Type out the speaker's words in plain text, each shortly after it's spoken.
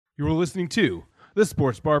You are listening to the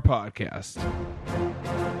Sports Bar Podcast.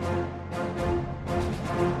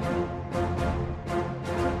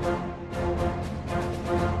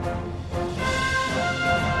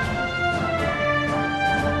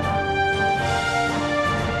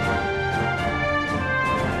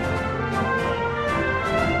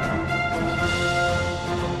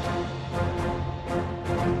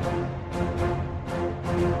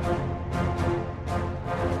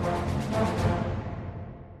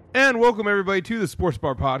 And welcome, everybody, to the Sports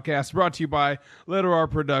Bar Podcast, brought to you by Letter R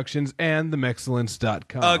Productions and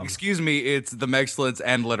themexcellence.com. Excuse me, it's the Mexcellence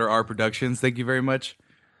and Letter R Productions. Thank you very much.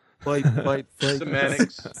 Fight.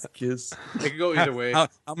 Semantics. Kiss. It could go either way. How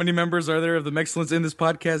many members are there of the Mexcellence in this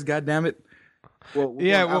podcast? God damn it.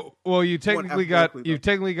 Well, you technically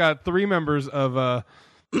got three members of Letter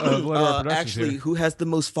R Productions. Actually, here. who has the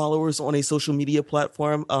most followers on a social media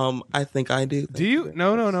platform? I think I do. Do you?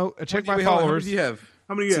 No. Check my How many followers. do you have?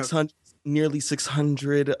 How many you have? 600, nearly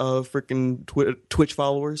 600 freaking Twitch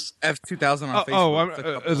followers. F2000 on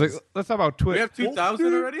Facebook. I was like, let's talk about Twitch. We have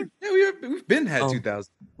 2,000 already? Yeah, we've been had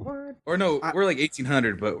 2,000. What? Or no, we're like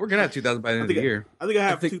 1,800, but we're gonna have 2,000 by the end of the year. I think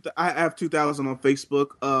I have 2,000 on Facebook.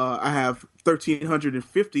 I have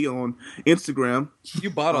 1,350 on Instagram. You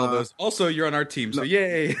bought all those. Also, you're on our team, so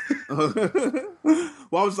yay.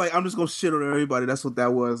 Well, I was like, I'm just gonna shit on everybody. That's what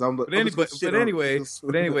that was. But anyway,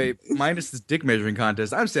 minus this dick measuring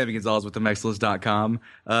contest, I'm Sammy Gonzalez with themexcellence.com.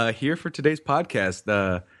 Here for today's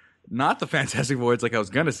podcast. Not the Fantastic Voids like I was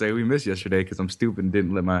gonna say. We missed yesterday because I'm stupid and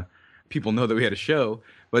didn't let my people know that we had a show.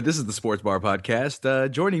 But this is the Sports Bar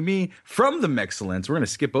Podcast. Joining me from the Mexcellence, we're going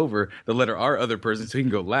to skip over the letter R other person so he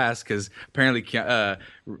can go last because apparently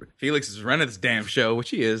Felix is running this damn show, which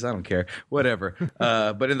he is. I don't care. Whatever.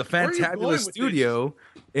 But in the fantabulous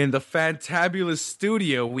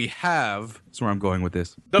studio, we have... That's where I'm going with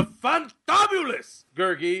this. The fantabulous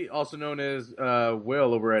Gergie, also known as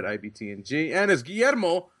Will over at IBTNG, and as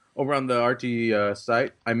Guillermo over on the RT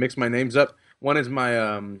site. I mix my names up. One is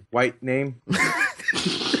my white name.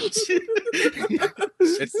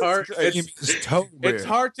 It's hard. It's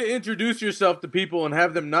hard to introduce yourself to people and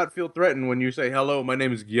have them not feel threatened when you say, "Hello, my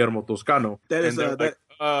name is Guillermo Toscano." That is like,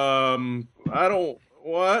 I don't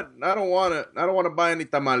want to buy any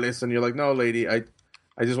tamales, and you're like, "No, lady, I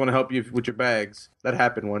just want to help you with your bags." That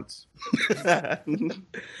happened once. At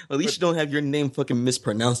least you don't have your name fucking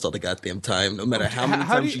mispronounced all the goddamn time, no matter how many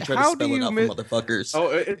times you try to spell it out for motherfuckers. Oh,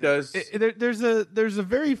 it does. There's a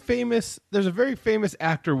very famous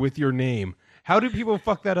actor with your name. How do people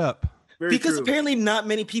fuck that up? Because apparently not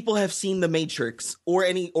many people have seen The Matrix or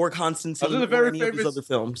Constantine or any of these other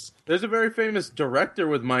films. There's a very famous director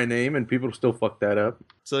with my name, and people still fuck that up.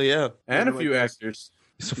 So yeah, and a few actors.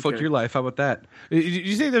 So fuck your life. How about that? Did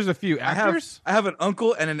you say there's a few actors? I have an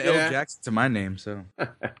uncle and an L. Jackson to my name, so.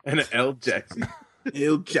 And an L. Jackson.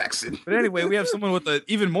 L. Jackson. But anyway, we have someone with an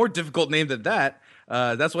even more difficult name than that.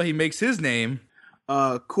 That's why he makes his name.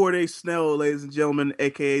 Corde Snell, ladies and gentlemen,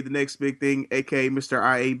 a.k.a. the next big thing, a.k.a. Mr.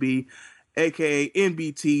 IAB, a.k.a.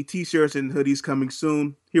 NBT, t-shirts and hoodies coming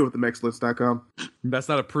soon, here with themexcellence.com. That's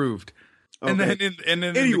not approved. Okay. And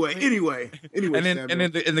then anyway,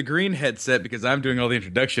 and in the green headset, because I'm doing all the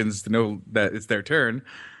introductions to know that it's their turn.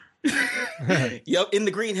 Yep, in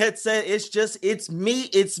the green headset, it's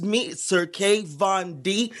me, Sir K. Von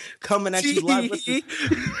D, coming at you live with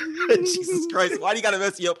Jesus Christ, why do you gotta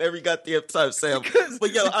mess me up every goddamn time, Sam?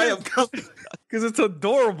 But yo, I am coming. Because it's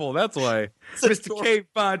adorable, that's why. Mr. K.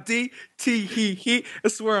 Von D, he.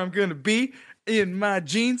 That's where I'm gonna be, in my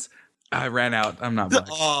jeans. I ran out. I'm not black.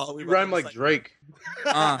 You rhyme like Drake.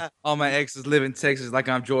 All my exes live in Texas like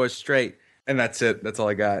I'm George Strait. And that's it. That's all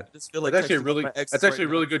I got. That's actually a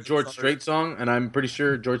really good George Strait song, and I'm pretty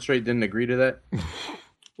sure George Strait didn't agree to that.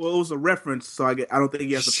 Well, it was a reference, so I don't think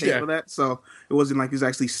he has to pay for that. So it wasn't like he's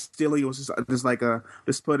actually stealing. It was just like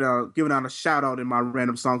giving out a shout out in my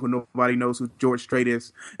random song when nobody knows who George Strait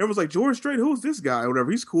is. Everyone's like, George Strait, who's this guy or whatever?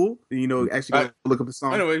 He's cool. And, actually go look up the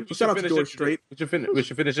song. Anyway, shout out to George Strait. We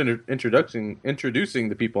should finish introducing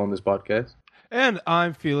the people on this podcast. And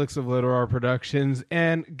I'm Felix of Letter R Productions.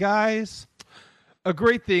 And guys, a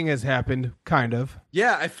great thing has happened, kind of.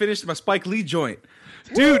 Yeah, I finished my Spike Lee joint.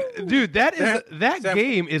 Dude, that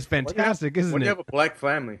game is fantastic, isn't it? When you have a black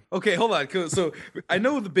family. Okay, hold on. So I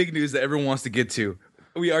know the big news that everyone wants to get to.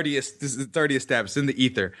 It's already established in the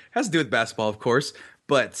ether. It has to do with basketball, of course.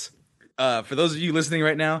 But for those of you listening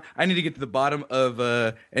right now, I need to get to the bottom of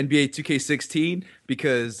NBA 2K16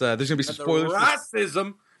 because there's going to be some spoilers.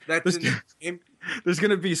 Racism that's in the game. There's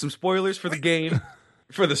going to be some spoilers for the game.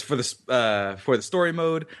 for the story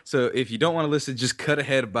mode. So if you don't want to listen, just cut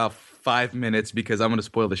ahead about 5 minutes because I'm going to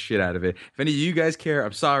spoil the shit out of it. If any of you guys care,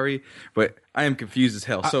 I'm sorry, but I am confused as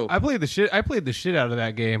hell. So I played the shit out of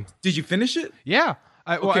that game. Did you finish it? Yeah.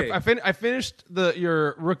 Okay. I finished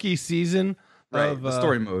your rookie season of the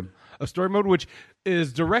story mode. A story mode, which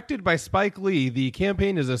is directed by Spike Lee. The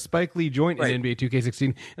campaign is a Spike Lee joint in NBA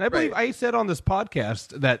 2K16. And I believe I said on this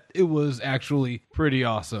podcast that it was actually pretty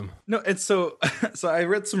awesome. No, it's so I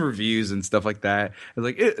read some reviews and stuff like that.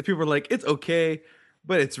 People were like, it's okay,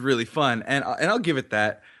 but it's really fun. And I'll give it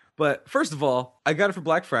that. But first of all, I got it for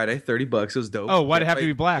Black Friday, $30. It was dope. Oh, why'd it have to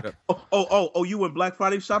be black? Oh! You went Black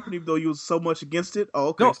Friday shopping even though you was so much against it? Oh,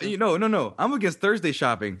 okay. No. I'm against Thursday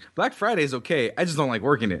shopping. Black Friday is okay. I just don't like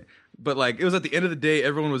working it. But like, it was at the end of the day,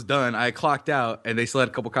 everyone was done. I clocked out, and they still had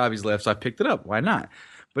a couple copies left, so I picked it up. Why not?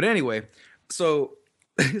 But anyway, so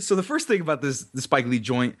the first thing about the Spike Lee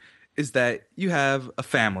joint is that you have a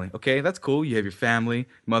family. Okay, that's cool. You have your family,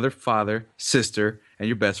 mother, father, sister, and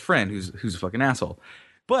your best friend, who's a fucking asshole.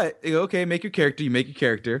 But you go, okay, make your character. You make your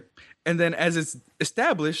character, and then as it's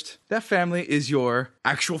established, that family is your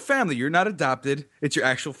actual family. You're not adopted; it's your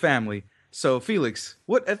actual family. So, Felix,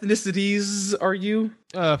 what ethnicities are you?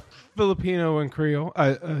 Filipino and Creole.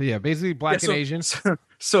 Yeah, basically black and Asian.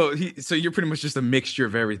 So you're pretty much just a mixture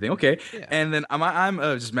of everything. Okay. Yeah. And then I'm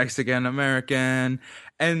just Mexican American.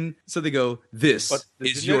 And so they go, this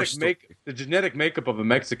is your story. The genetic makeup of a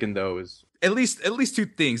Mexican, though, is at least two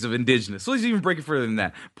things of indigenous. So let's even break it further than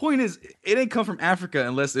that. Point is, it ain't come from Africa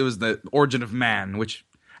unless it was the origin of man, which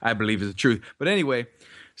I believe is the truth. But anyway,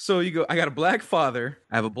 so you go, I got a black father,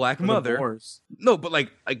 I have a black mother. No, but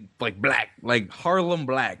like black, like Harlem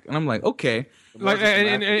black. And I'm like, okay. Like,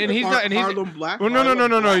 and he's not, and he's Harlem black. Well,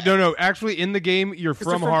 no. Actually, in the game, you're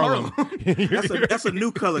from Harlem. That's a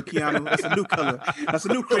new color, Keanu. That's a new color. That's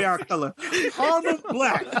a new crayon color. Harlem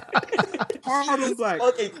black. Harlem black.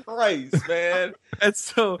 Okay, Christ, man. And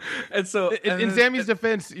so, in Sammy's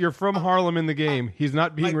defense, you're from Harlem in the game. He's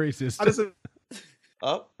not being racist.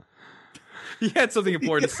 He had something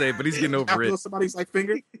important to say, but he's getting over it. Somebody's like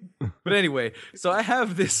finger. But anyway, so I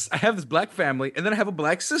have this black family, and then I have a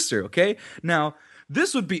black sister. Okay, now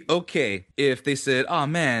this would be okay if they said, "Oh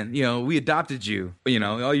man, we adopted you. You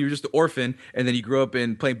were just an orphan, and then you grew up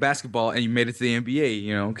in playing basketball, and you made it to the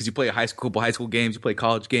NBA. Because you play high school games, you play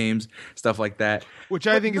college games, stuff like that." Which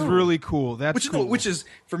I think is really cool. That's cool. Which is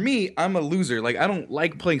for me, I'm a loser. Like I don't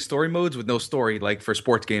like playing story modes with no story. Like for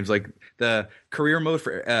sports games, like the career mode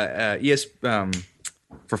for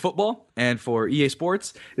for football and for EA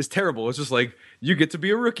Sports is terrible. It's just like, you get to be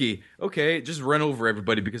a rookie. Okay, just run over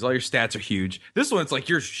everybody because all your stats are huge. This one, it's like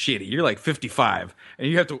you're shitty. You're like 55, and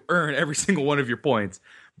you have to earn every single one of your points.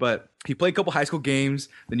 But you play a couple high school games,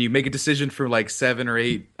 then you make a decision for like 7 or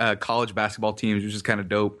 8 college basketball teams, which is kind of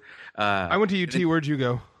dope. I went to UT. Where'd you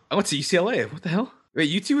go? I went to UCLA. What the hell?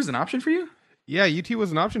 Wait, UT was an option for you? Yeah, UT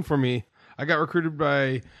was an option for me. I got recruited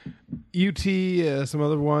by UT, some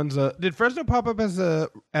other ones. Did Fresno pop up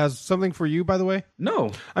as something for you, by the way?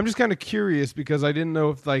 No. I'm just kind of curious because I didn't know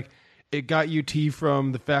if it got UT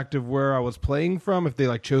from the fact of where I was playing from, if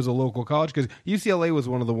they chose a local college, because UCLA was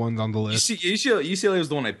one of the ones on the list. UCLA was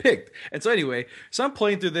the one I picked. And so anyway, so I'm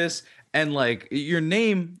playing through this, and your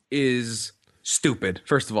name is stupid,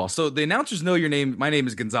 first of all. So the announcers know your name. My name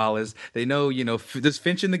is Gonzalez. They know, does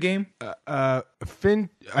Finch in the game? I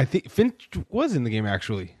think Finch was in the game,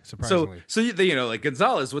 actually, surprisingly. So they, like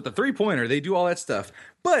Gonzalez with the 3-pointer, they do all that stuff.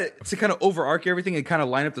 But to kind of overarch everything and kind of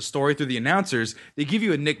line up the story through the announcers, they give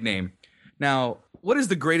you a nickname. Now, what is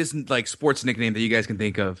the greatest sports nickname that you guys can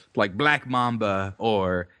think of? Like Black Mamba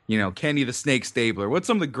or, Kenny the Snake Stabler. What's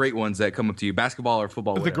some of the great ones that come up to you? Basketball or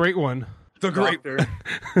football? The great one. The great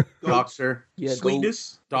Doctor. Yeah,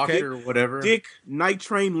 Sweetness. Doctor, whatever. Dick, Night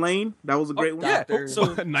Train Lane. That was a great one. Yeah. Train.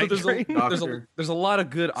 There's a lot of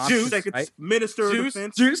good options. Juice, right? Minister of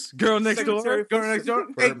Defense. Juice, Girl Next Door.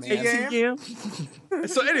 AM.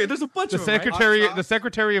 So anyway, there's a bunch of them, right? The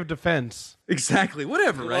Secretary of Defense. Exactly.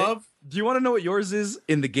 Whatever, right? Do you want to know what yours is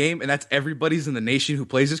in the game? And that's everybody's in the nation who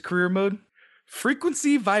plays this career mode?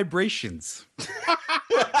 Frequency vibrations.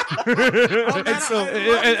 They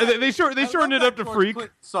shortened it up to freak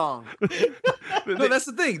song. No, that's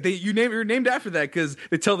the thing. You're named after that because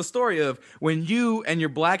they tell the story of when you and your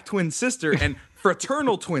black twin sister and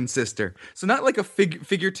fraternal twin sister. So not like a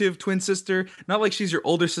figurative twin sister, not like she's your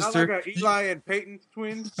older sister. Not like Eli and Peyton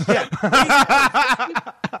twins. Yeah.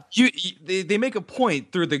 They make a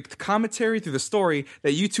point through the commentary, through the story,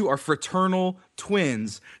 that you two are fraternal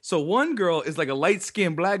twins. So one girl is like a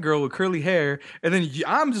light-skinned black girl with curly hair, and then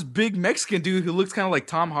I'm this big Mexican dude who looks kind of like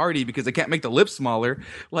Tom Hardy because I can't make the lips smaller.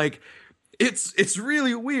 It's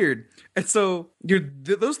really weird. And so you're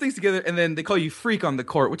those things together, and then they call you Freak on the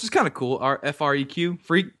court, which is kind of cool. FREQ,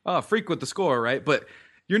 Freak. Freak with the score, right? But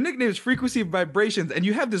your nickname is Frequency Vibrations, and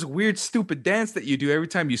you have this weird, stupid dance that you do every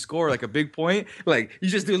time you score like a big point. Like you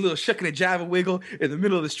just do a little shuck and a jive and wiggle in the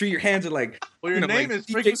middle of the street. Your hands are like, well, your name is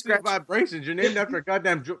Frequency Vibrations. You're named after a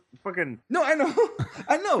goddamn fucking. No, I know.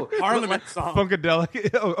 Parliament song.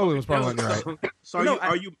 Funkadelic. Oh, it was Parliament, right? So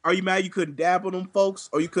are you mad you couldn't dab on them folks,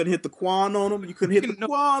 or you couldn't hit the quan on them? You couldn't hit the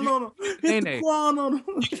quan on them. Hit the quan on them.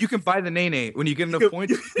 You can buy the nene when you get enough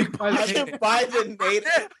points. You can buy the nene.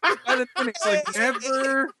 Like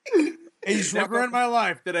never. Never in my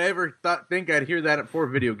life did I ever think I'd hear that for a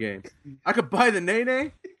video game. I could buy the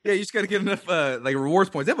nene. Yeah, you just got to get enough like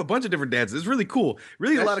rewards points. They have a bunch of different dances. It's really cool.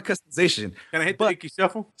 Really a lot of customization. Can I hit the Icky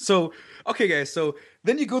Shuffle? So, okay, guys. So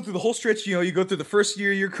then you go through the whole stretch. You go through the first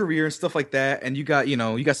year of your career and stuff like that. And you got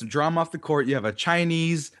some drama off the court. You have a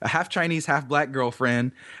half Chinese, half black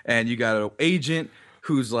girlfriend, and you got an agent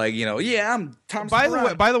who's like, I'm Tom. By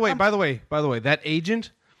the way, that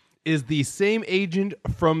agent is the same agent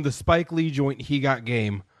from the Spike Lee joint He Got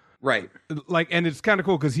Game. Right. And it's kind of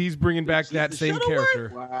cool because he's bringing back that same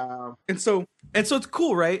character. Wow. And so it's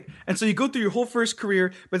cool, right? And so you go through your whole first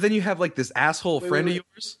career, but then you have like this asshole friend of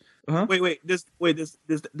yours. Uh-huh. Does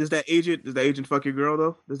that agent fuck your girl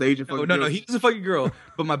though? Does the agent fuck your girl? No, he doesn't fuck your girl,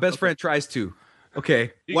 but my best friend tries to.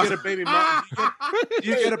 Okay. You get a baby mama.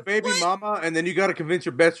 You get a baby mama, and then you got to convince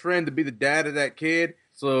your best friend to be the dad of that kid,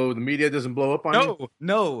 so the media doesn't blow up on you.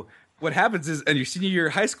 No. What happens is, in your senior year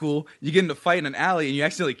of high school, you get in a fight in an alley, and you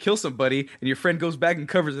accidentally kill somebody, and your friend goes back and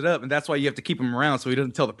covers it up, and that's why you have to keep him around so he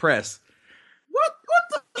doesn't tell the press. What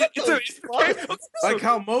Like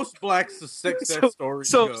how most black success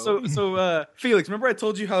stories go. So, Felix, remember I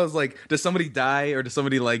told you how I was like, does somebody die or does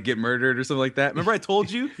somebody like get murdered or something like that? Remember I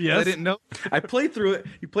told you? Yes. I didn't know. I played through it.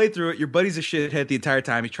 You played through it. Your buddy's a shithead the entire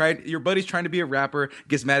time. Your buddy's trying to be a rapper,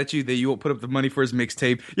 gets mad at you that you won't put up the money for his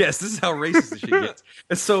mixtape. Yes, this is how racist the shit gets.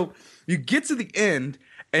 And so you get to the end.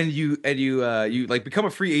 And you like become a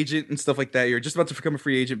free agent and stuff like that. You're just about to become a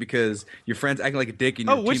free agent because your friend's acting like a dick. And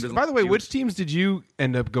by the way, which teams did you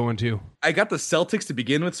end up going to? I got the Celtics to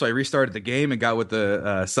begin with, so I restarted the game and got with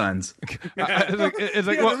the Suns. What'd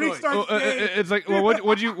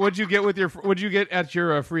you get at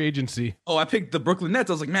your free agency? Oh, I picked the Brooklyn Nets.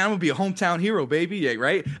 I was like, man, I'm gonna be a hometown hero, baby. Yeah,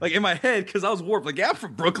 right? Like in my head, because I was warped. Like, yeah, I'm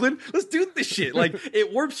from Brooklyn. Let's do this shit. Like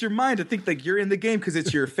it warps your mind to think like you're in the game because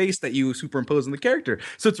it's your face that you superimpose on the character.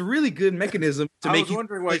 So it's a really good mechanism to make you. I was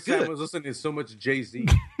wondering why Sam was listening to so much Jay-Z.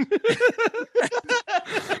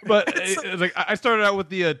 But it's like I started out with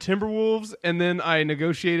the Timberwolves, and then I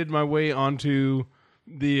negotiated my way onto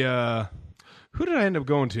the. Who did I end up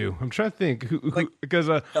going to? I'm trying to think. Because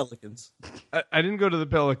Pelicans. I didn't go to the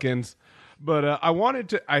Pelicans, but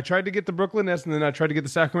I tried to get the Brooklyn Nets, and then I tried to get the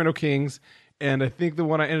Sacramento Kings. And I think the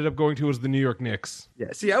one I ended up going to was the New York Knicks. Yeah,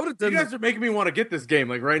 see, I would have done. You guys are making me want to get this game,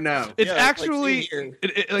 like right now. It's it's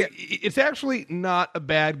actually not a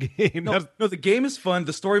bad game. No, the game is fun.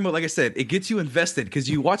 The story mode, like I said, it gets you invested because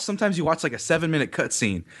sometimes you watch like a 7-minute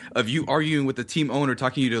cutscene of you arguing with the team owner,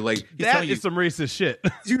 talking you to like that is some racist shit.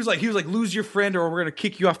 He was like, lose your friend or we're gonna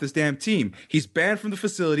kick you off this damn team. He's banned from the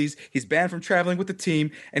facilities. He's banned from traveling with the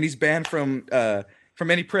team, and he's banned from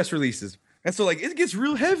any press releases. And so, like, it gets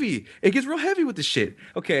real heavy. It gets real heavy with the shit.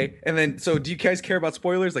 Okay, and then, so do you guys care about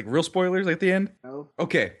spoilers? Like, real spoilers at the end? No.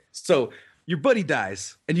 Okay, so your buddy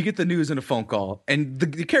dies, and you get the news in a phone call, and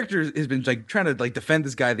the character has been, like, trying to, like, defend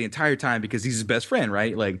this guy the entire time because he's his best friend,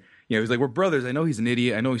 right? Like, he's like, we're brothers. I know he's an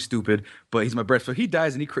idiot. I know he's stupid, but he's my best friend. So he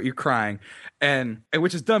dies, and you're crying, and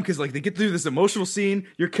which is dumb because, like, they get through this emotional scene,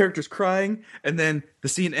 your character's crying, and then the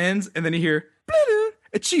scene ends, and then you hear,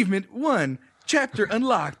 achievement 1. Chapter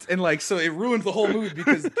unlocked, and like so it ruined the whole mood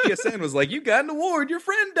because PSN was like, you got an award, your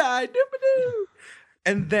friend died.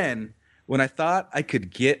 And then when I thought I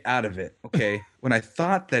could get out of it, okay, when I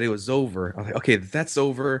thought that it was over, I was like, okay, that's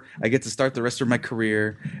over. I get to start the rest of my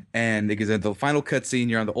career. And because at the final cutscene,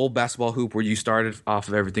 you're on the old basketball hoop where you started off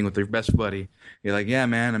of everything with your best buddy. You're like, yeah,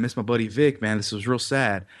 man, I miss my buddy Vic, man. This was real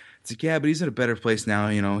sad. It's like, yeah, but he's in a better place now.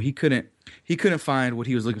 He couldn't find what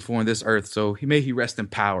he was looking for on this earth, so he rest in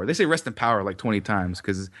power. They say rest in power like 20 times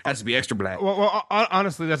because it has to be extra black. Well,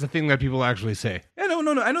 honestly, that's a thing that people actually say. Yeah,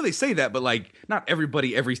 no. I know they say that, but like not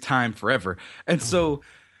everybody every time forever. And so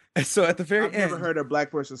at the very end, I've never heard a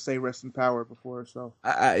black person say "rest in power" before, so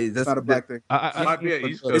that's not a black thing. Might be an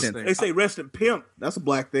East Coast thing. They say "rest in pimp." That's a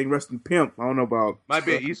black thing. Rest in pimp. I don't know about. Might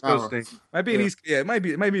be an East Coast thing. Might be an East. Yeah, it might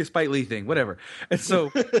be a Spike Lee thing. Whatever. And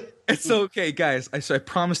so, okay, guys. I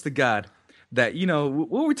promise to God that what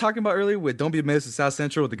were we talking about earlier with "Don't Be a Menace to South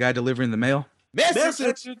Central" with the guy delivering the mail.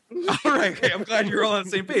 Message. All right, okay, I'm glad you're all on the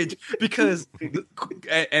same page because,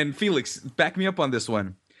 and Felix, back me up on this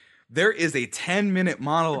one. There is a 10-minute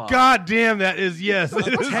monologue. God damn, that is yes. A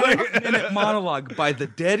 10-minute monologue by the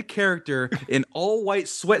dead character in all white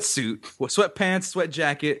sweatsuit, sweatpants, sweat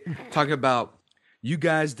jacket, talking about you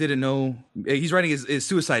guys didn't know. He's writing his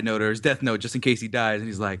suicide note or his death note just in case he dies, and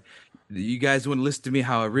he's like, "You guys wouldn't listen to me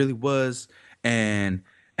how I really was, and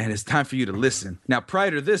it's time for you to listen." Now,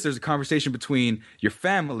 prior to this, there's a conversation between your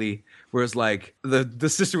family where it's like the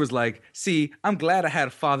sister was like, "See, I'm glad I had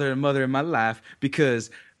a father and mother in my life because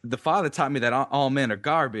the father taught me that all men are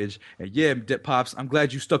garbage. And yeah, Pops, I'm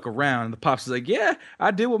glad you stuck around." And the Pops is like, "Yeah, I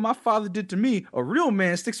did what my father did to me. A real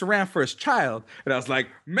man sticks around for his child." And I was like,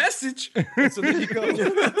 "Message." And so then you go. So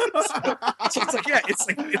it's like, yeah,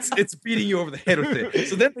 it's beating you over the head with it.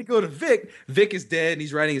 So then they go to Vic. Vic is dead and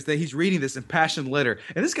he's writing his thing. He's reading this impassioned letter.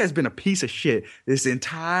 And this guy's been a piece of shit this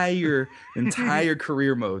entire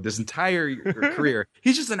career mode, this entire career.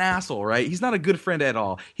 He's just an asshole, right? He's not a good friend at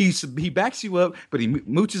all. He backs you up, but he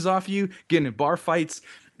mooches off you, getting in bar fights.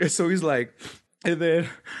 And so he's like, and then,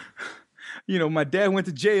 my dad went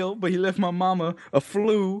to jail, but he left my mama a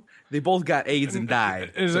flu. They both got AIDS and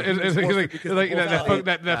died. It's like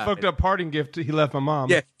that fucked up parting gift he left my mom.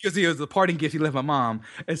 Yeah, because he was the parting gift he left my mom.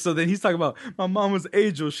 And so then he's talking about my mom was an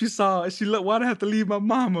angel. Why'd I have to leave my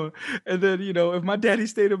mama? And then, if my daddy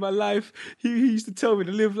stayed in my life, he used to tell me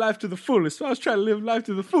to live life to the fullest. So I was trying to live life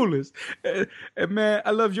to the fullest. And man,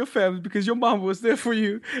 I love your family because your mama was there for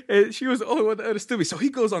you. And she was the only one that understood me. So he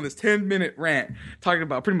goes on this 10-minute rant talking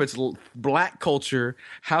about pretty much black culture,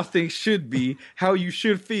 how things should be, how you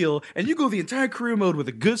should feel. And you go the entire career mode with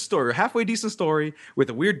a good story, a halfway decent story,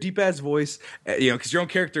 with a weird deep ass voice, because your own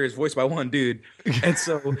character is voiced by one dude, and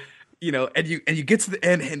so and you get to the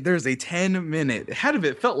end, and there's a 10-minute. How did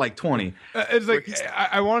it felt like 20? It's like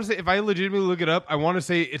I want to say, if I legitimately look it up, I want to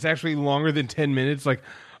say it's actually longer than 10 minutes. Like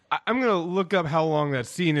I'm gonna look up how long that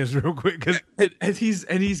scene is real quick because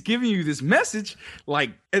he's giving you this message,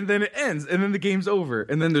 like, and then it ends, and then the game's over,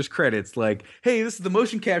 and then there's credits, like, "Hey, this is the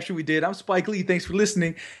motion capture we did. I'm Spike Lee. Thanks for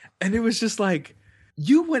listening." And it was just like,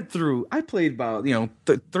 you went through. I played about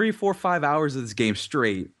 3, 4, 5 hours of this game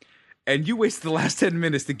straight, and you wasted the last 10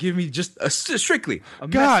 minutes to give me just strictly a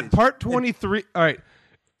God, message. part 23. All right.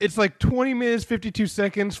 It's like 20 minutes, 52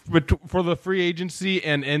 seconds for the free agency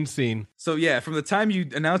and end scene. So, yeah, from the time you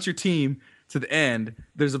announce your team to the end,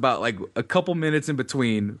 there's about like a couple minutes in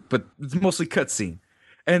between, but it's mostly cutscene.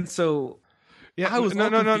 And so, yeah,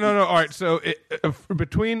 no. All right, so from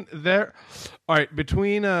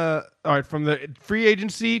the free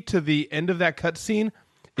agency to the end of that cutscene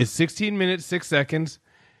is 16 minutes, 6 seconds.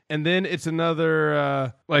 And then it's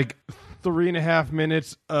another 3.5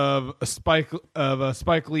 minutes of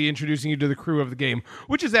Spike Lee introducing you to the crew of the game,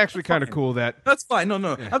 which is actually kind of cool. That's fine. No.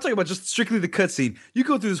 Yeah. I'm talking about just strictly the cutscene. You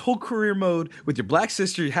go through this whole career mode with your black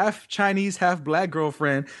sister, your half Chinese, half black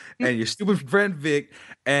girlfriend, and your stupid friend Vic,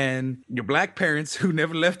 and your black parents who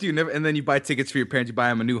never left you, and then you buy tickets for your parents. You buy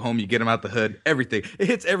them a new home. You get them out the hood. Everything. It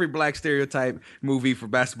hits every black stereotype movie for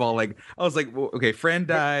basketball. Like I was like, well, okay, friend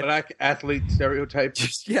died. Black athlete stereotype.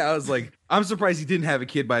 Yeah, I was like, I'm surprised he didn't have a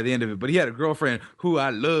kid by the end of it, but he had a girlfriend who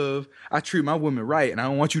I love. I treat my women right, and I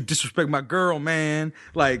don't want you to disrespect my girl, man.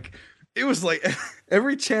 Like, it was like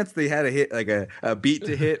every chance they had a hit, like a beat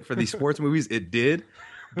to hit for these sports movies, it did.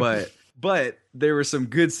 But there were some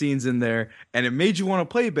good scenes in there, and it made you want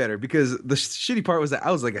to play better because the shitty part was that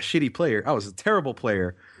I was like a shitty player. I was a terrible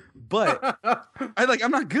player. But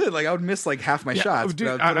I'm not good. Like I would miss like half my shots.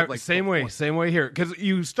 Dude, same way here. Because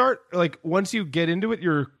you start like once you get into it,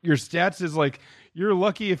 your stats is like you're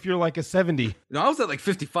lucky if you're like a 70. No, I was at like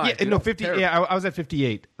 55. Yeah, no, 50. Terrible. Yeah, I was at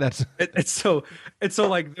 58. That's it's so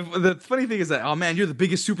like the funny thing is that, oh man, you're the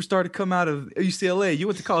biggest superstar to come out of UCLA. You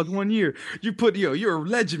went to college 1 year. You put you're a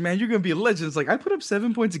legend, man. You're gonna be a legend. It's like I put up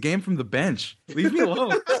 7 points a game from the bench. Leave me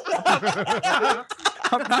alone.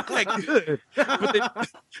 I'm not that good.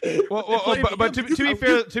 But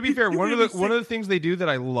to be fair, one of the things they do that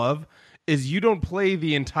I love is you don't play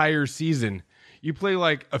the entire season. You play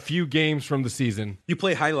like a few games from the season. You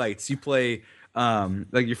play highlights. You play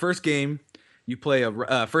like your first game. You play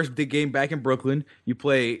a first big game back in Brooklyn. You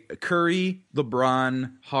play Curry,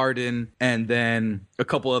 LeBron, Harden, and then a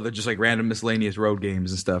couple other just like random miscellaneous road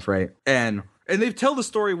games and stuff, right? And they tell the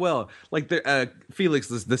story well. Like Felix,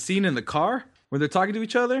 the scene in the car when they're talking to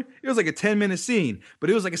each other, it was like a 10-minute scene, but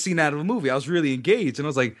it was like a scene out of a movie. I was really engaged, and I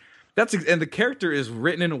was like, and the character is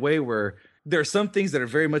written in a way where there are some things that are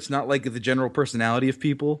very much not like the general personality of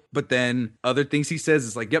people, but then other things he says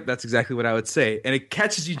is like, yep, that's exactly what I would say. And it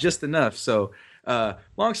catches you just enough. So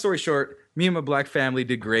Long story short, me and my black family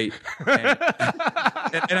did great,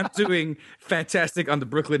 and I'm doing fantastic on the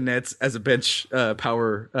Brooklyn Nets as a bench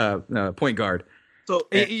power point guard. So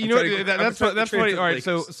you know what? That's funny. All right,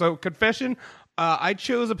 so confession. I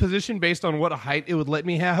chose a position based on what height it would let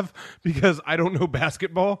me have because I don't know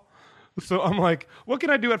basketball. So I'm like, what can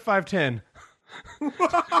I do at 5'10"?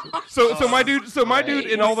 So my dude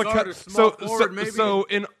in all the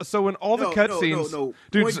in all the cutscenes, no,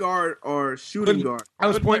 point guard or shooting guard. I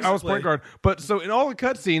was point guard. But so in all the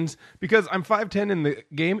cutscenes, because I'm 5'10" in the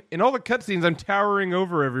game, in all the cutscenes I'm towering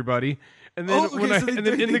over everybody. And then in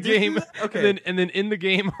the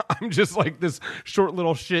game, I'm just like this short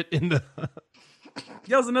little shit in the.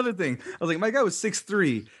 That was another thing. I was like, my guy was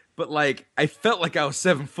 6'3", but like I felt like I was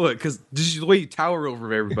 7 foot because just the way you tower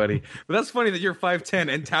over everybody. But that's funny that you're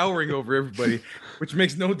 5'10" and towering over everybody, which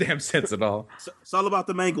makes no damn sense at all. It's all about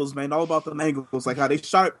the angles, man. All about the angles, like how they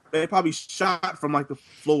shot. They probably shot from like the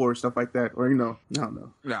floor or stuff like that, or I don't know.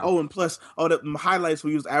 No. Oh, and plus, the highlights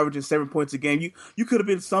where you was averaging 7 points a game. You could have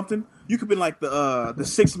been something. You could have been like the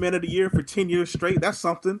sixth man of the year for 10 years straight. That's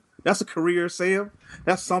something. That's a career, Sam.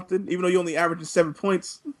 That's something. Even though you only averaging 7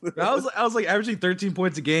 points. I was like averaging 13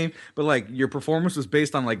 points a game, but like your performance was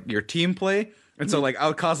based on like your team play, and so like I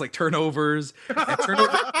would cause like turnovers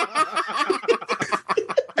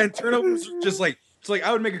and turnovers just like. So like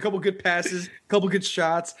I would make a couple good passes, a couple good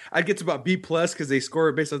shots. I'd get to about B+ because they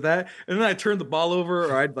score based on that, and then I'd turn the ball over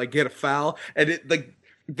or I'd like get a foul, and it like.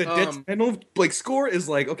 The detrimental like score is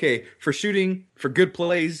like, okay, for shooting, for good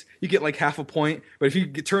plays, you get like half a point. But if you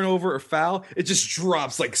get turnover or foul, it just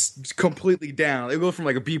drops like completely down. It goes from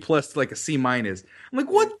like a B+ to like a C-. I'm like,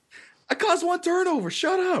 what? I caused 1 turnover.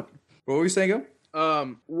 Shut up. What were you saying,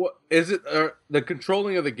 Go? What is it? The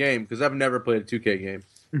controlling of the game, because I've never played a 2K game.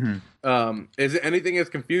 Mm-hmm. Is it anything as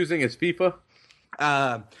confusing as FIFA?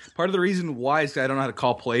 Part of the reason why is I don't know how to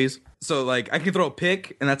call plays. So like I can throw a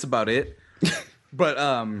pick and that's about it. But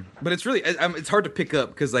it's really it's hard to pick up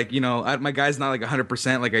because like my guy's not like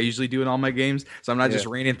 100% like I usually do in all my games, so I'm not just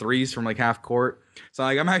raining threes from like half court. So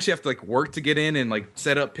like I'm actually have to like work to get in and like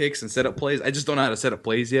set up picks and set up plays. I just don't know how to set up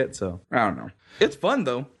plays yet, so I don't know. It's fun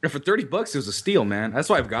though. And for $30, it was a steal, man. That's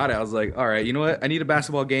why I've got it. I was like, all right, you know what? I need a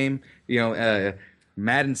basketball game.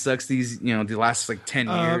 Madden sucks the last like 10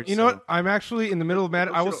 years. You know what? I'm actually in the middle of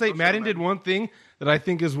Madden. I will say Madden did one thing that I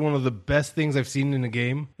think is one of the best things I've seen in a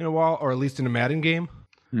game in a while, or at least in a Madden game.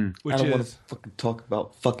 Which I don't want to fucking talk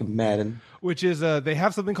about fucking Madden. Which is they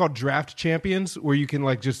have something called Draft Champions where you can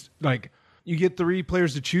like just like you get 3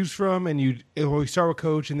 players to choose from, and you start with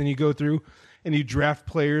coach, and then you go through and you draft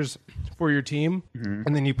players for your team,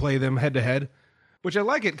 and then you play them head to head. Which I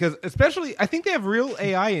like it because especially I think they have real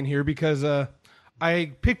AI in here because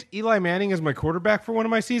I picked Eli Manning as my quarterback for one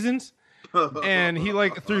of my seasons. And he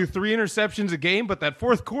like threw 3 interceptions a game, but that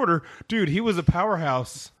fourth quarter, dude, he was a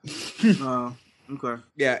powerhouse. Okay.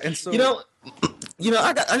 Yeah, and so I'm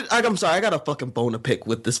sorry, I got a fucking bone to pick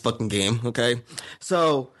with this fucking game. Okay,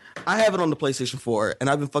 so I have it on the PlayStation 4, and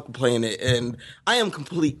I've been fucking playing it, and I am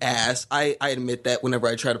complete ass. I admit that whenever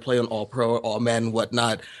I try to play on All Pro, All Madden, and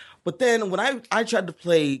whatnot. But then when I tried to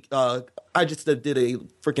play, I just did a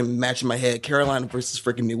freaking match in my head, Carolina versus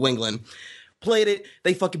freaking New England. Played it,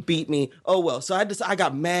 they fucking beat me. Oh well, so I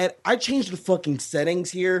got mad. I changed the fucking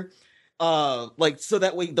settings here, so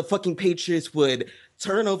that way the fucking Patriots would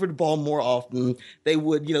turn over the ball more often. They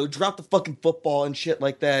would, drop the fucking football and shit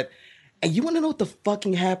like that. And you want to know what the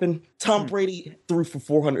fucking happened? Tom Brady threw for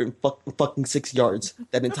 406 yards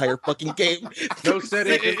that entire fucking game. No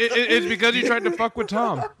setting. It's because you tried to fuck with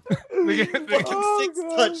Tom. Fucking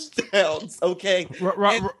 6 touchdowns. Okay.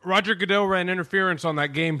 Roger Goodell ran interference on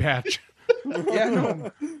that game patch. Yeah,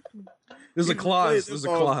 no. There's a clause.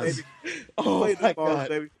 Baby. Oh my God,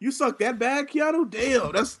 baby. You suck that bad, Keanu?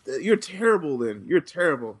 Damn, you're terrible. Then you're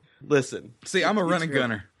terrible. Listen, see, I'm a running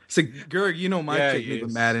gunner. See, Gerg, my technique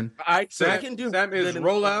with Madden. Sam is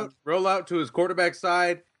roll out to his quarterback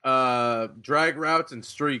side, drag routes and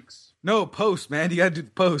streaks. No, post, man. You gotta do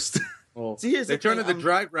the post. Well, they turn into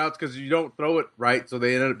drag routes because you don't throw it right, so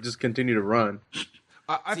they end up just continue to run.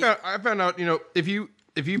 I found out, if you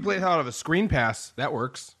play it out of a screen pass, that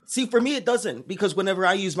works. See, for me, it doesn't, because whenever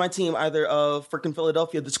I use my team, either freaking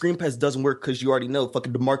Philadelphia, the screen pass doesn't work because you already know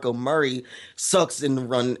fucking DeMarco Murray sucks in the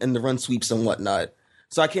run sweeps and whatnot.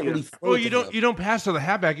 So I can't really. Well, you don't pass to the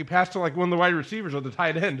halfback. You pass to like one of the wide receivers or the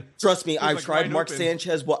tight end. Trust me, I've tried. Mark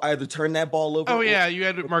Sanchez will either turn that ball over. Oh yeah, you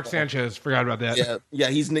had Mark Sanchez. Forgot about that. Yeah,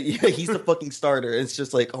 he's the fucking starter. It's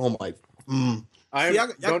just like, oh my.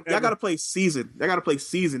 Y'all got to play season. Y'all got to play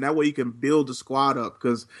season. That way you can build the squad up.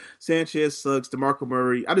 Because Sanchez sucks. DeMarco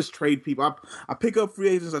Murray. I just trade people. I pick up free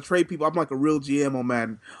agents. I trade people. I'm like a real GM on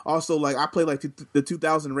Madden. Also, like I play like the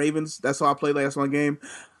 2000 Ravens. That's how I play. Like that's my game.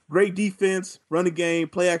 Great defense, run the game,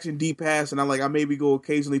 play action, deep pass, and I maybe go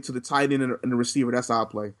occasionally to the tight end and the receiver. That's how I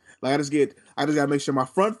play. Like I just gotta make sure my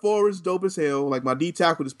front four is dope as hell. Like my D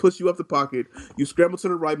tackle just push you up the pocket. You scramble to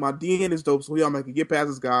the right. My DN is dope, so I can get past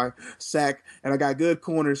this guy, sack, and I got good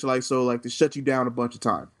corners to shut you down a bunch of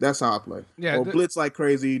time. That's how I play. Yeah, or blitz like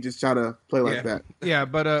crazy. Just try to play like that. Yeah,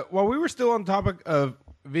 but while we were still on the topic of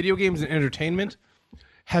video games and entertainment,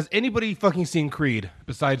 has anybody fucking seen Creed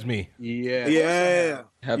besides me? Yeah.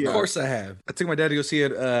 Of course I have. I took my dad to go see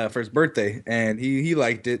it for his birthday, and he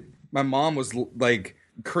liked it. My mom was like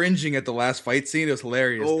cringing at the last fight scene. It was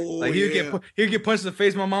hilarious. He'd get punched in the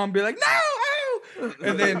face. My mom would be like, "No!"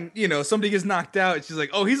 And then somebody gets knocked out. And she's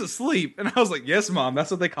like, "Oh, he's asleep." And I was like, "Yes, Mom.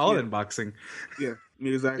 That's what they call it in boxing." Yeah,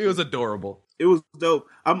 exactly. It was adorable. It was dope.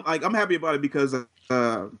 I'm happy about it because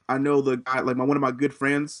I know the guy. Like one of my good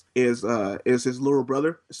friends is his little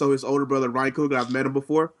brother. So his older brother Ryan Cook. I've met him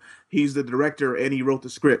before. He's the director and he wrote the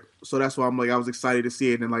script. So that's why I was excited to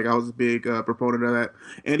see it, and I was a big proponent of that.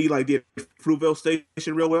 And he did Fruitvale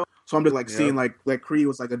Station real well. So I'm just seeing Creed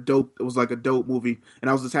was a dope. It was a dope movie, and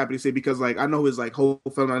I was just happy to see it because I know his whole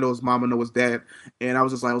family. I know his mom. I know his dad, and I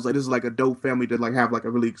was like this is a dope family to have a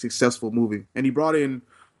really successful movie. And he brought in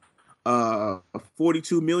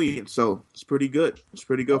 42 million, so it's pretty good. It's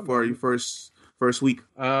pretty good for your first week.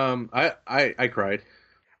 I cried.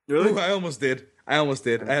 Really? Ooh, I almost did. I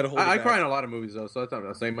had a whole. I cry in a lot of movies though, so that's not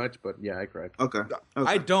gonna say much. But yeah, I cried. Okay.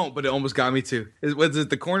 I don't, but it almost got me too. Was it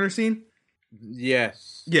the corner scene?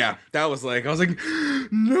 Yes. Yeah, that was I was like,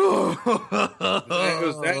 no. It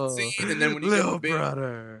was that scene, and then when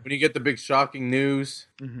you get the big shocking news,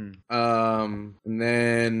 and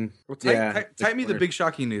then type me the big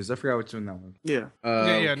shocking news. I forgot which one that one. Yeah,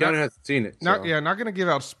 Keanu hasn't seen it. Not gonna give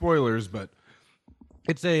out spoilers, but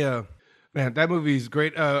it's a man. That movie's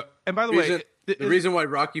great. And by the way, the reason why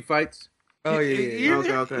Rocky fights. Oh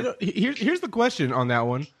yeah. Okay. Here's the question on that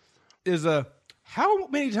one: is how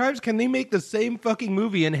many times can they make the same fucking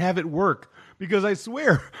movie and have it work? Because I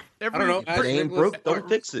swear, I don't know. Ain't broke, don't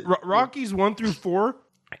fix it. Rockies 1 through 4,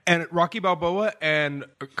 and Rocky Balboa and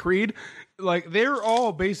Creed, they're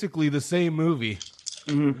all basically the same movie.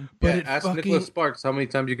 Mm-hmm. But ask Nicholas Sparks how many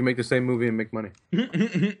times you can make the same movie and make money.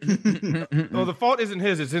 Well, the fault isn't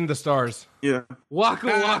his; it's in the stars. Yeah,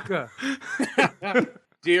 Waka.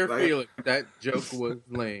 Dear Felix, that joke was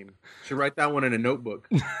lame. Should write that one in a notebook.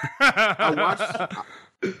 I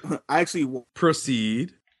actually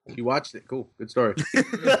proceed. You watched it. Cool. Good story.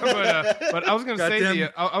 but I was going to say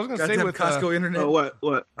with Costco internet. Oh,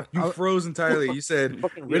 what? You froze entirely. You said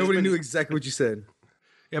nobody knew exactly what you said.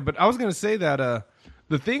 Yeah, but I was going to say that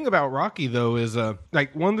the thing about Rocky though is one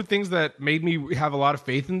of the things that made me have a lot of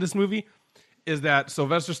faith in this movie is that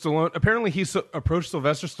Sylvester Stallone, apparently he approached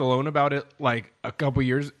Sylvester Stallone about it a couple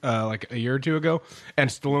years, a year or two ago,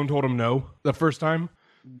 and Stallone told him no the first time,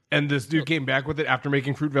 and this dude came back with it after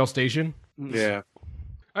making Fruitvale Station. Yeah.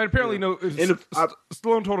 And apparently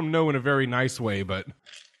Stallone told him no in a very nice way, but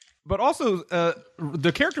also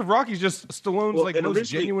the character of Rocky is just Stallone's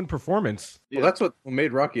most genuine performance. Well, that's what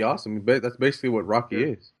made Rocky awesome. That's basically what Rocky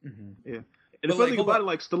is. Mm-hmm. Yeah. And the funny thing about it,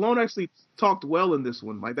 Stallone actually talked well in this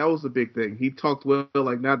one. That was the big thing. He talked well,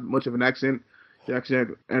 not much of an accent. He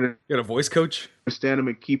actually had a voice coach. Understand him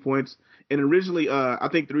at key points. And originally, I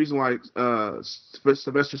think the reason why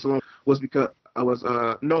Sylvester Stallone was because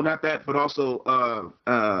no, not that, but also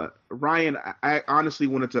Ryan. I honestly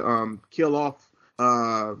wanted to kill off.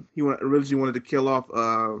 He originally wanted to kill off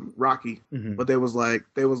Rocky, but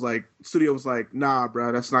studio was like, nah,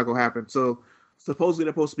 bro, that's not gonna happen. So supposedly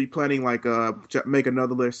they're supposed to be planning make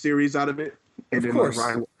another series out of it, and then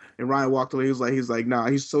Ryan walked away. He's like, nah.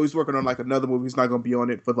 He's working on another movie. He's not gonna be on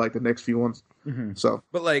it for the next few ones. Mm-hmm. So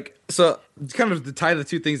kind of to tie the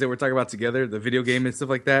two things that we're talking about together, the video game and stuff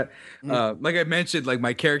like that. Like I mentioned,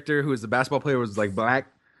 my character who was the basketball player was black.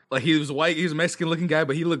 He was white. He was a Mexican looking guy,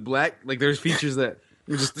 but he looked black. There's features that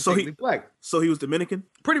were just distinctly black. So he was Dominican?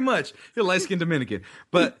 Pretty much. He's a light-skinned Dominican.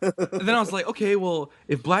 But then I was like, okay, well,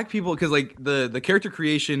 if black people, because the character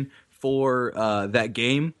creation for that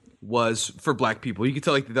game was for black people. You could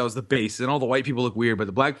tell that was the base, and all the white people look weird, but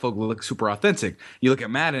the black folk look super authentic. You look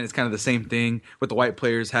at Madden, it's kind of the same thing with the white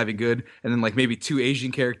players having good, and then maybe 2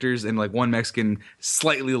 Asian characters and one Mexican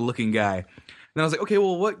slightly looking guy. And I was like, okay,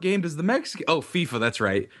 well, what game does the Mexican... Oh, FIFA, that's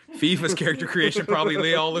right. FIFA's character creation, probably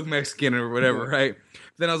they all look Mexican or whatever, right?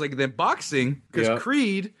 Then I was like, then boxing, because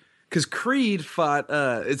Creed because Creed fought.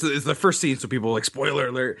 It's the first scene, so people like spoiler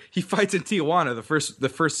alert. He fights in Tijuana, the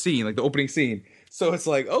first scene, like the opening scene. So it's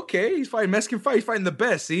like, okay, he's fighting Mexican fight. He's fighting the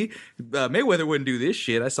best. See, Mayweather wouldn't do this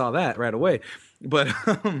shit. I saw that right away. But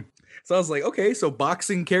so I was like, okay, so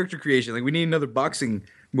boxing character creation. Like we need another boxing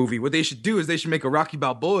movie. What they should do is they should make a Rocky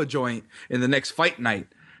Balboa joint in the next fight night.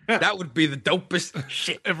 That would be the dopest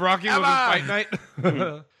shit. If Rocky was in fight night.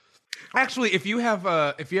 Actually, if you have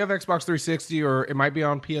Xbox 360 or it might be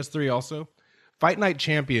on PS3 also, Fight Night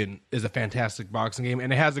Champion is a fantastic boxing game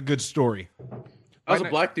and it has a good story. That was a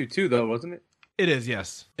black dude too, though, wasn't it? It is,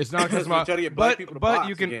 yes. It's not because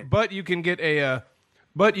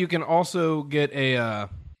you can also get a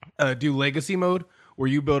do legacy mode where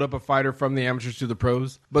you build up a fighter from the amateurs to the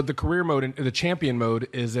pros. But the career mode and the champion mode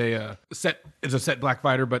is a set black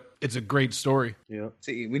fighter, but it's a great story. Yeah.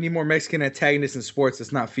 See, we need more Mexican antagonists in sports.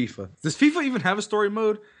 It's not FIFA. Does FIFA even have a story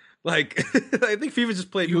mode? Like, I think FIFA just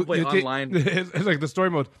play online. It's like the story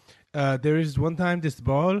mode. There is one time this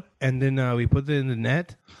ball, and then we put it in the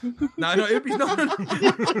net. No, it'd be no.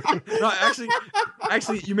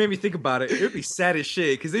 Actually, you made me think about it. It'd be sad as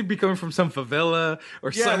shit because they'd be coming from some favela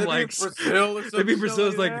or some like Brazil or something. They'd be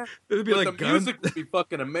Brazil's like it'd be like the music would be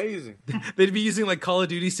fucking amazing. They'd be using like Call of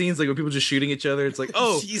Duty scenes, like when people just shooting each other. It's like,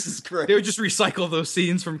 oh, Jesus Christ! They would just recycle those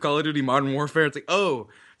scenes from Call of Duty Modern Warfare. It's like, oh,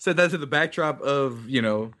 set that to the backdrop of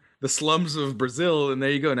the slums of Brazil, and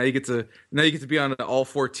there you go. Now you get to be on an all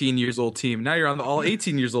 14 years old team. Now you're on the all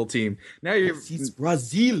 18 years old team. Now you're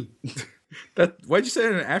Brazil. Why'd you say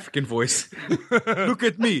it in an African voice? Look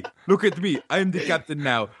at me. I am the captain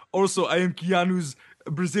now. Also, I am Keanu's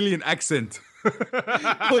Brazilian accent.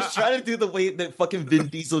 I was trying to do the way that fucking Vin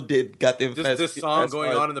Diesel did. Goddamn, just this song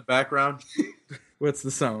going on in the background. What's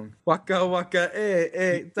the song? Waka waka,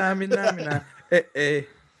 tamina,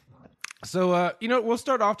 So, we'll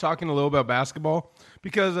start off talking a little about basketball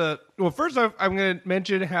because, first off, I'm going to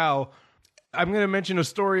mention a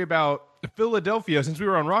story about Philadelphia. Since we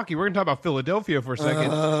were on Rocky, we're going to talk about Philadelphia for a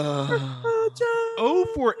second.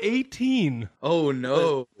 0-for-18. Oh,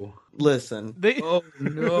 no. Listen. Oh,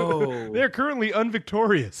 no. They're currently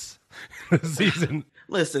unvictorious this season.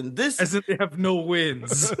 Listen, this... As if they have no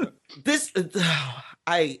wins. This...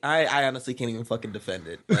 I honestly can't even fucking defend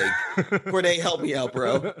it. Like, Corde, help me out,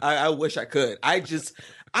 bro. I wish I could. I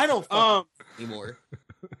don't fucking anymore.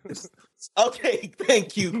 Okay,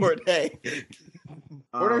 thank you, Corde.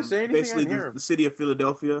 What I say? Basically, the city of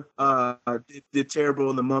Philadelphia did terrible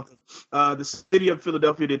in the month. The city of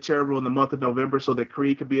Philadelphia did terrible in the month of November, so that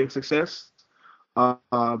Creed could be a success.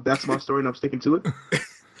 That's my story, and I'm sticking to it.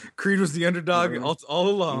 Creed was the underdog all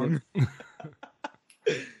along.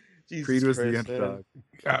 Creed was the underdog.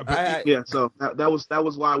 So that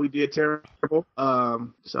was why we did terrible. Yeah.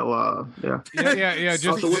 Yeah.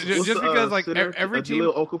 Just because like every team.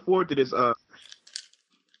 Jaleel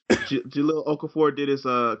Okafor did his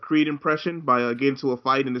Creed impression by getting into a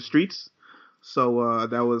fight in the streets. So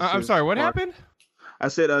that was. I'm sorry. What happened? I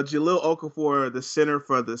said Jaleel Okafor, the center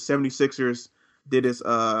for the 76ers, did his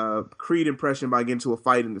Creed impression by getting into a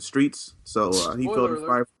fight in the streets. So he felt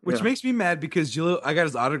inspired. Which makes me mad because I got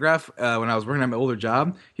his autograph when I was working at my older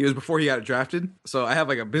job. He was before he got drafted. So I have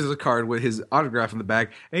like a business card with his autograph in the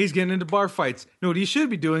back. And he's getting into bar fights. No, what he should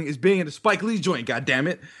be doing is being in a Spike Lee joint,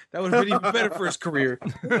 goddammit. That would have been even better for his career.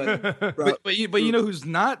 But you know who's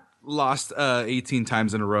not lost 18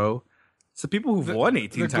 times in a row? It's the people who've won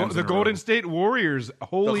 18 times. The Golden State Warriors.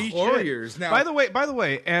 Holy shit. Warriors. Now, by the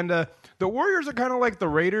way, and the Warriors are kind of like the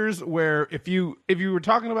Raiders, where if you were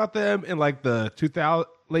talking about them in like the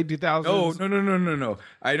late 2000s. Oh, no.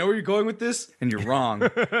 I know where you're going with this, and you're wrong.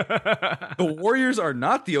 The Warriors are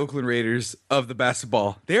not the Oakland Raiders of the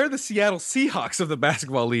basketball. They are the Seattle Seahawks of the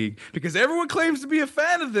basketball league, because everyone claims to be a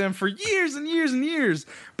fan of them for years and years and years,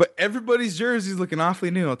 but everybody's jersey's looking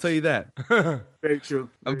awfully new, I'll tell you that. Very true.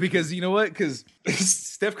 Because you know what? Because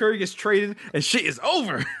Steph Curry gets traded, and shit is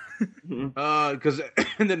over.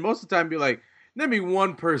 And then most of the time be like, name me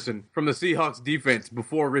one person from the Seahawks defense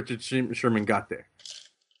before Richard Sherman got there.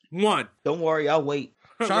 One. Don't worry, I'll wait.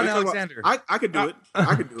 Sean Alexander. I could do it.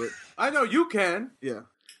 I could do it. I know you can. Yeah.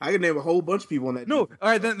 I can name a whole bunch of people on that. No, all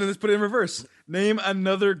right, then let's put it in reverse. Name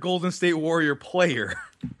another Golden State Warrior player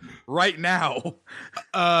right now.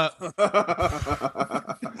 I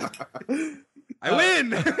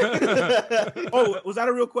win. Oh, was that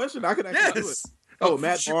a real question? I could actually do it. Oh,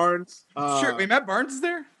 Matt Barnes. Sure. Wait, Matt Barnes is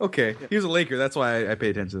there? Okay. Yeah. He was a Laker. That's why I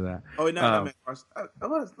pay attention to that. Oh, no, not Matt Barnes.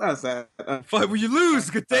 That's sad. But when you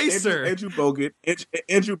lose, good day, sir. Andrew Bogut.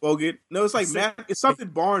 Andrew Bogut. No, it's like Matt. It's something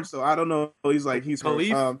Barnes, so I don't know. He's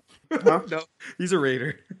Khalif? Huh? No, he's a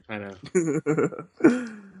Raider. I know.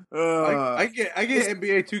 I get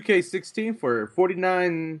NBA 2K16 for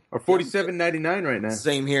 $49 or $47.99 right now.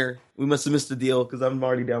 Same here. We must have missed the deal because I'm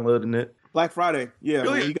already downloading it. Black Friday. Yeah.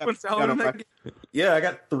 Really? You got Yeah, I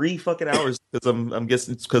got 3 fucking hours because I'm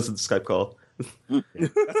guessing it's because of the Skype call. That's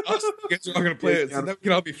awesome. I guess we're all gonna play it, so that we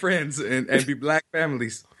can all be friends and be black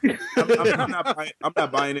families. I'm not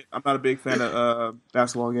buying it. I'm not a big fan of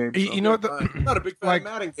basketball games. So. You know what? I'm not a big fan of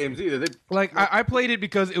Madden games either. I played it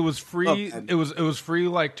because it was free. It was free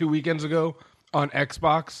like 2 weekends ago on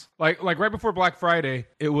Xbox. Like right before Black Friday,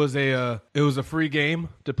 it was a free game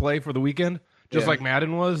to play for the weekend. Just like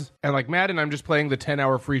Madden was. And like Madden, I'm just playing the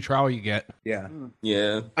 10-hour free trial you get. Yeah.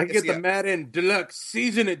 Yeah. I get the Madden Deluxe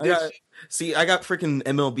Season Edition. I got freaking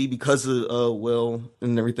MLB because of Will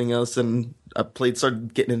and everything else, and I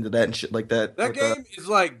started getting into that and shit like that. That game is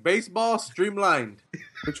like baseball streamlined.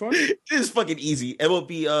 Which one? It's fucking easy.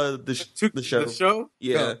 MLB, the show. The show?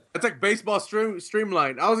 Yeah. It's like baseball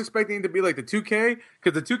streamlined. I was expecting it to be like the 2K,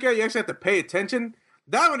 because the 2K, you actually have to pay attention.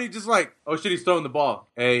 That one, he just like, oh shit, he's throwing the ball.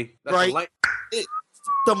 Hey, that's right. It's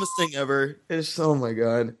the dumbest thing ever. It's, oh my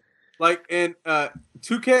god. Like in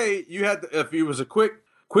 2K, you had if it was a quick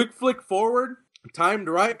flick forward, timed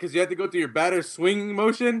right, because you had to go through your batter's swinging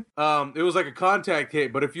motion. It was like a contact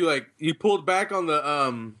hit, but if you pulled back on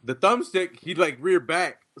the thumbstick, he'd like rear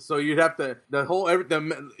back. So you'd have to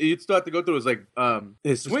you'd still have to go through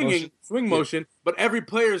his swing motion, but every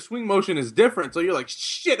player's swing motion is different. So you're like,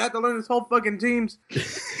 shit, I have to learn this whole fucking team's.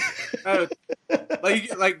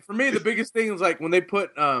 Like for me, the biggest thing is like when they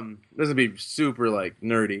put this would be super like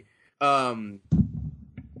nerdy. Not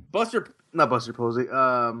Buster Posey.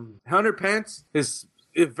 Hunter Pence is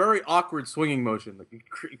a very awkward swinging motion, like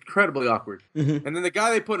incredibly awkward. Mm-hmm. And then the guy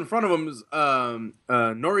they put in front of him is Nori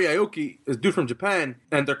Aoki, is dude from Japan,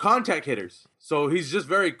 and they're contact hitters. So he's just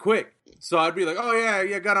very quick. So I'd be like, oh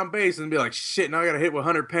yeah, got on base, and be like, shit, now I got to hit with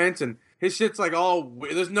Hunter Pence, and his shit's like all.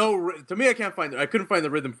 There's no. To me, I couldn't find the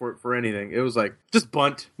rhythm for anything. It was like just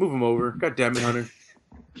bunt, move him over. God damn it, Hunter.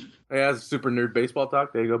 Yeah, that's super nerd baseball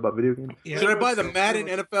talk. There you go about video games. Yeah. Should I buy the Madden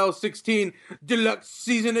NFL 16 Deluxe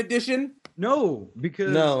Season Edition? No,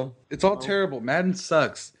 because it's all terrible. Madden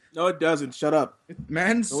sucks. No, it doesn't. Shut up.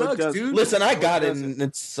 Madden sucks, dude. Listen, I got it, and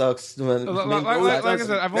it sucks. Like I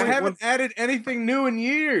said, I haven't added anything new in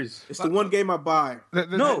years. It's the one game I buy.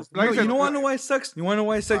 You know why it sucks? You want to know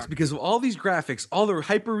why it sucks? Because of all these graphics, all the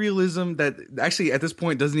hyper-realism that actually at this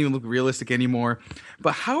point doesn't even look realistic anymore.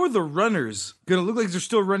 But how are the runners going to look like they're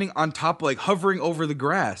still running on top, like hovering over the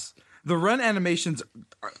grass? The run animations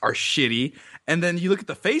are shitty, and then you look at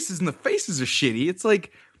the faces, and the faces are shitty. It's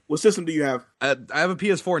like... What system do you have? I have a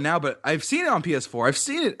PS4 now, but I've seen it on PS4. I've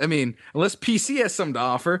seen it. I mean, unless PC has something to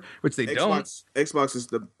offer, which they don't. Xbox is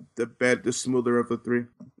the smoother of the three.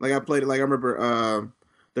 Like I played it. Like I remember,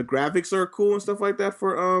 the graphics are cool and stuff like that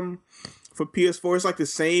for PS4. It's like the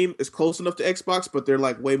same. It's close enough to Xbox, but they're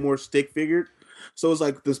like way more stick figured. So it's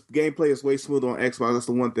like this gameplay is way smoother on Xbox. That's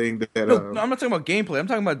the one thing that. No, I'm not talking about gameplay. I'm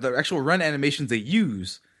talking about the actual run animations they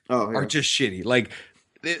use. Are just shitty. Like.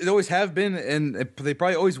 They always have been, and they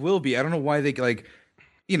probably always will be. I don't know why they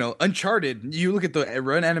Uncharted. You look at the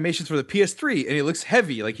run animations for the PS3, and it looks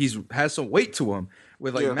heavy, like has some weight to him.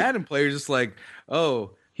 With Madden players, it's like,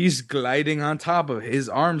 oh, he's gliding on top of his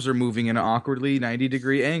arms are moving in an awkwardly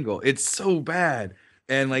 90-degree angle. It's so bad.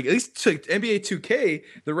 And like at least to NBA 2K,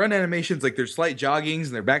 the run animations, like there's slight joggings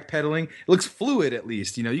and they're backpedaling. It looks fluid at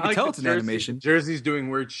least. You can tell it's an animation. Jersey's doing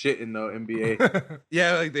weird shit in the NBA.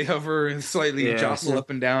 Yeah, like they hover and slightly jostle up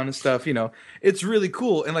and down and stuff. It's really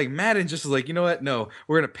cool. And like Madden just is like, you know what? No,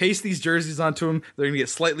 we're gonna paste these jerseys onto them. They're gonna get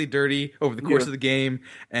slightly dirty over the course of the game,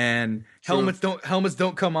 and helmets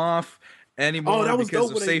don't come off anymore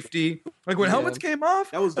because of safety. Like when helmets came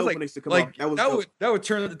off, that was dope when they used to come off. That would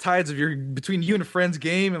turn the tides of between you and a friend's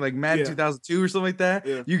game and like Madden 2002 or something like that.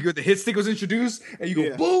 Yeah. The hit stick was introduced and you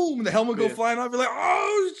go boom, and the helmet go flying off. You're like,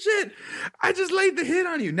 oh shit, I just laid the hit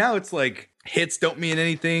on you. Now it's like hits don't mean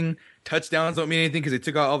anything. Touchdowns don't mean anything because they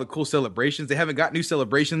took out all the cool celebrations. They haven't got new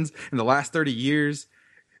celebrations in the last 30 years.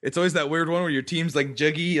 It's always that weird one where your team's like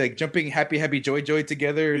Gergie, like jumping happy joy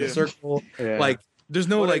together in a circle. Yeah. Like there's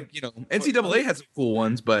no NCAA has some cool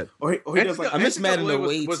ones, but he does I miss Madden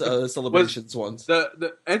Awaits celebrations ones.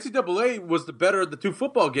 The NCAA was the better of the two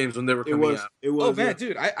football games when they were coming out. It was. Oh man,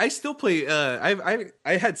 dude, I still play.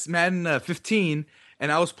 I had Madden 15.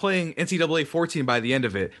 And I was playing NCAA 14 by the end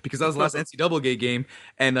of it because that was the last NCAA game.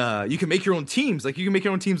 And you can make your own teams. Like, you can make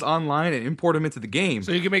your own teams online and import them into the game.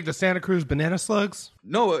 So you can make the Santa Cruz Banana Slugs?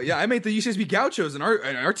 No, I made the UCSB Gauchos, and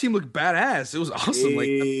our team looked badass. It was awesome. Like,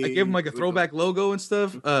 I gave them, like, a throwback logo and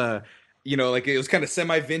stuff. like it was kind of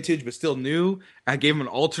semi-vintage but still new. I gave him an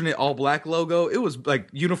alternate all-black logo. It was like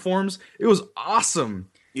uniforms. It was awesome.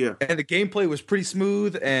 Yeah, and the gameplay was pretty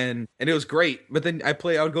smooth and it was great. But then I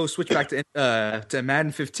would go switch back to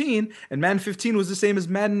Madden 15, and Madden 15 was the same as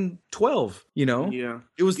Madden 12. Yeah,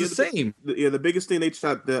 it was the same. The biggest thing they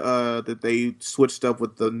tried that they switched up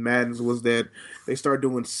with the Maddens was that they started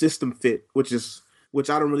doing system fit, which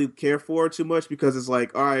I don't really care for too much, because it's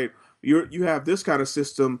like, all right, you have this kind of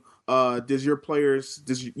system.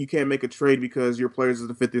 You can't make a trade because your players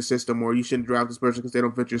doesn't fit this system, or you shouldn't draft this person because they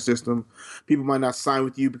don't fit your system. People might not sign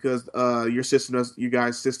with you because you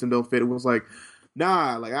guys' system don't fit. It was like,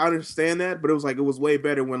 nah, like I understand that, but it was way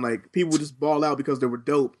better when like people would just ball out because they were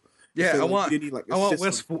dope. Yeah, So, I want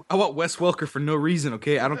Wes Welker for no reason.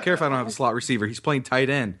 Okay, I don't care if I don't have a slot receiver. He's playing tight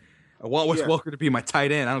end. I want Wes Welker to be my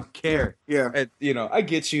tight end. I don't care. Yeah. I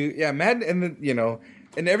get you. Yeah, Madden, and then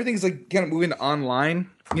and everything's like kind of moving to online.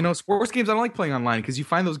 Sports games I don't like playing online because you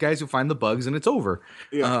find those guys who find the bugs and it's over.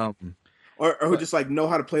 Yeah. Or who just like know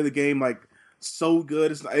how to play the game like so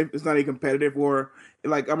good it's not even competitive. Or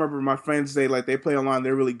like I remember my friends they play online,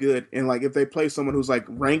 they're really good, and like if they play someone who's like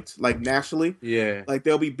ranked like nationally, like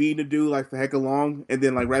they'll be beating a dude like the heck along, and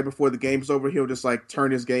then like right before the game's over he'll just like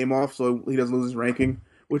turn his game off so he doesn't lose his ranking,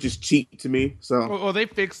 which is cheap to me. So well, they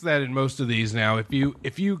fixed that in most of these now. If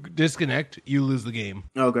you disconnect, you lose the game.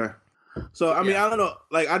 Okay. So I mean, I don't know.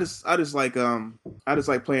 Like I just like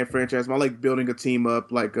playing franchise. I like building a team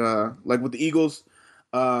up. Like with the Eagles,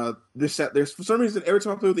 there's for some reason every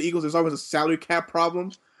time I play with the Eagles, there's always a salary cap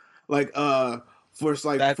problem. Like that's for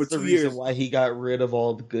 2 the years. reason why he got rid of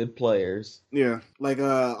all the good players. Yeah, like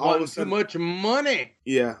all of a sudden, too much money.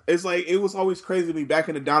 Yeah, it's like it was always crazy to me back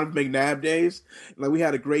in the Donovan McNabb days. Like we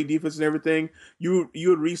had a great defense and everything. You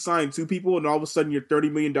would re-sign 2 people, and all of a sudden you're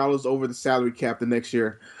 $30 million over the salary cap the next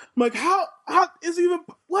year. I'm like, how is it even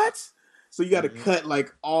what? So you got to cut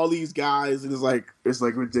like all these guys, and it's like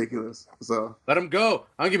ridiculous. So let them go.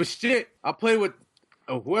 I don't give a shit. I'll play with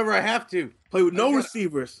whoever I have to. Play with no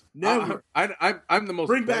receivers. Never. I'm the most.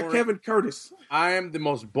 Bring back Kevin Curtis. I am the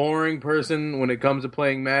most boring person when it comes to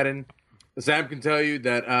playing Madden. Sam can tell you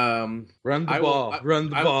that. Run the ball.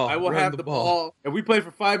 I will have the ball. If we play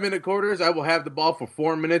for 5-minute quarters, I will have the ball for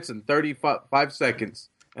 4 minutes and 35 seconds.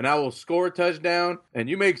 And I will score a touchdown, and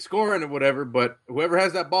you make scoring or whatever, but whoever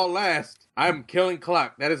has that ball last, I'm killing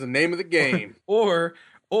clock. That is the name of the game. or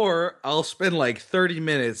I'll spend like 30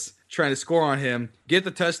 minutes trying to score on him, get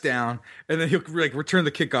the touchdown, and then he'll like return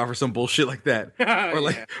the kickoff or some bullshit like that.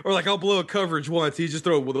 or like I'll blow a coverage once. He just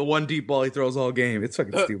throw the one deep ball he throws all game. It's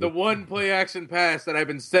fucking stupid. The one play action pass that I've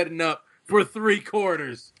been setting up for 3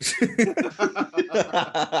 quarters.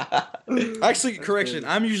 Actually, correction.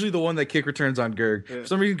 I'm usually the one that kick returns on Gerg. Yeah. For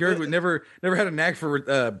some reason, Gerg would never had a knack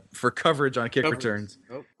for coverage on kick returns.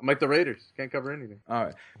 Nope. I'm like the Raiders. Can't cover anything. All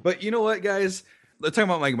right, but you know what, guys? Let's talk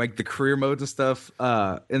about like the career modes and stuff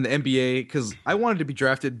in the NBA, because I wanted to be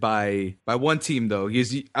drafted by one team though.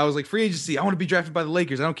 I was like, free agency. I want to be drafted by the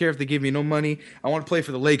Lakers. I don't care if they give me no money. I want to play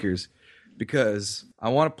for the Lakers because I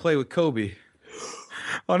want to play with Kobe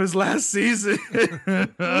on his last season.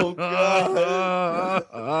 Oh God!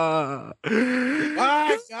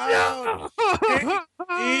 My God!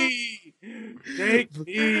 Take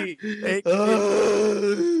me.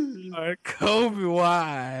 Kobe,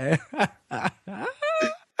 why?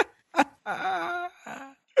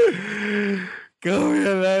 Kobe,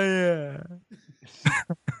 I love you.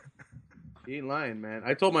 He ain't lying, man.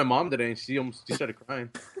 I told my mom today, and she started crying.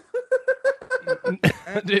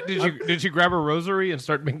 Did you grab a rosary and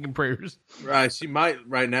start making prayers? Right, she might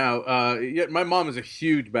right now. Yeah, my mom is a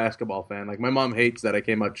huge basketball fan. Like my mom hates that I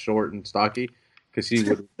came out short and stocky, because she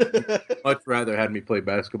would much rather had me play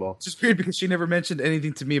basketball. It's just weird because she never mentioned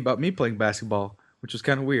anything to me about me playing basketball, which was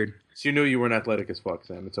kind of weird. She knew you weren't athletic as fuck,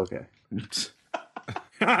 Sam. It's okay.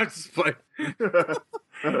 I'm just playing.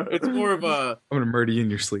 It's more of a. I'm gonna murder you in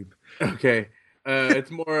your sleep. Okay. It's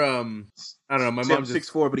more I don't know. My mom's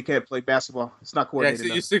 6'4", but he can't play basketball. It's not coordinated.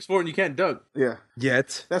 Yeah, so you're 6'4" and you can't dunk. Yeah.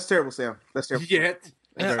 Yet. That's terrible, Sam. That's terrible. Yet.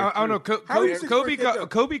 I don't know.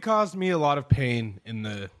 Kobe caused me a lot of pain in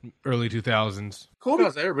the early 2000s. Kobe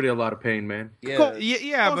caused everybody a lot of pain, man. Yeah, caused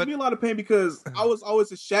me a lot of pain because I was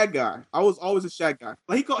always a Shaq guy.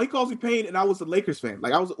 Like he calls me pain, and I was a Lakers fan.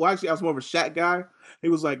 Like I was more of a Shaq guy. He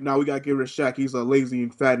was like, "No, we gotta get rid of Shaq. He's lazy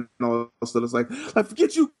and fat and all that stuff." It's like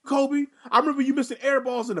forget you, Kobe. I remember you missing air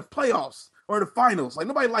balls in the playoffs or the finals. Like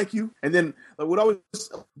nobody like you. And then like what I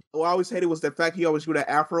always hated was the fact he always grew that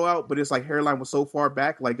afro out, but his like hairline was so far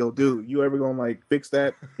back. Like, yo, dude, you ever gonna like fix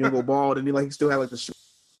that? You gonna go bald? And he still had like the.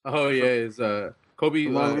 Oh yeah, his Kobe.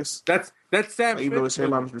 That's Sam. Even though his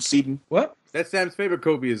hairline was receding. What? That's Sam's favorite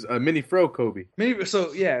Kobe is Mini Fro Kobe.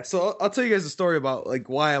 So I'll tell you guys a story about like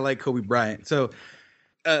why I like Kobe Bryant. So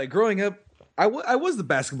growing up, I was the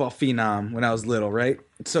basketball phenom when I was little, right?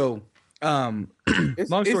 So long story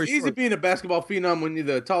it's easy short, being a basketball phenom when you're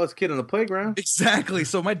the tallest kid on the playground. Exactly.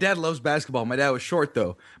 So my dad loves basketball. My dad was short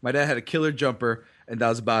though. My dad had a killer jumper, and that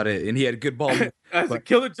was about it. And he had a good ball. As a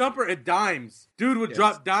killer jumper and dimes. Dude would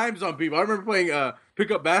drop dimes on people. I remember playing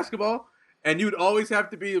pickup basketball, and you'd always have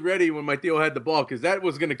to be ready when my Theo had the ball because that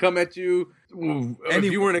was going to come at you if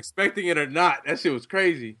you weren't expecting it or not. That shit was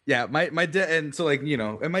crazy. Yeah, my dad, and so like,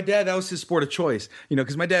 and my dad, that was his sport of choice,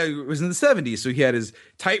 because my dad was in the 70s, so he had his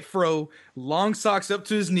tight fro, long socks up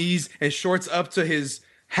to his knees, and shorts up to his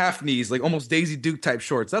half knees, like almost Daisy Duke type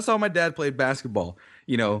shorts. That's how my dad played basketball.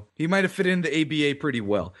 He might have fit into ABA pretty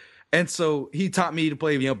well. And so he taught me to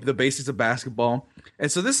play, the basics of basketball. And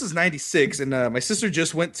so this is 96, and my sister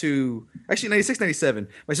just went to, actually 96, 97.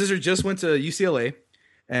 My sister just went to UCLA,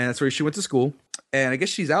 and that's where she went to school. And I guess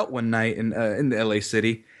she's out one night in the LA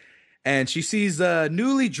city, and she sees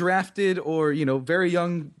newly drafted or, very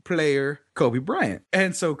young player, Kobe Bryant.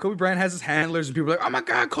 And so Kobe Bryant has his handlers, and people are like, oh my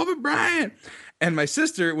God, Kobe Bryant. And my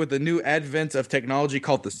sister, with the new advent of technology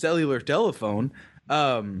called the cellular telephone,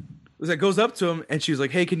 goes up to him, and she's like,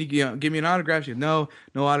 hey, can you give me an autograph? She goes, no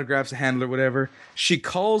autographs, a handler, whatever. She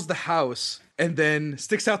calls the house and then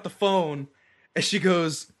sticks out the phone, and she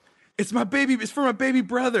goes, it's for my baby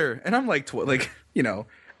brother. And I'm like,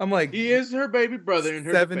 I'm like, he is her baby brother in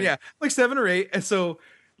her 7, defense. Yeah, like 7 or 8. And so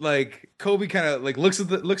like Kobe kind of like looks at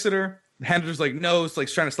her. The handler's like, no, it's like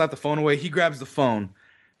trying to slap the phone away. He grabs the phone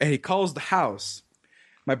and he calls the house.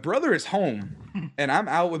 My brother is home, and I'm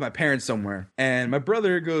out with my parents somewhere. And my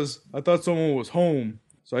brother goes, I thought someone was home,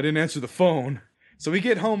 so I didn't answer the phone. So we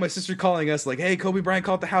get home, my sister calling us like, hey, Kobe Bryant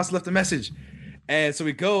called the house, left a message. And so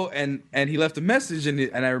we go, and he left a message, and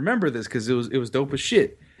I remember this because it was dope as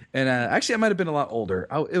shit. And actually, I might have been a lot older.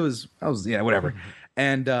 I was whatever.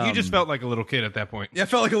 And you just felt like a little kid at that point. Yeah, I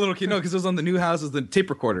felt like a little kid. No, because it was on the new house, it was the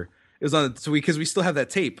tape recorder. It was on because we still have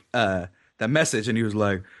that tape, that message, and he was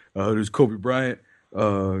like, there's Kobe Bryant.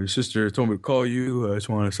 Your sister told me to call you. I just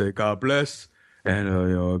want to say God bless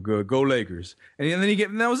and go Lakers. And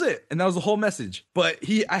then that was it. And that was the whole message. But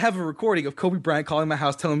I have a recording of Kobe Bryant calling my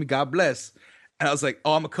house, telling me God bless. And I was like,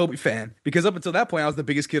 oh, I'm a Kobe fan, because up until that point I was the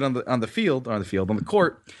biggest kid on the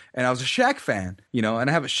court, and I was a Shaq fan, and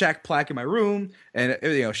I have a Shaq plaque in my room, and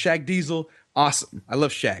Shaq Diesel. Awesome. I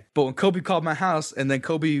love Shaq. But when Kobe called my house, and then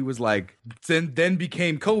Kobe was like, then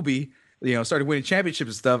became Kobe, started winning championships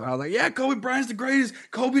and stuff. I was like, yeah, Kobe Bryant's the greatest.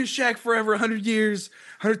 Kobe and Shaq forever, 100 years,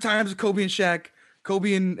 100 times Kobe and Shaq,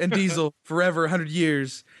 Kobe and Diesel forever, 100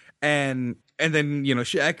 years. And then,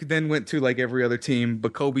 Shaq then went to like every other team,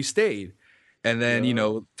 but Kobe stayed. And then,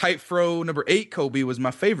 tight fro number 8 Kobe was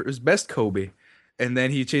my favorite. It was best Kobe. And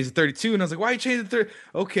then he changed to 32, and I was like, why you changed to 30?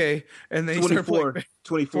 Okay. And then he started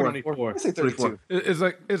playing 24. I say 32.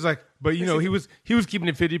 It's like, but he was keeping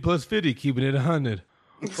it 50 plus 50, keeping it 100.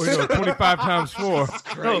 Or 25 times 4.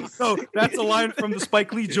 No, that's a line from the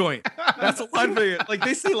Spike Lee joint. That's a line for like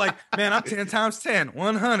they say like, man, I'm 10 times 10,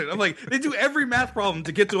 100. I'm like, they do every math problem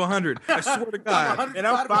to get to 100. I swear to God. And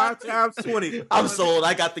I'm 5 times 20. I'm sold.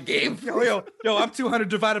 I got the game. Yo, I'm 200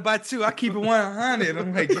 divided by 2. I keep it 100.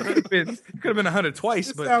 I'm like, it could have been 100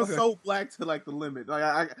 twice. It but sounds so black to like the limit. Like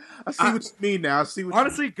I see what you mean now. I see what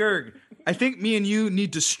honestly, Gerg, I think me and you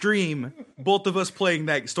need to stream both of us playing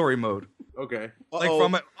that story mode. Okay. Like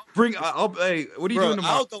from a hey, what are you doing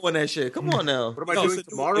tomorrow? I'll go in that shit. Come on now. What am I doing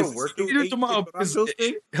tomorrow? Working? You doing tomorrow?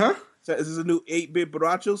 Huh? So is this a new 8-bit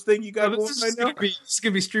Barachos thing you got going right now? It's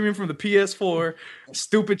gonna be streaming from the PS4.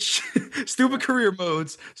 Stupid career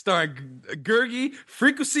modes starring Gergie,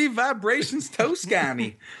 Frequency, Vibrations,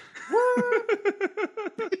 Toscani.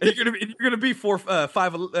 And you're gonna be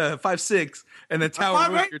 5'6", and then Tower.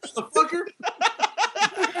 5'8", motherfucker.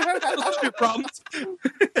 I love your problems.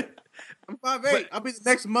 I'm 5'8". I'll be the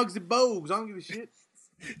next Muggsy Bogues. I don't give a shit.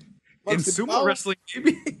 In sumo wrestling,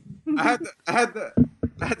 maybe. I had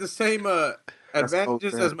the same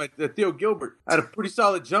advantages as my Theo Gilbert. I had a pretty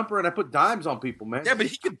solid jumper, and I put dimes on people, man. Yeah, but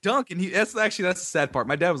he could dunk, and that's the sad part.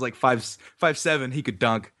 My dad was like 5'7". He could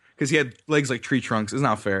dunk because he had legs like tree trunks. It's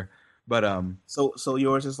not fair. But so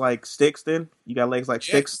yours is like sticks. Then you got legs like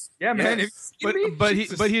sticks. Yeah, man. Yes.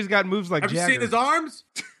 But he's got moves like Have Jagger. you seen his arms?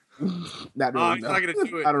 Not really. He's not gonna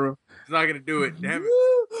do it. I don't know. He's not gonna do it. Damn it.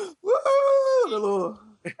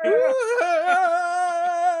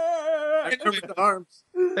 I covered the arms.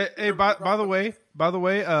 Hey, by the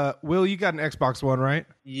way, Will, you got an Xbox One, right?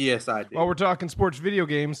 Yes, I did. While we're talking sports video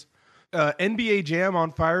games, NBA Jam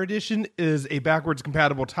on Fire Edition is a backwards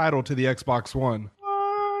compatible title to the Xbox One.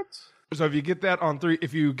 What? So if you get that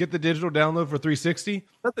if you get the digital download for 360, Is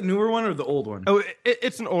that the newer one or the old one? oh,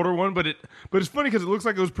 it's an older one, but it's funny because it looks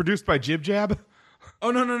like it was produced by Jib Jab.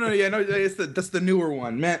 Oh no, yeah, no, that's the newer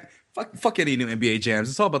one, man. Fuck any new NBA jams.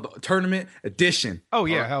 It's all about the tournament edition. Oh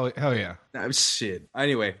yeah, hell yeah. Nah, shit.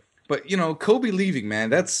 Anyway, but Kobe leaving, man.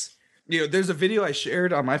 That's there's a video I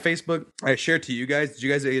shared on my Facebook. I shared to you guys. Did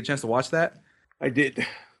you guys get a chance to watch that? I did.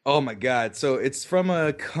 Oh my god! So it's from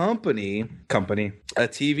a company, a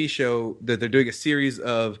TV show that they're doing a series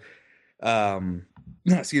of.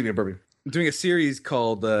 Excuse me, I'm burping. Doing a series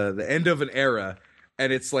called "The End of an Era,"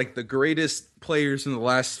 and it's like the greatest players in the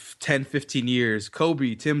last 10, 15 years: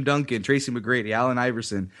 Kobe, Tim Duncan, Tracy McGrady, Allen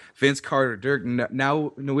Iverson, Vince Carter, Dirk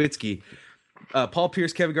Nowitzki, Paul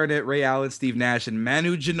Pierce, Kevin Garnett, Ray Allen, Steve Nash, and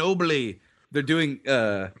Manu Ginobili. They're doing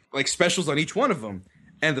like specials on each one of them.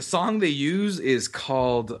 And the song they use is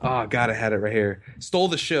called, oh God, I had it right here. Stole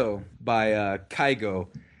the Show by Kygo.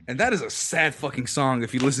 And that is a sad fucking song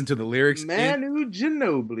if you listen to the lyrics. Manu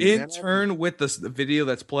Ginobili. In turn with the video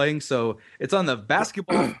that's playing. So it's on the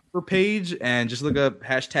basketball page and just look up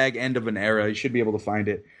hashtag end of an era. You should be able to find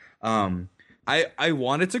it. I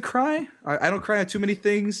wanted to cry. I don't cry on too many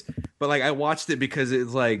things, but like I watched it because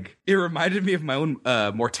it's like, it reminded me of my own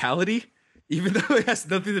mortality. Even though it has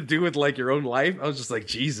nothing to do with like your own life, I was just like,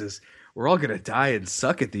 Jesus, we're all gonna die and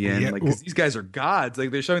suck at the end. Yeah, like, because these guys are gods.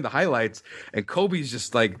 Like, they're showing the highlights, and Kobe's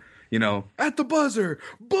just like, at the buzzer,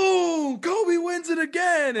 boom, Kobe wins it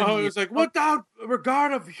again. And it was like, without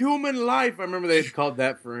regard of human life. I remember they called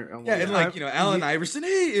that for. And like Allen Iverson,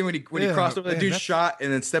 hey, and when he crossed over, that dude shot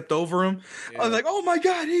and then stepped over him. I was like, oh my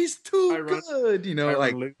God, he's too good.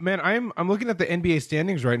 Like, man, I'm looking at the NBA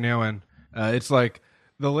standings right now, and it's like.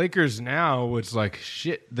 The Lakers now, it's like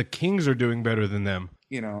shit. The Kings are doing better than them.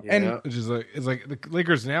 And it's like the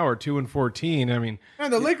Lakers now are 2-14. I mean,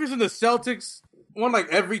 the Lakers and the Celtics won like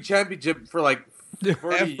every championship for like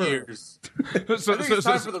 40 years. So it's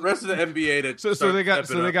time for the rest of the NBA to. So they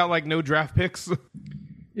got like no draft picks.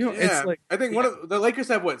 It's like, I think one of the Lakers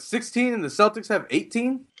have 16 and the Celtics have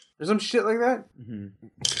 18 or some shit like that. Mm-hmm.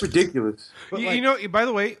 It's ridiculous. But by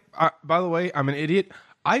the way, I'm an idiot.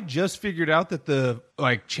 I just figured out that the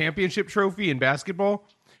championship trophy in basketball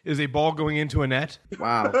is a ball going into a net.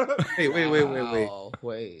 Wow. Hey,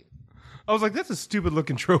 wait. I was like, that's a stupid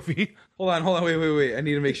looking trophy. Hold on. Wait. I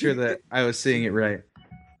need to make sure that I was saying it right.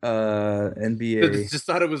 NBA. Just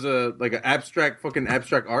thought it was an abstract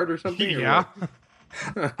art or something. Yeah.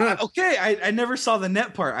 Okay, I never saw the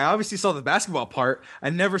net part. I obviously saw the basketball part.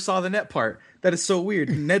 I never saw the net part. That is so weird.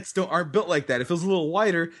 Nets aren't built like that. If it was a little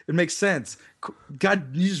wider, it makes sense.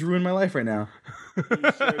 God, you just ruined my life right now.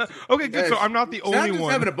 Okay, good. So I'm not the only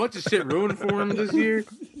one having a bunch of shit ruined for him this year.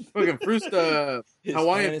 Fucking Bruce,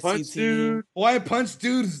 Hawaiian Punch dude. Hawaiian Punch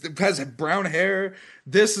dude has brown hair.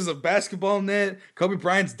 This is a basketball net. Kobe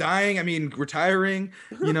Bryant's dying. I mean, retiring.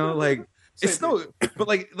 It's no, but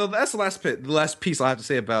that's the last piece I'll have to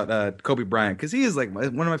say about Kobe Bryant, because he is like one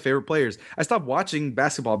of my favorite players. I stopped watching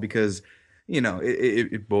basketball because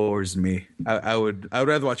it bores me. I would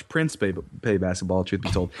rather watch Prince play basketball, truth be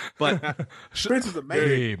told. But Prince is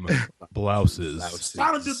amazing. Blouses.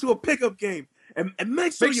 Why don't just do a pickup game and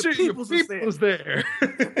make sure your people's there.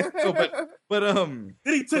 Then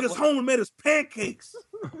he took us home and made us pancakes.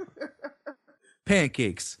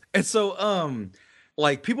 And so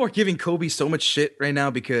people are giving Kobe so much shit right now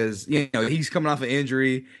because he's coming off an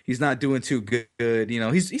injury. He's not doing too good.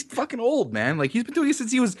 He's fucking old, man. Like, he's been doing it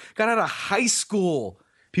since he got out of high school.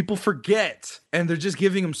 People forget, and they're just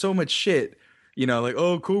giving him so much shit.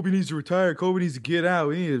 Oh, Kobe needs to retire. Kobe needs to get out.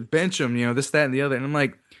 We need to bench him. This, that, and the other. And I'm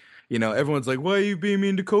like, everyone's like, why are you being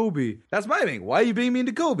mean to Kobe? That's my thing. Why are you being mean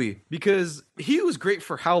to Kobe? Because he was great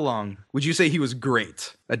for how long? Would you say he was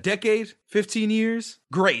great? A decade? 15 years?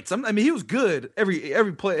 Great. He was good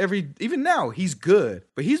every play, even now he's good.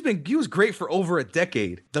 But he was great for over a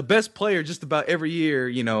decade. The best player just about every year,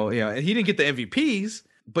 and he didn't get the MVPs.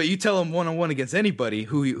 But you tell him one-on-one against anybody,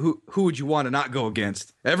 who would you want to not go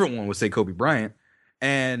against? Everyone would say Kobe Bryant.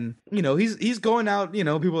 And, he's going out, people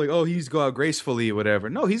are like, oh, he's go out gracefully or whatever.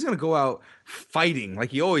 No, he's going to go out fighting like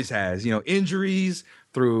he always has. Injuries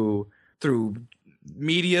through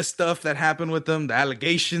media stuff that happened with them, the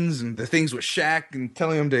allegations and the things with Shaq and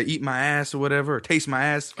telling him to eat my ass or whatever, or taste my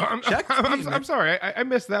ass. I'm sorry. I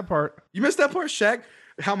missed that part. You missed that part, Shaq?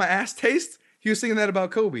 How my ass tastes? He was singing that about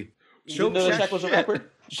Kobe. You didn't know Shaq was a rapper?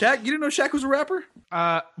 Shaq, you didn't know Shaq was a rapper?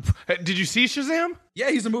 Did you see Shazam?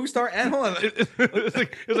 Yeah, he's a movie star. And hold on,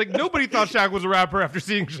 it's like nobody thought Shaq was a rapper after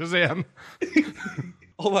seeing Shazam.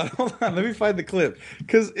 Hold on. Let me find the clip,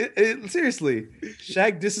 because seriously,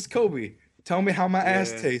 Shaq disses Kobe. Tell me how my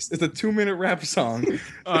ass tastes. It's a 2-minute rap song.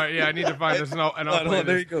 All right, yeah, I need to find this, and I'll play this.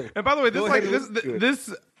 There you go. And by the way,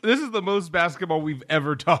 this is the most basketball we've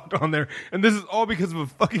ever talked on there, and this is all because of a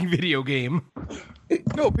fucking video game.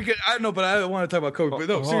 No, because I know, but I want to talk about Kobe. But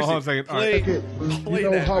no, seriously, Hold on a second. All right. play You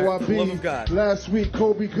know that, how I for the be. love of God. Last week,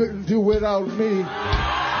 Kobe couldn't do without me.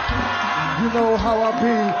 You know how I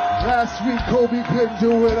be. Last week, Kobe couldn't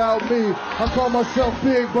do without me. I call myself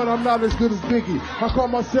big, but I'm not as good as Biggie. I call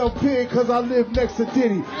myself big because I live next to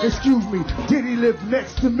Diddy. Excuse me, Diddy lived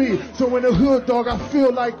next to me. So in the hood, dog, I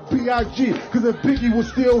feel like B.I.G. Because if Biggie was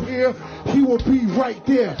still here, he would be right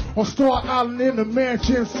there on Star Island in the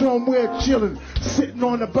mansion somewhere chilling, sitting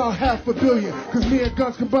on about $500 million. Because me and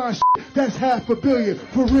Guns combined that's $500 million.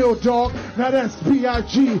 For real, dog. Now that's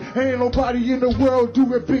B.I.G. Ain't nobody in the world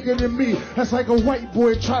do it bigger than me. That's like a white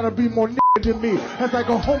boy trying to be more than me. That's like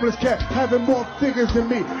a homeless cat having more figures than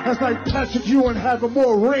me. That's like Patrick Ewing having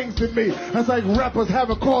more rings than me. That's like rappers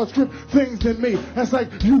having card script things than me. That's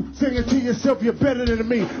like you singing to yourself, you're better than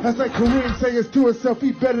me. That's like Kareem saying to himself,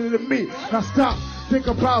 he's better than me. Now stop. Think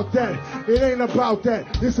about that. It ain't about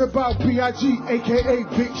that. It's about B.I.G., a.k.a.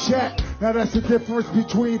 Big Shaq. Now that's the difference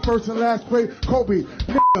between first and last place. Kobe,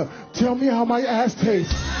 nigga, tell me how my ass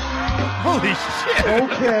tastes. Holy shit.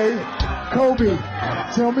 Okay. Kobe,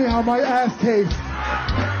 tell me how my ass tastes.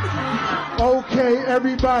 Okay,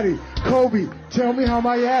 everybody. Kobe, tell me how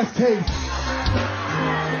my ass tastes.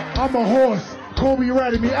 I'm a horse. Kobe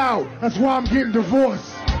ratted me out. That's why I'm getting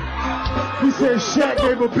divorced. He said Shaq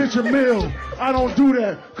gave a bitch a meal. I don't do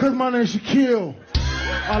that, cause my name's Shaquille.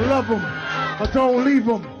 I love him. I don't leave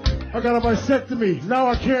him. I got a vasectomy. Now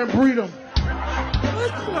I can't breed him.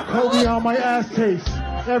 Kobe, how my ass tastes.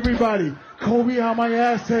 Everybody, Kobe, how my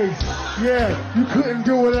ass tastes. Yeah, you couldn't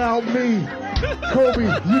do it without me. Kobe,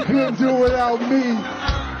 you couldn't do it without me.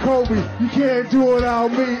 Kobe, you can't do it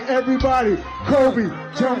without me. Everybody, Kobe,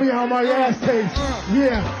 tell me how my ass tastes.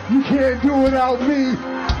 Yeah, you can't do it without me.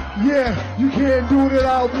 Yeah, you can't do it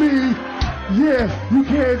without me. Yeah, you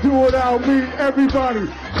can't do it without me. Everybody,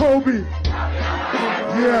 Kobe.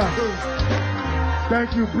 Yeah.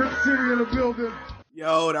 Thank you. Brick City in the building.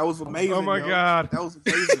 Yo, that was amazing. Oh my God. That was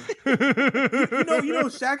amazing. you know,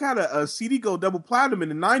 Shaq had a CD go double platinum in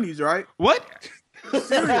the 90s, right? What?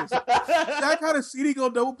 Serious. Shaq had a CD go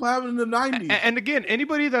double platinum in the 90s. And again,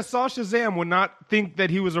 anybody that saw Shazam would not think that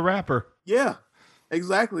he was a rapper. Yeah.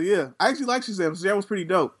 Exactly, yeah. I actually like Shazam. Shazam was pretty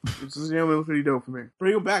dope. Shazam was pretty dope for me.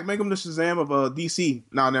 Bring him back. Make him the Shazam of DC.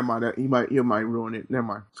 No, never mind. That he might ruin it. Never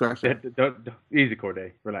mind. Scratch that. Don't, easy,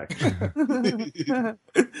 Corde. Relax.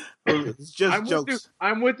 It's just jokes.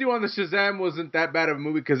 I'm with you on the Shazam wasn't that bad of a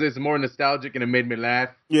movie because it's more nostalgic and it made me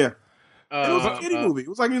laugh. Yeah. It was a kiddie movie. It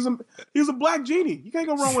was like he was a black genie. You can't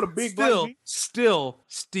go wrong with a big black genie. Still,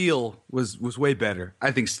 Steel was way better.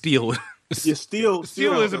 I think Steel. Yeah, Steel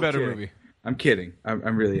is a better movie. I'm kidding. I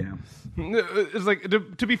really am. It's like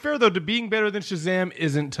to be fair though, to being better than Shazam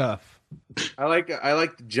isn't tough. I like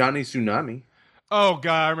Johnny Tsunami. Oh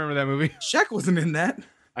God, I remember that movie. Shaq wasn't in that.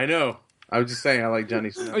 I know. I was just saying I like Johnny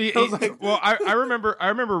Tsunami. I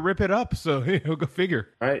remember Rip It Up. So go figure.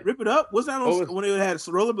 Right. Rip It Up. What's that on when they had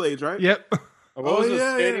rollerblades? Right. Yep. What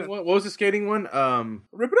was the skating one?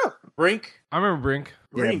 Rip It Up. Brink. I remember Brink.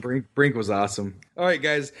 Yeah, Brink was awesome. All right,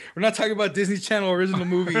 guys, we're not talking about Disney Channel original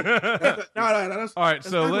movie. No. All right,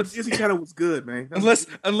 so let's. Disney Channel was good, man.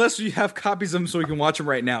 Unless you have copies of them so we can watch them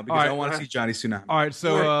right now because I don't want to see Johnny Tsunami. All right,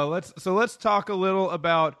 so let's talk a little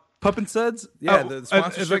about Pup and Suds. Yeah, the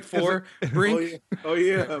sponsorship for Brink. Oh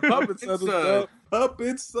yeah, Pup and Suds.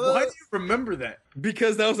 Puppet Suds. Why do you remember that?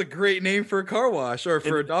 Because that was a great name for a car wash or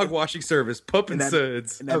for a dog washing service. Pup and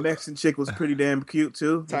Suds. And that Mexican chick was pretty damn cute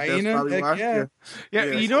too. Taina, heck yeah.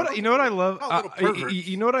 You know what I love.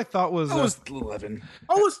 You know what I thought was. I was 11.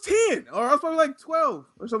 I was 10, or I was probably like 12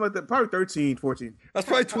 or something like that. Probably 13, 14. I was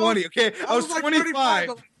probably 20. Okay, I was 25.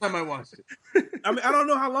 The time I watched it. I mean, I don't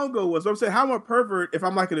know how long ago it was. But I'm saying, how am I a pervert if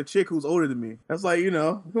I'm liking a chick who's older than me? That's like,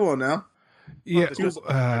 come on now. Yeah.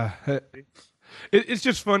 It's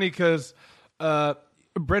just funny because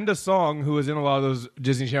Brenda Song, who was in a lot of those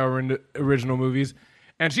Disney Channel original movies,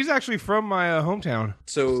 and she's actually from my hometown.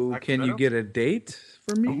 So can you get a date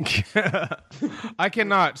for me? I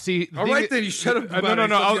cannot. See, all right, then you shut up.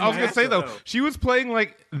 No. I was going to say, though, she was playing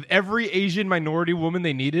like every Asian minority woman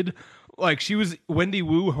they needed. Like, she was Wendy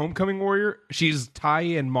Wu, Homecoming Warrior. She's Thai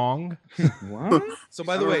and Hmong. What? So,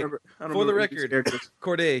 by the way, for the record,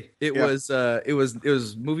 Corde, it was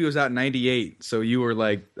movie was out in 98, so you were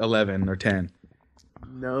like 11 or 10.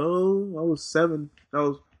 No, I was 7. I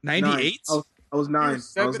was 98. I was 9.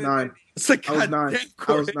 I was 9. It's like, I was 9.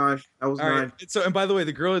 I was 9. I was 9. Right. So, and by the way,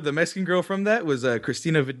 the Mexican girl from that was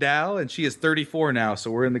Christina Vidal, and she is 34 now,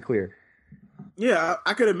 so we're in the clear. Yeah,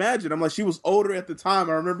 I could imagine. I'm like, she was older at the time.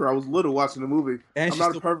 I remember I was little watching the movie. And I'm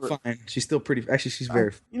not a pervert. Fine. She's still pretty. Actually, she's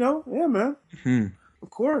very. Yeah, man. Of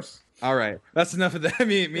course. All right, that's enough of that.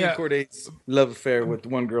 Me and Cordate's love affair with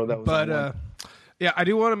one girl that was. But yeah, I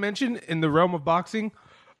do want to mention in the realm of boxing,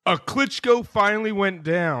 Klitschko finally went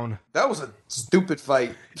down. That was a stupid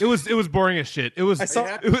fight. It was boring as shit. It was. That's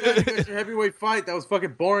your heavyweight fight. That was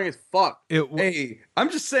fucking boring as fuck. Hey, I'm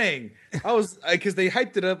just saying. I was because they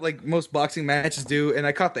hyped it up like most boxing matches do, and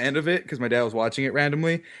I caught the end of it because my dad was watching it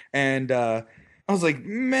randomly, and I was like,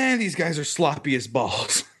 man, these guys are sloppy as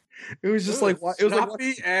balls. It was just like it was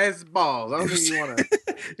sloppy as balls. I don't think you want to.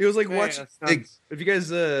 It was like watching. Like, if you guys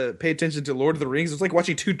pay attention to Lord of the Rings, it was like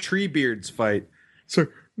watching two tree beards fight. So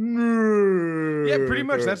yeah, pretty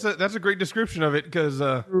much. That's a great description of it because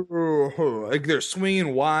like they're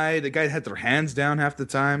swinging wide. The guy had their hands down half the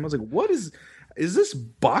time. I was like, what is this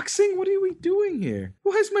boxing? What are we doing here?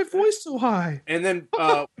 Why is my voice so high? And then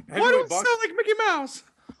why don't I sound like Mickey Mouse?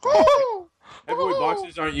 Heavyweight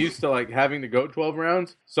boxers aren't used to like having to go 12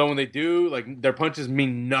 rounds, so when they do, like their punches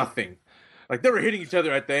mean nothing. Like they were hitting each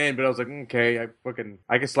other at the end, but I was like, okay,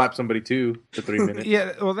 I can slap somebody too for 3 minutes.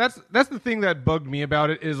 Yeah, well, that's the thing that bugged me about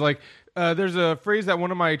it is like there's a phrase that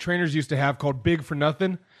one of my trainers used to have called "big for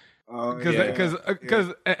nothing." Because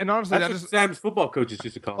and honestly, that's what Sam's football coaches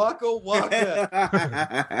used to call it. Waka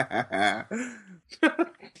waka.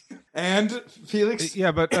 And Felix,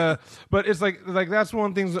 yeah, but it's like that's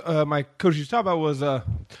one of the things my coach used to talk about was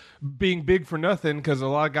being big for nothing because a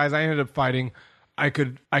lot of guys I ended up fighting, I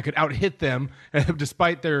could out hit them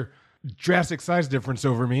despite their drastic size difference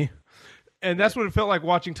over me. And that's what it felt like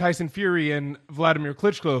watching Tyson Fury and Vladimir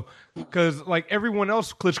Klitschko, because like everyone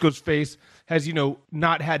else, Klitschko's face has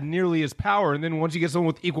not had nearly as power, and then once you get someone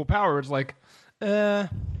with equal power, it's like this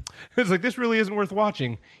really isn't worth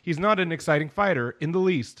watching. He's not an exciting fighter in the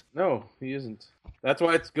least. No, he isn't. That's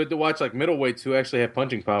why it's good to watch like middleweights who actually have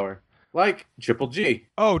punching power. Like Triple G.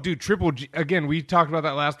 Oh, dude, Triple G. Again, we talked about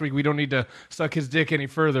that last week. We don't need to suck his dick any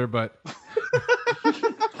further, but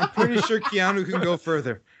I'm pretty sure Keanu can go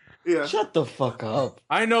further. Yeah. Shut the fuck up.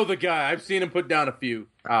 I know the guy. I've seen him put down a few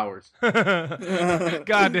hours. God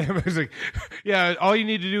damn. It's like, yeah, all you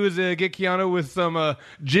need to do is get Keanu with some,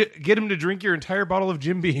 get him to drink your entire bottle of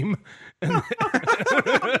Jim Beam. And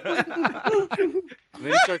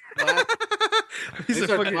then he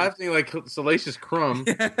starts laughing like Salacious Crumb.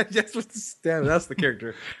 Yeah, that's the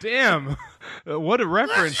character. Damn. What a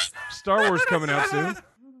reference. Star Wars coming out soon.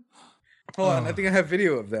 Hold on, I think I have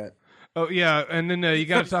video of that. Oh, yeah, and then you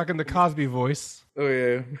got to talk in the Cosby voice. Oh,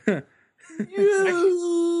 yeah.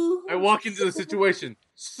 I walk into the situation.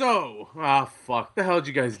 So, fuck. The hell did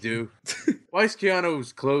you guys do? Why is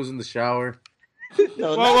Keanu's clothes in the shower?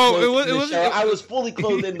 No, I was fully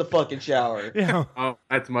clothed in the fucking shower. Yeah. Oh,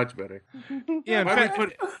 that's much better. Yeah. Why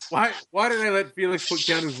did I let Felix put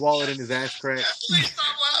Keanu's wallet in his ass crack? Please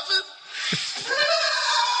stop laughing.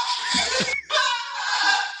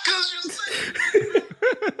 Because you're saying.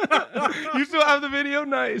 You still have the video?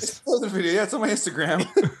 Nice. Still the video. Yeah, it's on my Instagram.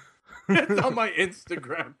 It's on my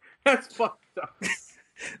Instagram. That's fucked up.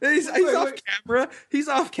 He's off camera. He's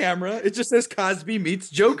off camera. It just says Cosby meets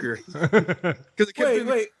Joker.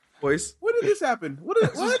 Wait. Voice. When did this happen? What?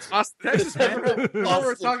 Austin, Texas.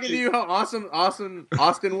 We're talking to you how awesome Austin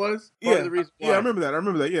was. Yeah, the reason why. Yeah, I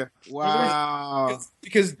remember that. Yeah. Wow.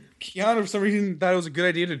 Because Keanu, for some reason, thought it was a good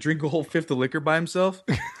idea to drink a whole fifth of liquor by himself.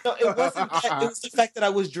 No, it wasn't that. It was the fact that I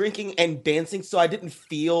was drinking and dancing, so I didn't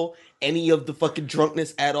feel any of the fucking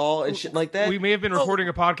drunkenness at all and shit like that. We may have been recording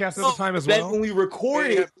a podcast at the time as well. Then when we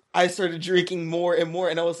recorded, I started drinking more and more,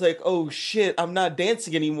 and I was like, "Oh shit, I'm not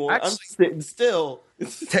dancing anymore. I'm sitting still."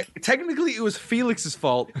 Technically, it was Felix's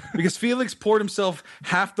fault because Felix poured himself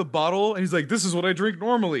half the bottle, and he's like, "This is what I drink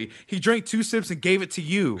normally." He drank 2 sips and gave it to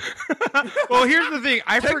you. Well, here's the thing.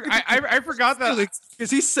 I forgot that because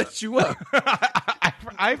he set you up.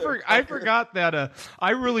 I forgot that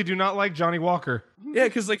I really do not like Johnny Walker. Yeah,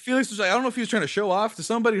 because like Felix was like, I don't know if he was trying to show off to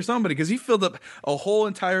somebody because he filled up a whole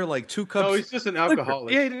entire like 2 cups. No, he's just an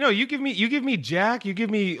alcoholic. Yeah, no, you give me Jack, you give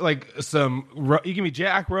me like you give me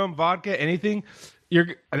Jack, rum, vodka, anything.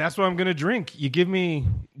 That's what I'm gonna drink. You give me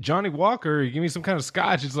Johnny Walker, you give me some kind of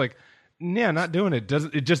scotch. It's like, yeah, not doing it.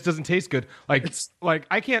 It just doesn't taste good. Like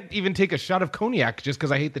I can't even take a shot of cognac just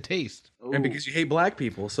because I hate the taste. And because you hate black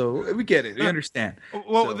people, so we get it. We understand.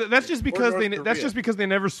 Well, that's just because they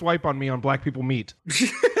never swipe on me on black people meat.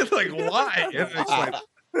 Like why?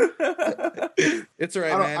 It's all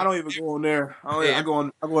right, man. I don't even go on there. I go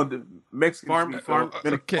on the Mexican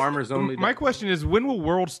farmers only. My question is, when will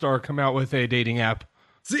World Star come out with a dating app?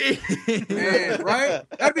 See, Man, right?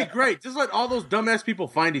 That'd be great. Just let all those dumbass people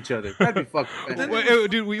find each other. That'd be fucking fantastic. Well,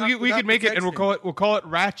 dude, we could make it, and we'll call it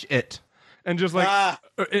Ratchet, and just like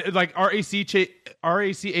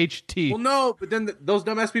RACHT. Well, no, but then those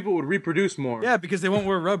dumbass people would reproduce more. yeah, because they won't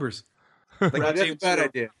wear rubbers. Like That's a bad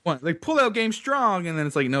idea. Like pull out game strong, and then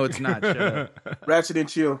it's like, no, it's not. Shut up. Ratchet and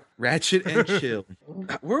Chill. Ratchet and Chill.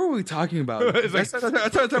 Where were we talking about? I thought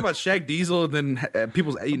talking about Shaq Diesel, and then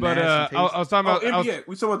people's eating But ass. And I was talking about NBA.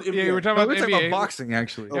 We talking about the NBA. Yeah, we were talking about we're the talking NBA. about boxing,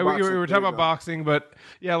 actually. Yeah, we were talking about boxing, but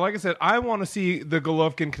yeah, like I said, I want to see the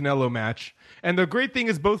Golovkin-Canelo match. And the great thing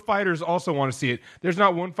is both fighters also want to see it. There's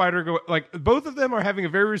not one fighter both of them are having a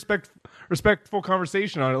very respectful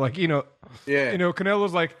conversation on it. Like,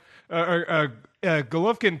 Canelo's like,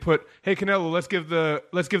 Golovkin put, "Hey Canelo, let's give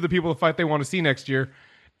the people the fight they want to see next year,"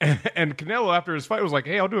 and Canelo after his fight was like,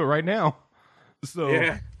 "Hey, I'll do it right now." So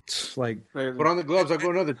Yeah. Like, Put on the gloves. I'll go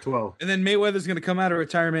another 12. and then Mayweather's gonna come out of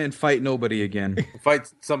retirement and fight nobody again.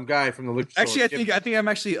 Fight some guy from the liquor store. Actually, I think I'm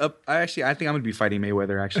actually up. I think I'm gonna be fighting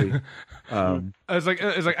Mayweather. Actually, it's like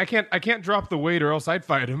I can't drop the weight or else I'd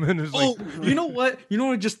fight him. And it's oh, you know what? You know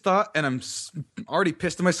what I just thought, and I'm already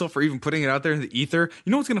pissed at myself for even putting it out there in the ether.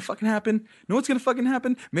 You know what's gonna fucking happen? You know what's gonna fucking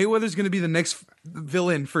happen? Mayweather's gonna be the next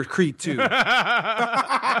villain for Creed 2.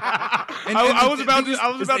 I was about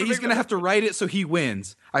to. He's gonna have to write it so he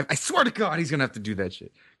wins. I swear to God, he's gonna have to do that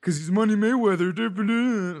shit because he's Money Mayweather.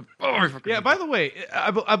 Yeah. By the way,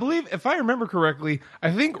 I believe if I remember correctly,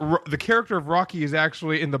 I think the character of Rocky is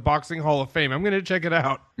actually in the Boxing Hall of Fame. I'm gonna check it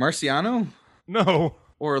out. Marciano, No.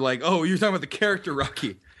 or like, oh, you're talking about the character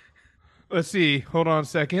Rocky. Let's see. Hold on a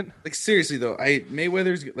second. Like seriously though,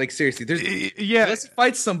 Mayweather's like seriously. There's Yeah. unless he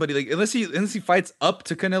fights somebody, like unless he fights up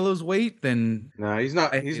to Canelo's weight, then No, he's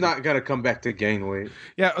not. He's not gonna come back to gain weight.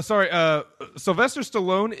 Yeah, sorry. Sylvester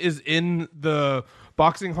Stallone is in the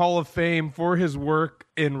Boxing Hall of Fame for his work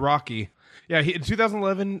in Rocky. Yeah, in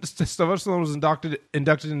 2011, Sylvester Stallone was inducted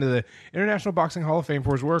into the International Boxing Hall of Fame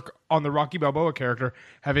for his work on the Rocky Balboa character,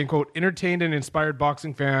 having, quote, entertained and inspired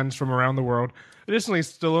boxing fans from around the world. Additionally,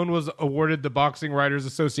 Stallone was awarded the Boxing Writers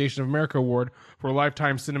Association of America Award for a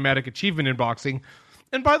lifetime cinematic achievement in boxing.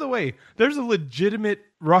 And by the way, there's a legitimate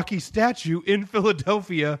Rocky statue in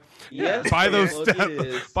Philadelphia. Yes, by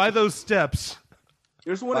is. those steps.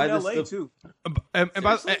 There's one in LA too. And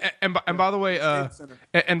by the way,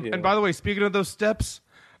 by the way, speaking of those steps,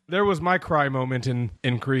 there was my cry moment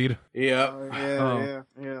in Creed. Yeah.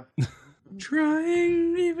 Yeah.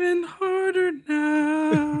 trying even harder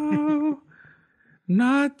now.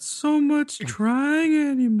 Not so much trying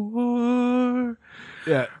anymore.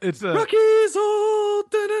 Yeah, it's a Rocky's old.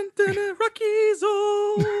 Dun-dun-dun-dun. Rocky's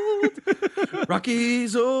old.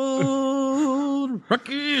 Rocky's old.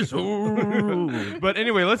 Rocky's old. But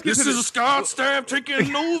anyway, let's get This is a Scott Stapp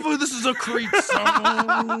taking over. This is a Creed song.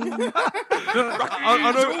 I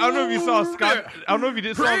don't know if you saw Scott. I don't know if you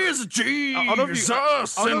did. Praise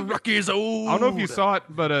Jesus and Rocky's old. I don't know if you saw it,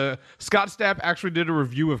 but Scott Stapp actually did a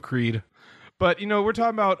review of Creed. But we're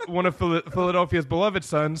talking about one of Philadelphia's beloved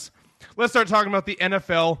sons. Let's start talking about the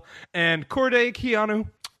NFL and Corde and Keanu,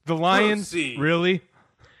 the Lions. Really?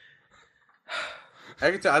 I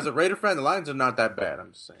can tell, as a Raider fan, the Lions are not that bad.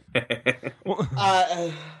 I'm just saying.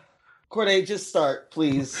 Corde, just start,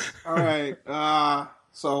 please. All right.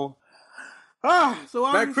 So Man,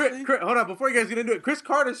 obviously, Chris, hold on, before you guys get into it, Chris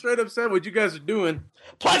Carter straight up said what you guys are doing.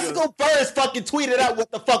 Plaxico Burress fucking tweeted out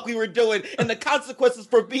what the fuck we were doing and the consequences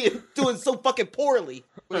for doing so fucking poorly.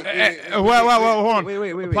 Well, hold on.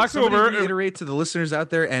 Wait. Plaxico Somebody Burress. reiterate to the listeners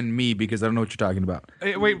out there and me because I don't know what you're talking about.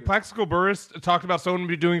 Wait, Plaxico Burress talked about someone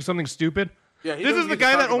doing something stupid. Yeah, he This doesn't is the need to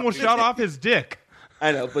guy talk that about almost it. shot off his dick.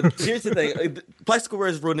 I know, but here's the thing. Plaxico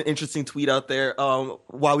Burress wrote an interesting tweet out there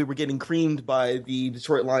while we were getting creamed by the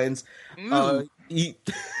Detroit Lions.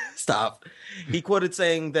 Stop. He quoted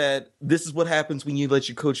saying that this is what happens when you let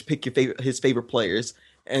your coach pick his favorite players.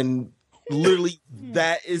 And literally,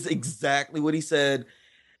 that is exactly what he said.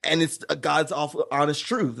 And it's a God's awful honest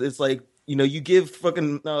truth. It's like, you give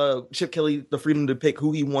fucking Chip Kelly the freedom to pick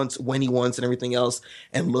who he wants, when he wants, and everything else.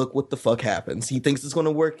 And look what the fuck happens. He thinks it's going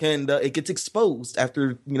to work, and it gets exposed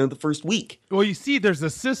after, the first week. Well, you see, there's a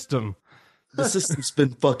system. The system's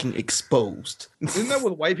been fucking exposed. Isn't that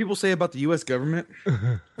what white people say about the U.S. government?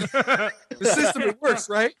 The system, it works,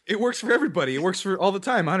 right? It works for everybody. It works for all the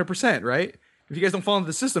time, 100%, right? If you guys don't fall into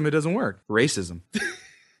the system, it doesn't work. Racism.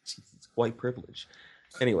 Jesus, white privilege.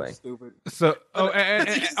 Anyway, Stupid. So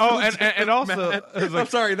and also, it's I'm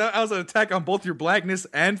sorry, that was an attack on both your blackness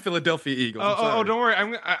and Philadelphia Eagles. I'm sorry. don't worry.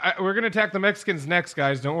 We're gonna attack the Mexicans next,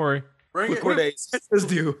 guys. Don't worry. Bring it. Corde.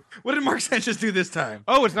 What did Mark Sanchez do this time?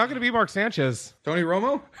 Oh, it's not gonna be Mark Sanchez. Tony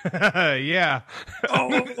Romo? Yeah.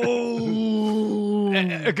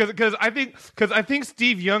 Because I think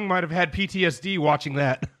Steve Young might have had PTSD watching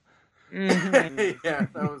that. Yeah,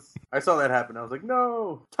 I saw that happen. I was like,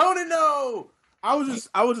 no, Tony, no. I was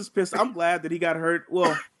just pissed. I'm glad that he got hurt.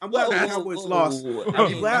 Well, I'm glad the Cowboys lost.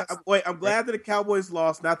 I'm glad that the Cowboys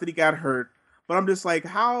lost, not that he got hurt. But I'm just like,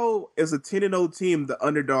 how is a 10-0 team the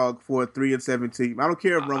underdog for a 3-7 team? I don't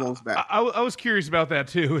care if Romo's back. I was curious about that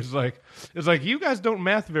too. It's like you guys don't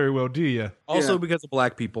math very well, do you? Also because of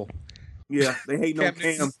black people. Yeah, they hate no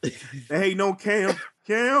Cam. They hate no Cam.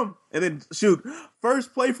 Cam. And then, shoot,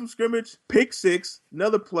 first play from scrimmage, pick six,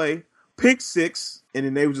 another play, pick six, and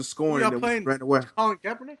then they were just scoring and then ran away. Colin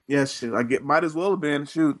Kaepernick? Yeah, shit. Might as well have been.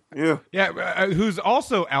 Shoot. Yeah. Yeah, who's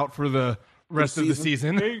also out for the rest of the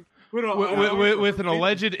season. With an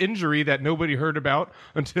alleged injury that nobody heard about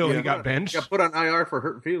until he got benched. Got put on IR for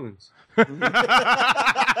hurt feelings.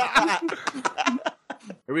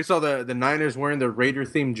 We saw the Niners wearing the Raider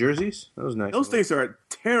themed jerseys. That was nice. Those things are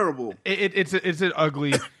terrible. It's an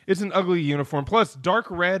ugly uniform. Plus, dark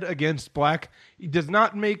red against black does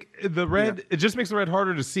not make the red. Yeah. It just makes the red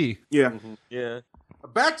harder to see. Yeah, yeah.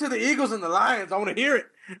 Back to the Eagles and the Lions. I want to hear it.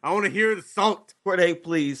 I want to hear the salt. Corde,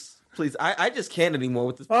 please. I just can't anymore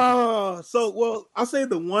with this. I'll say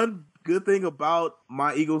the one good thing about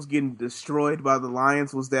my Eagles getting destroyed by the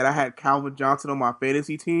Lions was that I had Calvin Johnson on my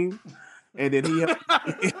fantasy team. And then he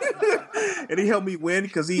helped me win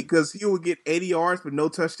because he would get 80 yards but no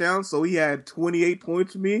touchdowns. So he had 28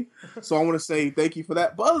 points for me. So I want to say thank you for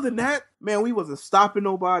that. But other than that, man, we wasn't stopping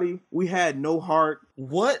nobody. We had no heart.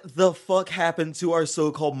 What the fuck happened to our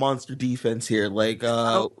so-called monster defense here? Like,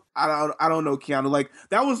 I don't know, Keanu. Like,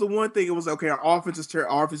 that was the one thing. It was okay. Our offense is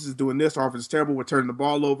terrible. Our offense is doing this. Our offense is terrible. We're turning the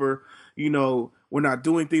ball over. You know, we're not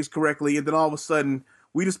doing things correctly. And then all of a sudden,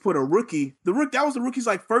 we just put a rookie. That was the rookie's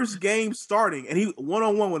like first game starting, and he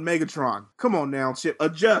 1-on-1 with Megatron. Come on now, shit.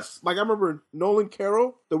 Adjust. Like I remember Nolan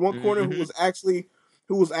Carroll, the one corner who was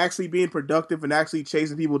actually being productive and actually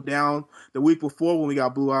chasing people down the week before when we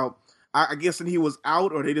got blew out. I guess that he was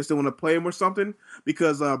out, or they just didn't want to play him or something.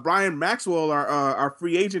 Because Brian Maxwell, our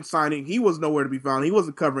free agent signing, he was nowhere to be found. He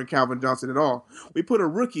wasn't covering Calvin Johnson at all. We put a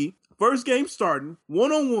rookie. First game starting,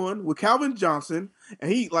 1-on-1 with Calvin Johnson,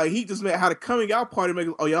 and he just had a coming out party.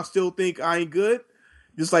 Making, y'all still think I ain't good?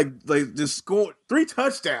 Just scored 3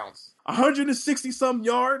 touchdowns, 160 some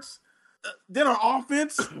yards. Then our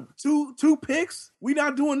offense, two picks. We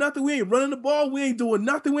not doing nothing. We ain't running the ball. We ain't doing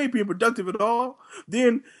nothing. We ain't being productive at all.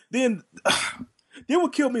 Then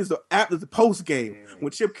what killed me is the post game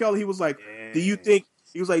when Chip Kelly, he was like, do you think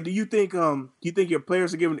your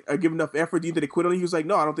players are giving enough effort? Do you think they quit on you? He was like,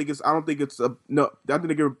 no, I think they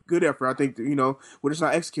give a good effort. I think, we're just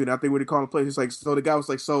not executing. I think we're calling plays. It's like, so the guy was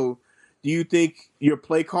like, so do you think your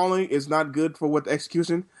play calling is not good for what the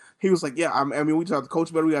execution? He was like, yeah, I mean, we just have to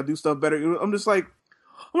coach better. We got to do stuff better. I'm just like,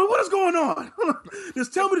 what is going on?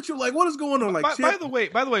 Just tell me that you're like, what is going on? Like, by the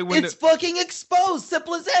way, it's fucking exposed.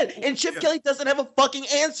 Simple as that. And Chip Kelly doesn't have a fucking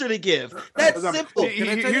answer to give. That's simple.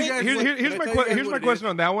 Here's my question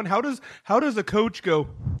on that one. How does a coach go?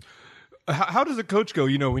 How does a coach go?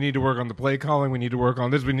 We need to work on the play calling. We need to work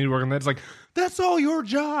on this. We need to work on that. It's like, that's all your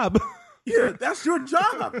job. Yeah, that's your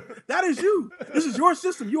job. That is you. This is your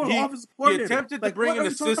system. You're an offensive coordinator. He attempted to bring in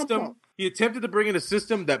a system. He attempted to bring in a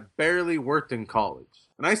system that barely worked in college.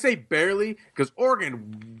 And I say barely because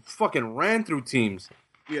Oregon fucking ran through teams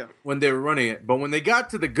when they were running it. But when they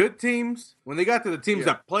got to the good teams, when they got to the teams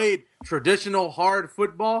that played traditional hard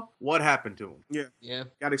football, what happened to them? Yeah.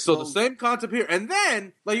 So the same concept here. And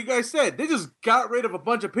then, like you guys said, they just got rid of a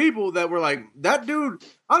bunch of people that were like, that dude,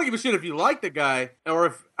 I don't give a shit if you like the guy or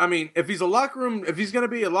if he's going to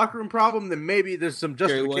be a locker room problem, then maybe there's some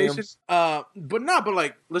justification. But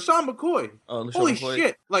like LaShawn McCoy. Holy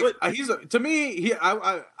shit. Like to me,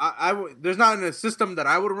 there's not in a system that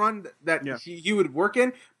I would run that he would work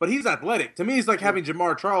in, but he's athletic. To me, he's like having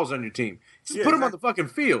Jamar Charles on your team. Just put him on the fucking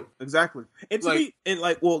field. Exactly. And sorry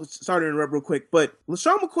to interrupt real quick, but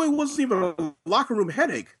LaShawn McCoy wasn't even a locker room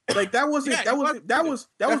headache. Like that was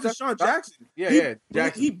Deshaun Jackson.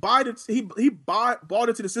 Jackson. He bought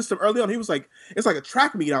into the system early on. He was like, it's like a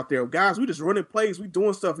track meet out there, guys. We just running plays, we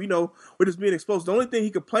doing stuff. We're just being exposed. The only thing he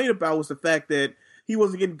complained about was the fact that he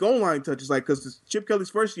wasn't getting goal line touches. Like because Chip Kelly's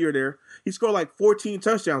first year there, he scored like 14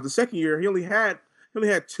 touchdowns. The second year, he only had He only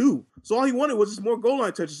had 2. So all he wanted was just more goal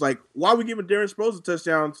line touches. Like, why are we giving Darren Sproles the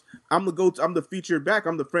touchdowns? I'm the featured back.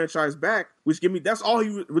 I'm the franchise back. That's all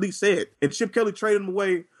he really said. And Chip Kelly traded him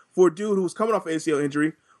away for a dude who was coming off an ACL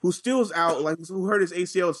injury, who still is out, like who hurt his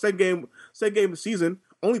ACL second game of the season,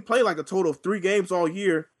 only played like a total of 3 games all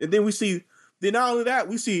year. And then not only that,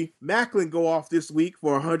 we see Macklin go off this week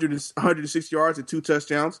for 106 yards and 2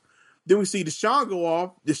 touchdowns. Then we see Deshaun go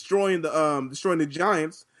off, destroying the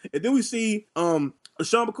Giants. And then we see Sean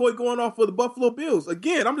McCoy going off for the Buffalo Bills.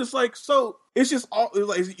 Again, I'm just like, so it's just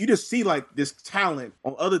like you just see like this talent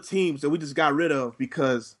on other teams that we just got rid of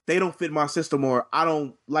because they don't fit my system, or I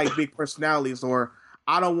don't like big personalities, or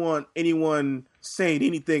I don't want anyone saying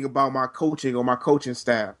anything about my coaching or my coaching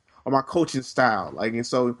staff or my coaching style. Like, and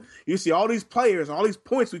so you see all these players, all these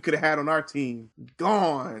points we could have had on our team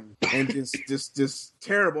gone, and just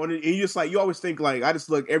terrible. And you just like, you always think like, I just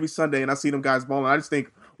look every Sunday and I see them guys balling. I just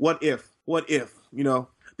think, what if, you know?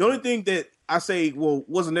 The only thing that I say,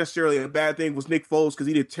 wasn't necessarily a bad thing was Nick Foles, because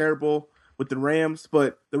he did terrible with the Rams.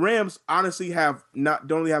 But the Rams honestly don't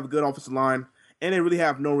really have a good offensive line, and they really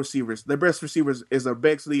have no receivers. Their best receivers is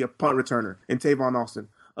basically a punt returner in Tavon Austin.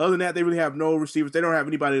 Other than that, they really have no receivers. They don't have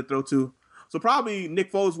anybody to throw to. So probably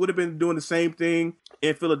Nick Foles would have been doing the same thing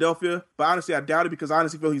in Philadelphia. But honestly, I doubt it, because I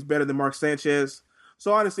honestly feel he's better than Mark Sanchez.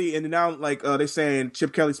 So honestly, and now like they're saying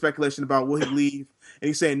Chip Kelly speculation about will he leave, and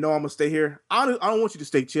he's saying no, I'm gonna stay here. I don't want you to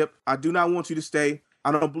stay, Chip. I do not want you to stay.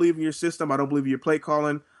 I don't believe in your system. I don't believe in your play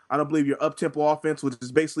calling. I don't believe your up-tempo offense, which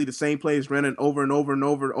is basically the same plays running over and over and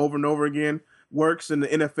over again, works in the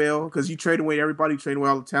NFL, because you trade away everybody, you trade away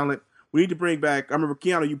all the talent. We need to bring back. I remember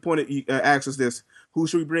Keanu, you asked us this: who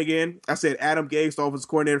should we bring in? I said Adam Gase, the offensive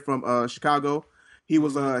coordinator from Chicago. He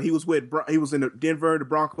was in Denver, the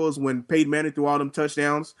Broncos, when Peyton Manning threw all them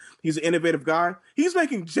touchdowns. He's an innovative guy. He's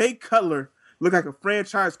making Jay Cutler look like a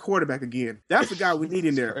franchise quarterback again. That's the guy we need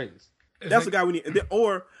in there. That's the guy we need.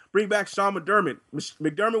 Or bring back Sean McDermott.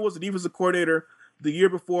 McDermott was the defensive coordinator the year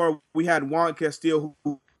before. We had Juan Castillo.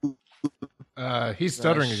 He's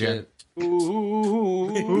stuttering again.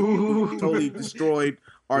 Totally destroyed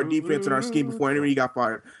our defense and our scheme before he got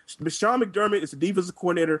fired. Sean McDermott is the defensive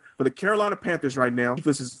coordinator for the Carolina Panthers right now.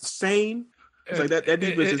 Defense is insane. It's like that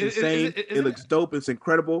defense is insane. It looks dope. It's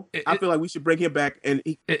incredible. I feel like we should bring him back. And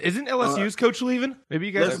isn't LSU's coach leaving? Maybe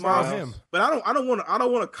you guys follow him. But I don't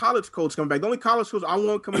want a college coach coming back. The only college coach I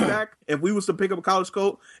want coming back, if we was to pick up a college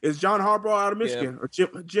coach, is John Harbaugh out of Michigan, or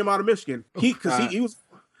Jim out of Michigan.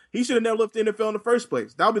 He should have never left the NFL in the first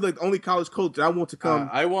place. That would be like the only college coach that I want to come.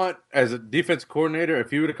 I want, as a defense coordinator,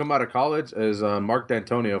 if he would have come out of college, as Mark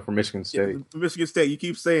D'Antonio from Michigan State. Yeah, Michigan State, you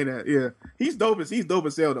keep saying that. Yeah, he's dope as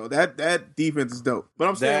hell though. That defense is dope. But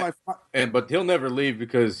I'm saying but he'll never leave,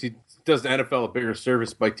 because he does the NFL a bigger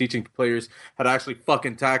service by teaching players how to actually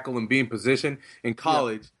fucking tackle and be in position in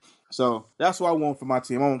college. Yeah. So that's what I want for my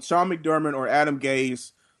team. I want Sean McDermott or Adam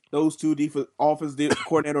Gase. Those two offensive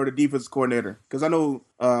coordinator or the defense coordinator. Because I know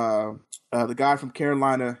the guy from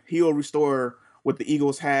Carolina, he'll restore what the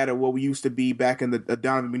Eagles had or what we used to be back in the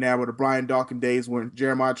Donovan McNabb or the Brian Dawkins days, when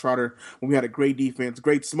Jeremiah Trotter, when we had a great defense,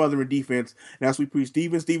 great smothering defense. And as we preach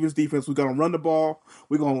defense, we're going to run the ball.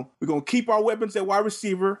 We're going to keep our weapons at wide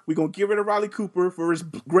receiver. We're going to get rid of Riley Cooper for his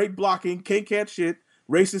great blocking, can't catch shit,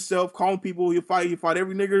 racist self, calling people. He'll fight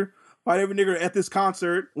every nigger at this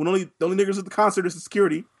concert, when the only niggers at the concert is the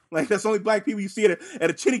security. Like, that's only black people you see at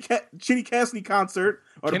a Chitty Cassidy concert,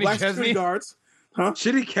 or Kenny the black Chesney? security guards. Huh?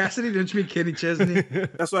 Chitty Cassidy? Don't you mean Kenny Chesney?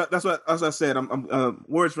 That's what as I said. I'm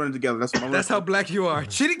words running together. That's how black you are.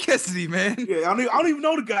 Chitty Cassidy, man. Yeah, I don't even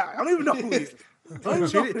know the guy. I don't even know who he is.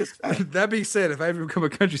 That being said, if I ever become a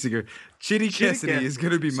country singer, Chitty Cassidy is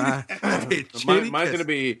gonna be my. Mine's gonna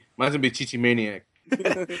be Chichi Maniac.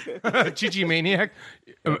 Chichi Maniac?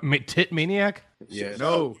 Tit Maniac? Yeah.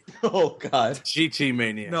 No. Oh God. Chichi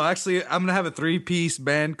Maniac. No, actually, I'm gonna have a 3-piece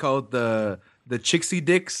band called the Chixie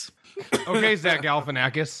Dicks. Okay, Zach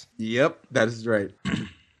Galifianakis. Yep, that is right.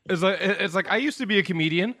 It's like I used to be a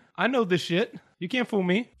comedian. I know this shit. You can't fool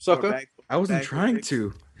me, sucker. I wasn't trying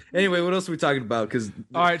to. Anyway, what else are we talking about? Because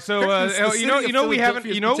all right, so we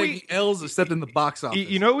haven't L's except in the box office.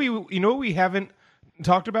 You know we haven't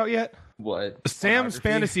talked about yet. What? Sam's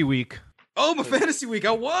Fantasy Week. Oh, my Fantasy Week!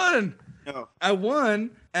 I won. No. I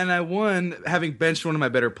won having benched one of my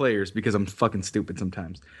better players because I'm fucking stupid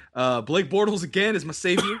sometimes. Blake Bortles again is my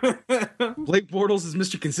savior. Blake Bortles is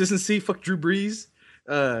Mr. Consistency. Fuck Drew Brees.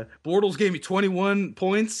 Bortles gave me 21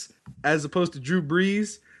 points as opposed to Drew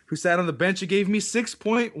Brees, who sat on the bench and gave me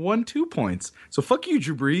 6.12 points. So fuck you,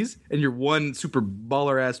 Drew Brees, and your one super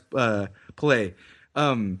baller ass play.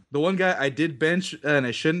 The one guy I did bench and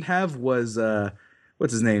I shouldn't have was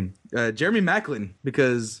what's his name? Jeremy Maclin,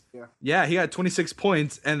 because he got 26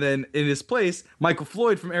 points, and then in his place, Michael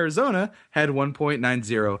Floyd from Arizona had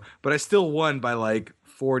 1.90, but I still won by like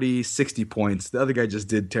 40, 60 points. The other guy just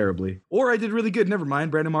did terribly. Or I did really good. Never mind.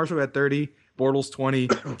 Brandon Marshall had 30, Bortles 20,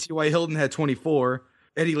 T.Y. Hilton had 24,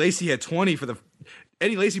 Eddie Lacy had 20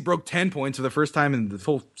 Eddie Lacy broke 10 points for the first time in the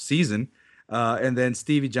full season. And then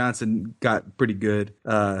Stevie Johnson got pretty good.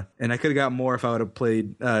 And I could have got more if I would have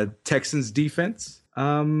played Texans defense.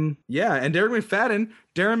 And Darren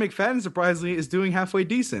McFadden surprisingly is doing halfway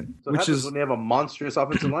decent. So which is when they have a monstrous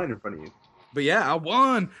offensive line in front of you. But yeah, I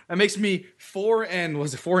won. That makes me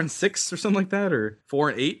 4-6 or something like that, or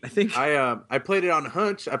 4-8, I think. I played it on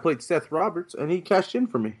hunch. I played Seth Roberts, and he cashed in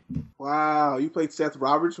for me. Wow, you played Seth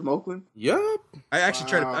Roberts from Oakland? Yep. I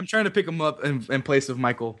actually I'm trying to pick him up in place of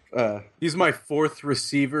Michael. He's my fourth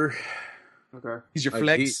receiver. Okay. He's your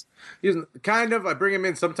flex. He's kind of. I bring him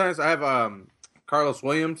in sometimes. I have Carlos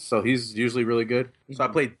Williams, so he's usually really good. So I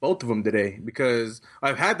played both of them today because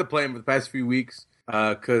I've had to play him for the past few weeks.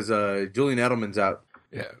 Because Julian Edelman's out.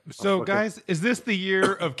 Yeah. So, guys, is this the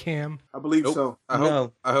year of Cam? I believe so. I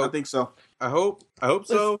think so. I hope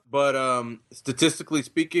so. But statistically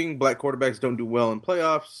speaking, black quarterbacks don't do well in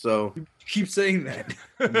playoffs. So keep saying that.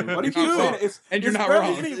 What if you saying? And you're not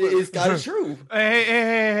wrong. It's kind of true.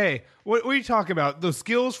 Hey. What are you talking about? Those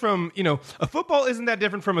skills from, a football isn't that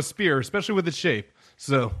different from a spear, especially with its shape.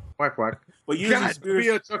 So. Quack. But usually,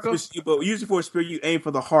 for a spear, you aim for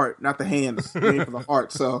the heart, not the hands. You aim for the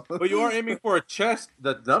heart. So, but you are aiming for a chest,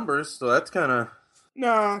 the numbers. So that's kind of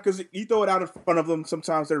because you throw it out in front of them.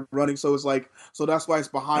 Sometimes they're running, so it's like that's why it's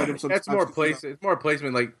behind them. That's more placement. It's more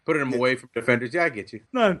placement, like putting them away from defenders. Yeah, I get you.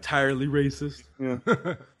 Not entirely racist. Yeah,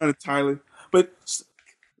 not entirely. But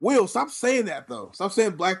Will, stop saying that though. Stop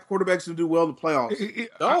saying black quarterbacks don't do well in the playoffs.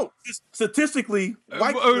 Don't. Statistically,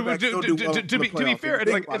 white quarterbacks don't do well in the playoffs. To be fair,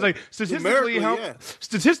 it's like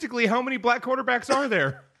statistically, how many black quarterbacks are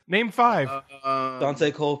there? Name 5. Dante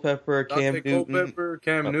Culpepper, Cam Newton.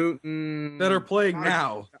 That are playing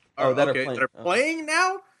now. That are playing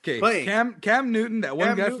now? Okay, Cam Newton, that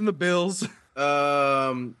one guy from the Bills.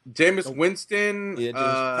 Jameis Winston,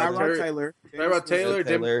 Tyrod Taylor,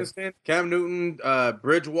 Jameis Winston, Cam Newton,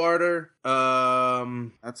 Bridgewater.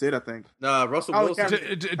 That's it, I think. Russell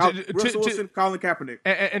Wilson. Russell Wilson, Colin Kaepernick.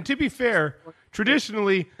 And to be fair,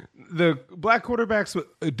 traditionally, the black quarterbacks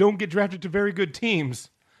don't get drafted to very good teams.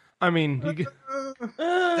 I mean,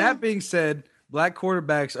 that being said, black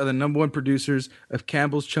quarterbacks are the number one producers of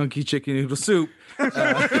Campbell's Chunky Chicken Noodle Soup.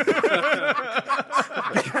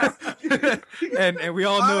 And we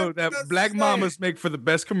all know that black mamas make for the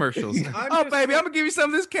best commercials. Baby, I'm going to give you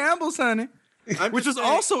some of this Campbell's, honey. Which is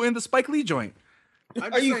also in the Spike Lee joint.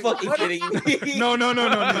 Are you fucking kidding me? No. No,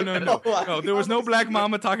 there was no black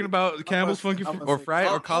mama talking about Campbell's Funky or fried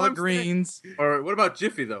or collard greens. Or what about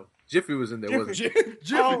Jiffy, though? Jiffy was in there, wasn't he?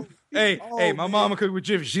 Jiffy. Hey, my mama cooked with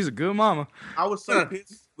Jiffy. She's a good mama. I was so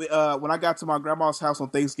pissed. When I got to my grandma's house on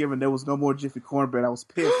Thanksgiving, there was no more Jiffy cornbread. I was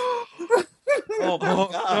pissed. Oh my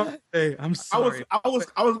God. Hey, I'm sorry. I was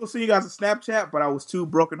gonna send you guys a Snapchat, but I was too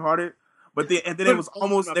brokenhearted. But then it was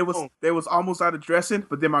almost there was almost out of dressing.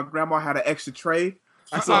 But then my grandma had an extra tray.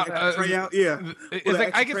 Tray out. Yeah. It's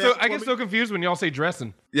like I get so confused when y'all say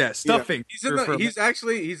dressing. Yeah, stuffing. Yeah. He's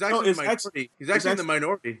actually in the minority. He's actually in the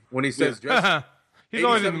minority when he says dressing. He's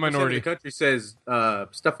always in the minority. The country says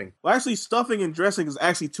stuffing. Well, actually, stuffing and dressing is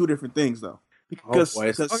actually two different things, though. Because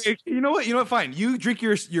okay, you know what? Fine. You drink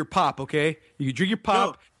your pop, okay? You drink your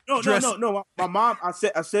pop. No. My mom, I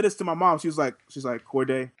said this to my mom. She's like,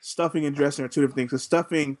 Corde, stuffing and dressing are two different things. Because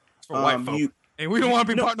stuffing, for white folk. And we don't want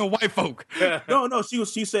to be part of no white folk. No.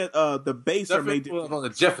 She said the base are made on the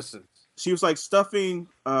Jeffersons. She was like stuffing.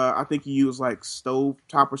 I think you use like stove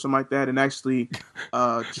top or something like that, and actually,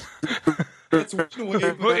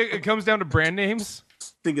 it comes down to brand names. I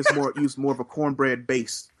think it's more of a cornbread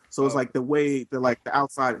base. So it's like the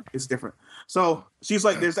outside is different. So she's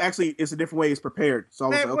like, it's a different way it's prepared. So I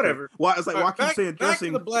was like, okay. Whatever. Well, it's like, why keep saying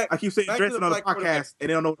dressing? I keep saying dressing on the podcast, and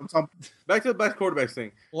they don't know what I'm talking about. Back to the black quarterbacks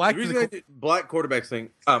thing. The reason I did black quarterbacks thing,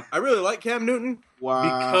 I really like Cam Newton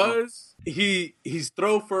because he's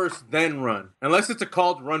throw first, then run. Unless it's a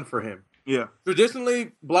called run for him. Yeah.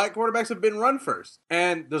 Traditionally, black quarterbacks have been run first.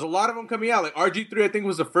 And there's a lot of them coming out. Like RG3, I think,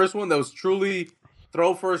 was the first one that was truly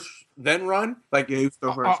throw first, then run. Like, yeah, he was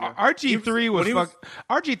throw first.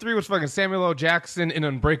 RG3 was fucking Samuel L. Jackson in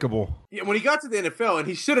Unbreakable. Yeah, when he got to the NFL, and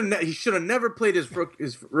he should have never played his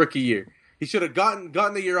rookie year. He should have gotten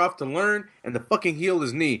the year off to learn and to fucking heal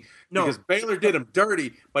his knee. No. Because Baylor did him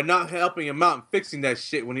dirty by not helping him out and fixing that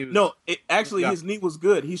shit when he was. No, his knee was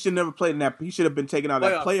good. He should never played in that. He should have been taken out of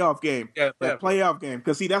that playoff game. Yeah, that playoff game.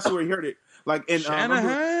 Because see, that's where he hurt it. Like in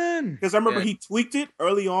Shanahan. Because I remember he tweaked it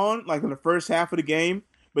early on, like in the first half of the game.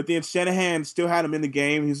 But then Shanahan still had him in the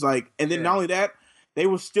game. He's like, and then not only that, they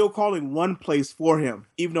were still calling run plays for him,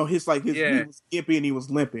 even though his knee was skimpy and he was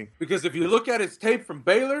limping. Because if you look at his tape from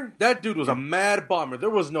Baylor, that dude was a mad bomber. There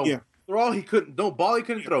was no ball he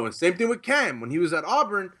couldn't throw. And same thing with Cam when he was at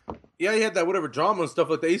Auburn. Yeah, he had that whatever drama and stuff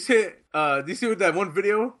like that. He said, do you see with that one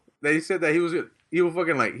video that he said that he'll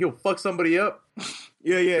fucking he'll fuck somebody up?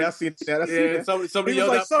 Yeah, I seen that. Somebody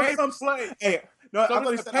yelled out, "Pay for play." Hey. No, I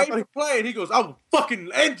thought he said pay for play, and he goes, "I will fucking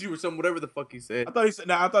end you" or something, whatever the fuck he said. I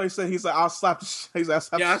thought he said he's like, "I'll slap the shit." He's like,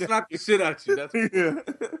 I'll slap the shit out you. That's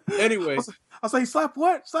Anyway, I was like, "Slap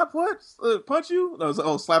what? Slap what? Punch you?" I was like,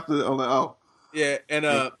 "Oh, slap the." I was like, "Oh." Yeah, and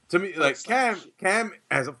to me, Cam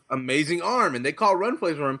has an amazing arm, and they call run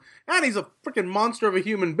plays for him, and he's a freaking monster of a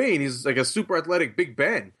human being. He's like a super athletic Big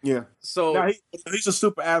Ben. Yeah. So now he's a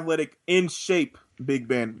super athletic, in shape Big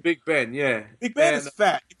Ben. Big Ben, yeah. Big Ben is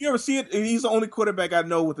fat. If you ever see it, he's the only quarterback I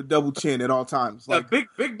know with a double chin at all times. Like Big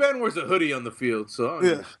Ben wears a hoodie on the field, so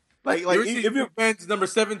yeah. If Big Ben's number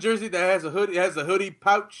 7 jersey that has a hoodie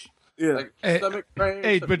pouch. Yeah. Stomach frame.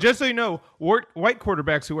 Hey, but just so you know, white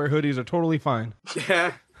quarterbacks who wear hoodies are totally fine.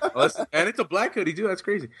 Yeah. And it's a black hoodie too. That's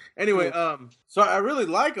crazy. Anyway, so I really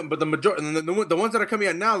like them, but the majority, the ones that are coming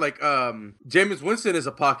out now, like Jameis Winston is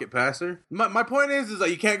a pocket passer. My point is that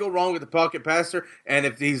you can't go wrong with the pocket passer, and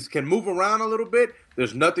if he can move around a little bit,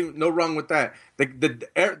 there's no wrong with that.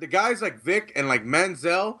 The guys like Vic and like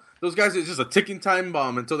Manziel, those guys are just a ticking time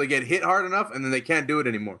bomb until they get hit hard enough, and then they can't do it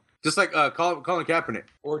anymore. Just like Colin Kaepernick.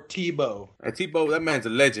 Or Tebow. Tebow, that man's a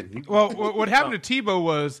legend. Well, what happened to Tebow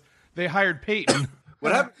was they hired Peyton.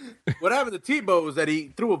 What happened to Tebow was that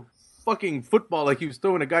he threw a fucking football like he was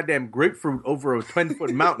throwing a goddamn grapefruit over a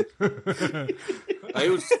 10-foot mountain. We're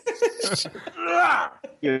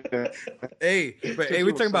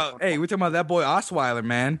talking about that boy Osweiler,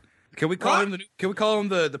 man. Can we call him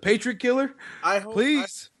the Patriot Killer?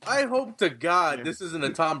 Please. I hope to God this isn't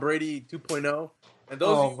a Tom Brady 2.0. And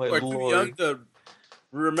those of you who are too young to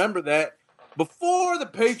remember that, before the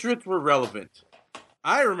Patriots were relevant,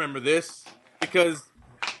 I remember this because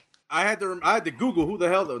I had to Google who the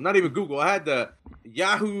hell, though. Not even Google. I had to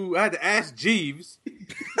ask Jeeves.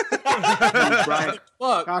 Brian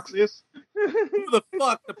Coxius. Who the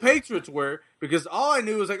fuck the Patriots were, because all I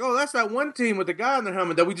knew was that's that one team with the guy on their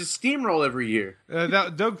helmet that we just steamroll every year.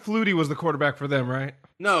 Doug Flutie was the quarterback for them, right?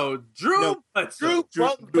 No, Drew Bledsoe.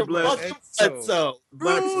 Drew Bledsoe.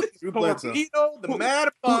 The Mad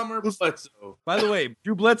Bomber Bledsoe. By the way,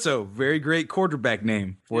 Drew Bledsoe, very great quarterback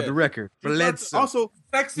name for the record. Bledsoe. Also,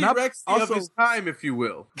 sexy Rexy of his time, if you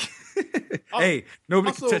will. Hey,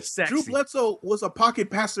 nobody can touch sexy. Drew Bledsoe was a pocket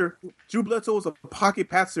passer.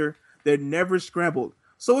 That never scrambled.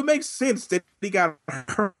 So it makes sense that he got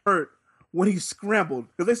hurt when he scrambled.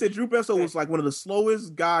 Because they said Drew Bledsoe was like one of the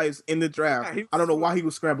slowest guys in the draft. I don't know why he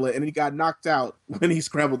was scrambling, and he got knocked out when he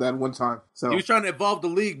scrambled that one time. So he was trying to evolve the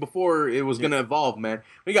league before it was going to evolve, man.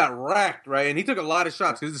 He got racked, right? And he took a lot of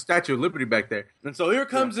shots because there's a Statue of Liberty back there. And so here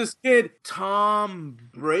comes this kid, Tom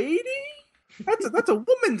Brady? That's a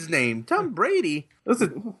woman's name, Tom Brady. That's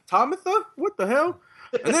Tomitha? What the hell?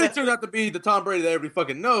 And then it turned out to be the Tom Brady that everybody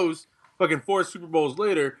fucking knows. Fucking 4 Super Bowls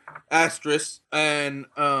later, asterisk, and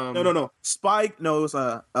No. It was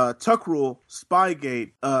a Tuck Rule,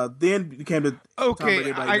 Spygate. Then became the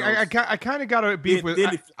okay. I kind of got a beef with.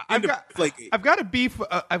 I've got a beef.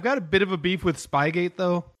 I've got a bit of a beef with Spygate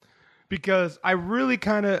though, because I really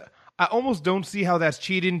I almost don't see how that's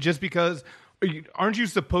cheating. Just because, aren't you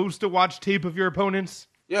supposed to watch tape of your opponents?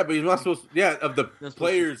 Yeah, but you're not supposed. Of the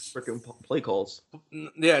players' freaking play calls.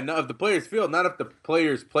 Yeah, no, of the players' field, not of the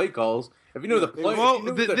players' play calls. If you know the play,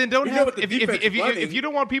 then don't have. If you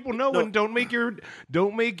don't want people knowing, don't make your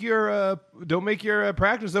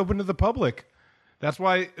practice open to the public. That's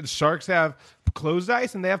why Sharks have closed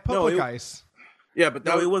ice and they have public ice. Yeah, but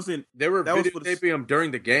it wasn't. They were videotaping them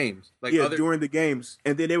during the games. During the games,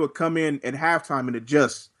 and then they would come in at halftime and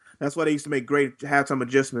adjust. That's why they used to make great halftime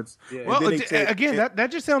adjustments. Yeah. Well, again,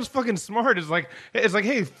 that just sounds fucking smart. It's like,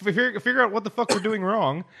 hey, figure out what the fuck we're doing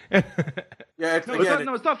wrong. It's not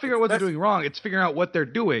figuring out what they're doing wrong. It's figuring out what they're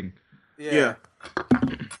doing. Yeah.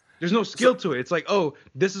 There's no skill to it. It's like,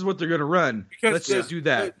 this is what they're gonna run. Let's just do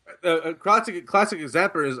that. A classic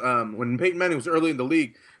example is when Peyton Manning was early in the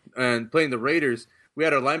league and playing the Raiders. we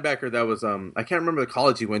had a linebacker that was I can't remember the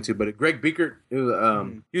college he went to, but Greg Beekert,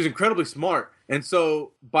 he was incredibly smart, and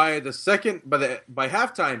so by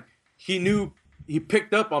halftime he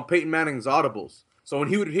picked up on Peyton Manning's audibles. So when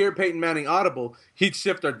he would hear Peyton Manning audible, he'd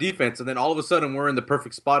shift our defense, and then all of a sudden we're in the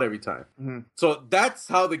perfect spot every time. Mm-hmm. So that's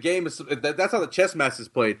how the game is. That's how the chess match is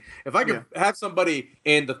played. If I could have somebody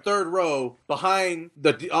in the third row behind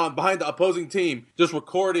the opposing team just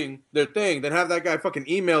recording their thing, then have that guy fucking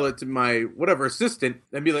email it to my whatever assistant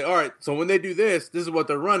and be like, all right, so when they do this is what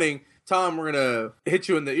they're running. Tom, we're gonna hit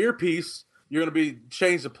you in the earpiece. You're gonna be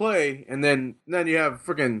changed to play, and then you have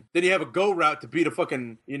a go route to beat a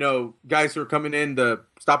fucking guys who are coming in to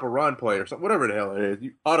stop a run play or something, whatever the hell it is,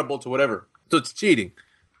 audible to whatever. So it's cheating.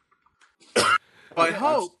 I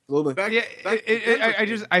hope. I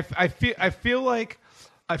feel like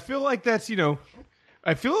that's a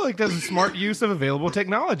smart use of available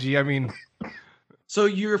technology. I mean, so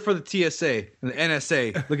you're for the TSA and the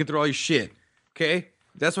NSA looking through all your shit, okay?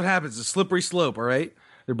 That's what happens. It's a slippery slope, all right?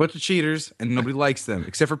 They're a bunch of cheaters, and nobody likes them,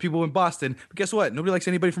 except for people in Boston. But guess what? Nobody likes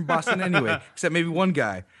anybody from Boston anyway, except maybe one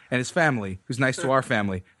guy and his family, who's nice to our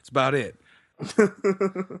family. That's about it.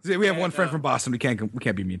 We have one friend from Boston. We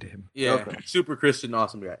can't be mean to him. Yeah, okay. Super Christian,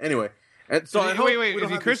 awesome guy. Anyway, and so wait,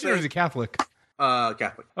 is he Christian or is he Catholic?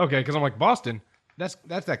 Catholic. Okay, because I'm like Boston. That's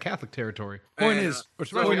that Catholic territory. I hope we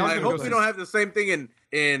don't have the same thing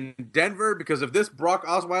in Denver, because of this Brock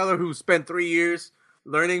Osweiler, who spent 3 years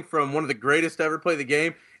learning from one of the greatest to ever play the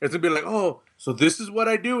game, it's gonna be like, oh, so this is what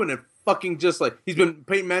I do, and it fucking just like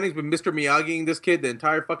Peyton Manning's been Mr. Miyagiing this kid the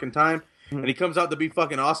entire fucking time, and he comes out to be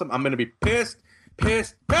fucking awesome. I'm gonna be pissed.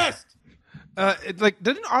 Didn't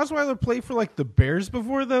Osweiler play for like the Bears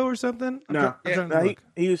before though, or something? No,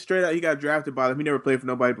 he was straight out. He got drafted by them. He never played for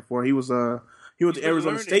nobody before. He went to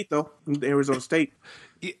Arizona State though. Arizona State.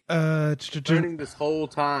 Learning this whole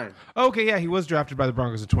time. Okay, yeah, he was drafted by the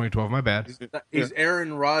Broncos in 2012. My bad. He's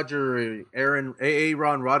Aaron Rodgers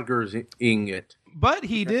ing it. But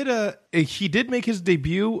he did make his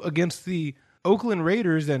debut against the Oakland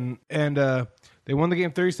Raiders, and they won the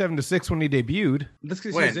game 37-6 when he debuted. That's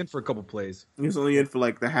because he was in for a couple plays. He was only in for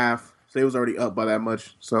like the half. So he was already up by that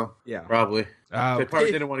much. So yeah, probably. They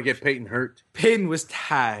probably didn't want to get Peyton hurt. Peyton was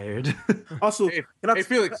tired. Also, hey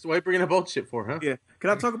Felix, what are you bringing up bullshit for, huh? Yeah. Can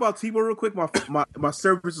I talk about Tebow real quick? My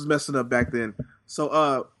service was messing up back then.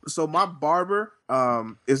 So my barber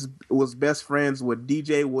was best friends with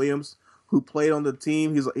DJ Williams, who played on the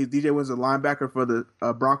team. DJ was a linebacker for the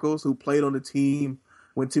Broncos, who played on the team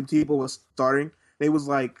when Tim Tebow was starting. They was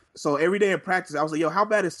like, so every day in practice, I was like, yo, how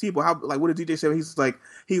bad is Tebow? What did DJ say?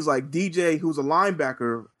 He's like DJ, who's a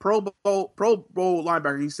linebacker, Pro Bowl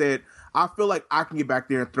linebacker. He said, I feel like I can get back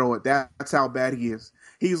there and throw it. That's how bad he is.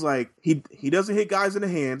 He's like, he doesn't hit guys in the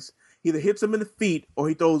hands. He either hits them in the feet or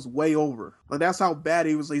he throws way over. Like, that's how bad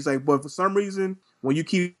he was. He's like, but for some reason, when you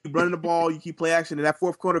keep running the ball, you keep play action, and that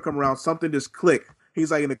fourth quarter come around, something just clicked. He's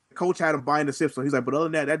like, and the coach had him buying the sips. So he's like, but other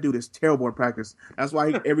than that dude is terrible in practice. That's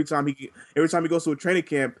why every time he goes to a training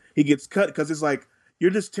camp, he gets cut, because it's like, you're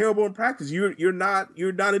just terrible in practice. You're not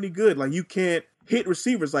any good. Like, you can't hit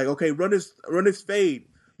receivers. Like, okay, run this fade.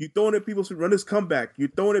 You throwing at people's feet. Run this comeback. You're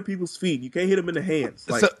throwing at people's feet. You can't hit them in the hands.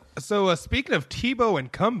 Like, so speaking of Tebow and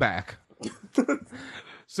comeback,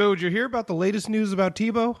 so did you hear about the latest news about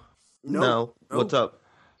Tebow? No. What's up?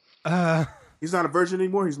 He's not a virgin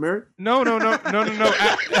anymore. He's married. No.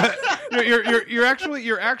 You're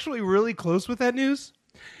actually really close with that news.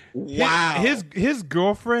 Wow. His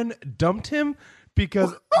girlfriend dumped him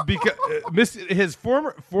because his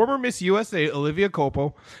former Miss USA Olivia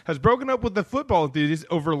Culpo has broken up with the football enthusiast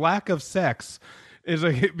over lack of sex. Is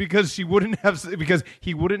like because he wouldn't have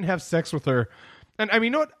sex with her. And I mean,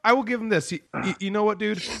 you know what? I will give him this. You know what,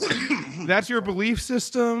 dude? That's your belief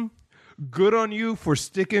system. Good on you for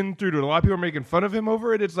sticking through to it. A lot of people are making fun of him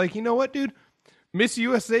over it. It's like, you know what, dude? Miss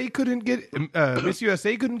USA couldn't get you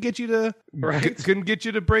to couldn't get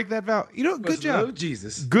you to break that vow. You know, good job. Oh,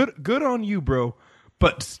 Jesus. Good on you, bro.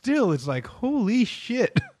 But still, it's like, holy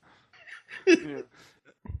shit.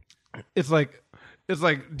 It's like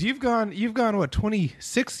you've gone what,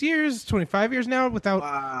 26 years, 25 years now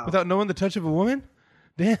without knowing the touch of a woman?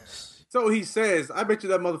 Damn. So he says, I bet you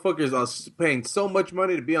that motherfucker is paying so much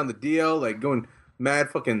money to be on the DL, like going mad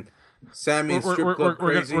fucking Sammy and strip club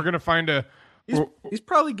crazy. We're gonna find a. He's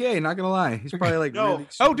probably gay. Not gonna lie. He's probably like. No. Really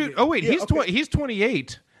Oh, dude. Oh, wait. Yeah, He's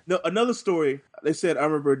 28. No, another story. They said my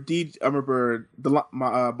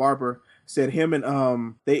barber said him and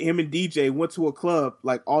DJ went to a club,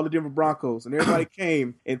 like all the Denver Broncos, and everybody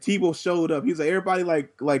came, and Tebow showed up. He's like, everybody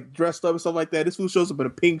like dressed up and stuff like that. This fool shows up in a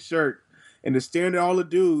pink shirt and is staring at all the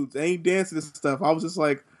dudes. They ain't dancing and stuff. I was just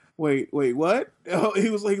like, Wait, what? Oh,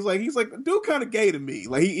 he's like, dude, kind of gay to me.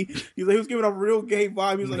 Like he was giving off a real gay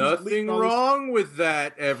vibe. He was like, nothing wrong with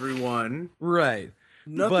that, everyone. Right.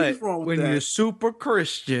 Nothing's wrong with that. When you're super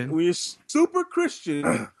Christian, and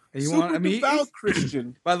you want, devout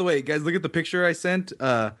Christian. By the way, guys, look at the picture I sent.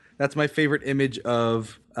 That's my favorite image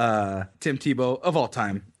of Tim Tebow of all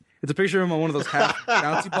time. It's a picture of him on one of those half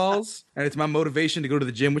bouncy balls, and it's my motivation to go to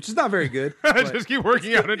the gym, which is not very good. Just keep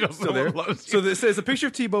working out until someone loves you. So this is a picture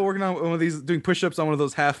of Tebow working on one of these, doing push-ups on one of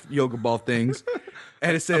those half yoga ball things,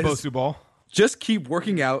 and it says, a Bosu ball. Just keep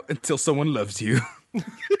working out until someone loves you.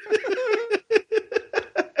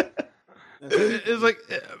 It's like,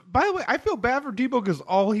 by the way, I feel bad for Tebow because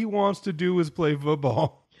all he wants to do is play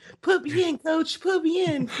football. Put me in, coach. Put me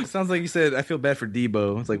in. It sounds like you said, I feel bad for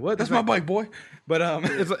Debo. It's like, what? That's my bike, boy. But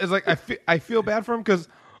it's like I feel bad for him because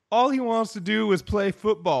all he wants to do is play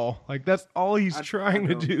football. Like that's all he's trying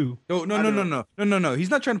to do. No. He's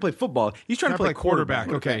not trying to play football. He's trying to play quarterback.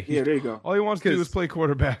 Okay. Yeah, there you go. All he wants to do is play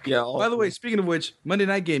quarterback. Yeah. By the way, speaking of which, Monday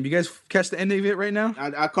night game. You guys catch the end of it right now?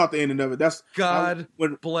 I caught the ending of it. That's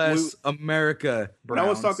bless America.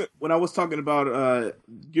 Browns. When I was talking about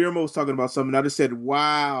Guillermo was talking about something. I just said,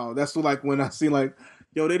 "Wow." That's like when I see like,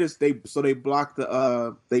 yo, they blocked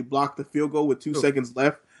the field goal with 2 seconds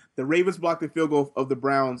left. The Ravens blocked the field goal of the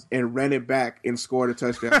Browns and ran it back and scored a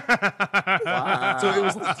touchdown. Wow. So it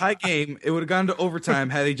was a tie game. It would have gone to overtime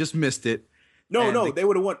had they just missed it. No, they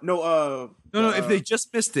would have won. No. If they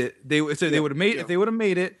just missed it, they would have made. If they would have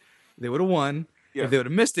made it, they would have won. Yeah. If they would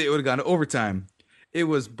have missed it, it would have gone to overtime. It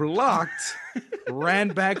was blocked, ran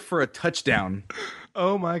back for a touchdown.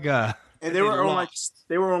 Oh my god! And they were on the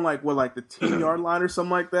 10-yard line or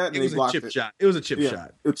something like that. And it was a chip shot. It was a chip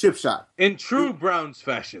shot. A chip shot. In true Browns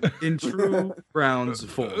fashion. In true Browns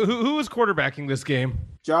form. Who was quarterbacking this game?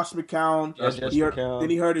 Josh McCown. Then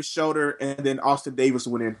he hurt his shoulder, and then Austin Davis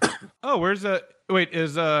went in. Oh, where's is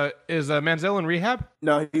Manziel in rehab?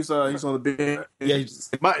 No, he's on the bench. Yeah,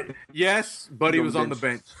 yes, but he was on the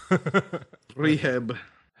bench. Rehab.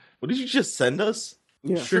 What did you just send us?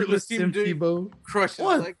 Yeah. Shirtless Tim Tebow.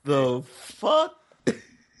 What like the fuck?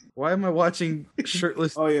 Why am I watching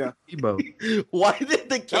shirtless Tebow? Why did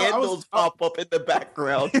the candles pop up in the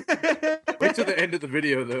background? Wait till the end of the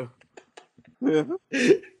video, though. Yeah.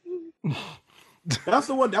 That's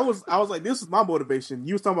the one I was like, this is my motivation.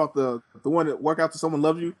 You was talking about the one that work out to someone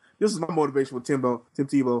loves you. This is my motivation with Tim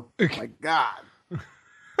Tebow. My God.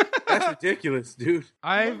 That's ridiculous, dude.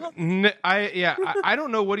 I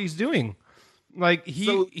don't know what he's doing. Like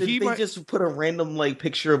they just put a random like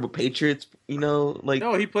picture of a Patriots, no,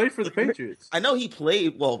 he played for the Patriots. I know he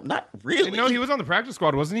played. Well, not really. No, he was on the practice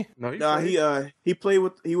squad, wasn't he? No, he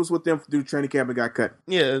was with them through training camp and got cut.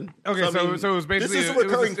 Yeah. Okay, so it was basically this is a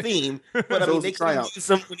recurring theme. But I mean, they couldn't use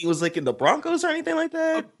him when he was like in the Broncos or anything like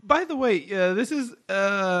that. By the way, this is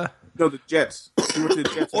no, the Jets. He went to the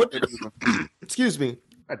Jets. Excuse me.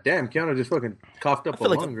 God damn, Keanu just fucking coughed up a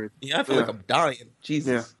lung. I feel like I'm dying.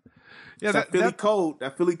 Jesus. Yeah, that Philly cold.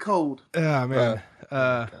 That Philly cold. Oh, man.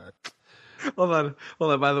 Hold on.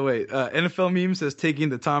 By the way, NFL Meme says taking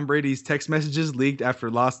the Tom Brady's text messages leaked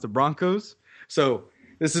after loss to Broncos. So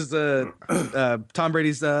this is Tom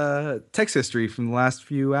Brady's text history from the last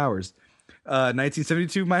few hours.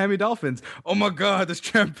 1972 Miami Dolphins. Oh my God, this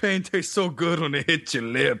champagne tastes so good when it hits your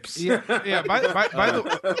lips. Yeah. By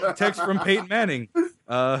the text from Peyton Manning.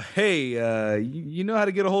 Hey, you know how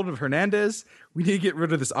to get a hold of Hernandez? We need to get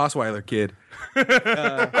rid of this Osweiler kid.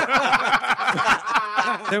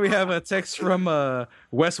 Then we have a text from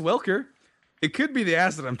Wes Welker. It could be the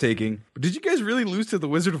acid I'm taking, but did you guys really lose to the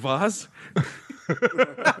Wizard of Oz?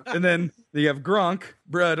 And then you have Gronk.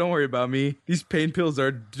 Bruh, don't worry about me. These pain pills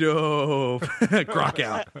are dope. Gronk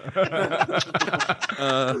out.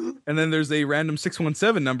 And then there's a random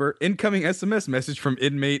 617 number. Incoming SMS message from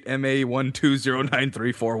inmate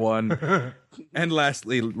MA1209341. And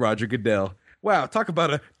lastly, Roger Goodell. Wow, talk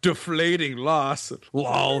about a deflating loss.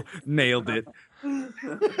 Lol, nailed it.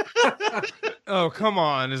 Oh, come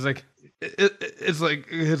on. It's like,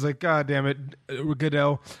 God damn it,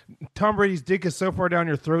 Goodell. Tom Brady's dick is so far down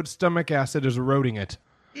your throat, stomach acid is eroding it.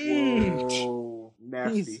 Whoa,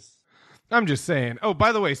 nasty. I'm just saying. Oh,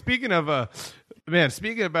 by the way, speaking about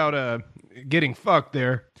getting fucked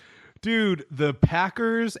there, dude, the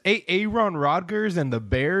Packers, Aaron Rodgers and the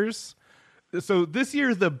Bears. So this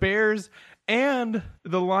year, the Bears and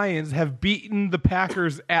the Lions have beaten the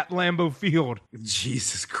Packers at Lambeau Field.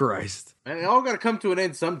 Jesus Christ. Man, it all got to come to an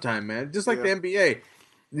end sometime, man. Just like the NBA.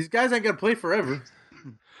 These guys ain't going to play forever.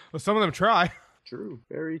 Well, some of them try. True.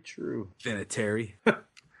 Very true. Vinatieri. Oh,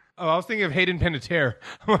 I was thinking of Hayden Panettiere.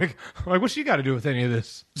 I'm like, what's she got to do with any of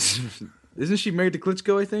this? Isn't she married to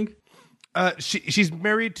Klitschko, I think? She's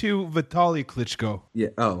married to Vitaly Klitschko. Yeah.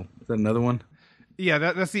 Oh, is that another one? Yeah,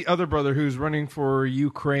 that's the other brother who's running for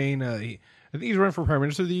Ukraine. I think he's running for prime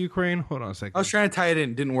minister of the Ukraine. Hold on a second. I was trying to tie it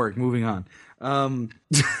in. Didn't work. Moving on.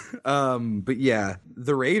 But yeah,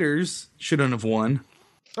 the Raiders shouldn't have won.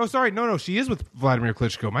 Oh, sorry. No. She is with Vladimir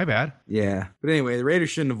Klitschko. My bad. Yeah. But anyway, the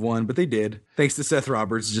Raiders shouldn't have won, but they did. Thanks to Seth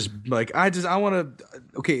Roberts. Just like, I want to.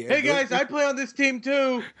 Okay. Hey, guys, I play on this team,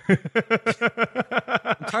 too.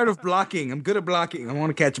 I'm tired of blocking. I'm good at blocking. I want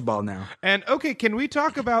to catch a ball now. And, okay, can we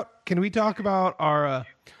talk about our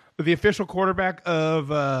the official quarterback of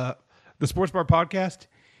the Sports Bar podcast?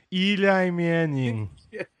 Eli Manning.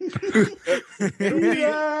 If we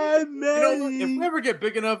ever get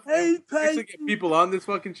big enough to get people on this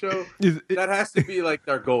fucking show, that has to be like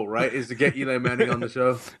our goal, right? Is to get Eli Manning on the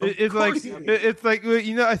show. It's like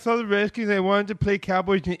I saw the Redskins. I wanted to play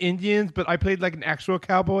Cowboys and Indians, but I played like an actual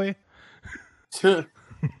cowboy. Hey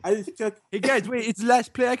guys, wait! It's the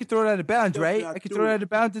last play. I can throw it out of bounds, right? I can throw it out of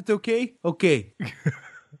bounds. It's okay. Okay.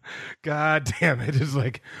 God damn it! It's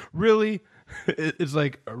like really. It's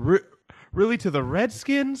like really to the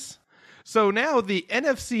Redskins. So now the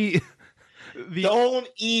NFC. Don't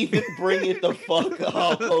even bring it the fuck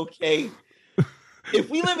up, okay? If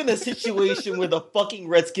we live in a situation where the fucking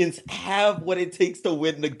Redskins have what it takes to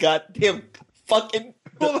win the goddamn fucking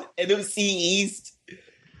NFC East,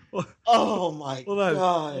 oh my God.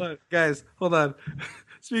 Hold on. Guys, hold on.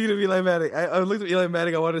 Speaking of Eli Manning, I looked at Eli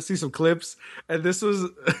Manning. I wanted to see some clips, and this was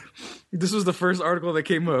the first article that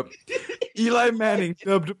came up. Eli Manning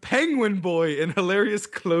dubbed Penguin Boy in hilarious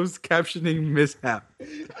closed captioning mishap.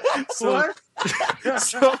 So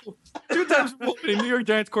 2 times a New York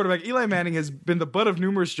Giants quarterback, Eli Manning has been the butt of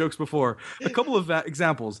numerous jokes before. A couple of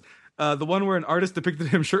examples. The one where an artist depicted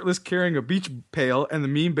him shirtless carrying a beach pail, and the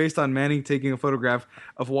meme based on Manning taking a photograph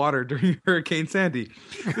of water during Hurricane Sandy.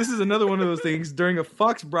 This is another one of those things. During a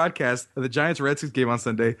Fox broadcast of the Giants-Redskins game on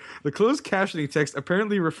Sunday, the closed captioning text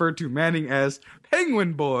apparently referred to Manning as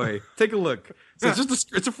Penguin Boy. Take a look. So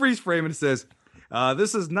it's a freeze frame, and it says,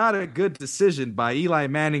 "This is not a good decision by Eli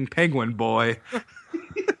Manning, Penguin Boy."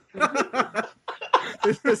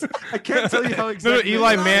 I can't tell you how exactly.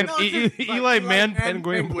 Eli Man,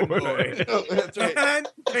 Penguin Boy. Oh, that's right.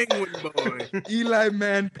 Penguin Boy. Eli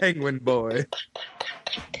Man, Penguin Boy.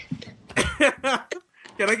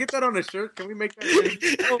 Can I get that on a shirt? Can we make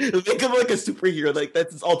that? Make him like a superhero, like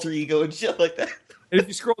that's his alter ego and shit like that. And if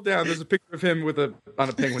you scroll down, there's a picture of him on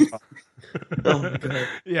a penguin top. Oh my God.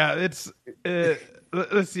 Yeah, it's.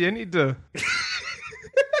 Let's see. I need to.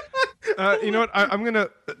 You know what? I'm gonna.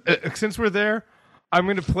 Since we're there, I'm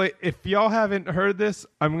gonna play. If y'all haven't heard this,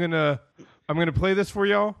 I'm gonna play this for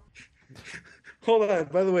y'all. Hold on.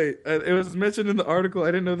 By the way, it was mentioned in the article. I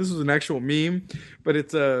didn't know this was an actual meme, but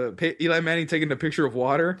it's Eli Manning taking a picture of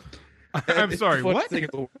water. I'm sorry. What?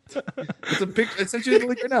 It's a picture. It's essentially the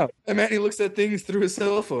link right now. And Manning looks at things through his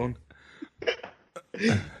cell phone.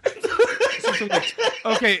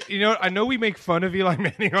 Okay, you know what? I know we make fun of Eli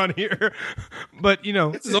Manning on here, but you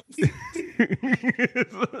know, It's his own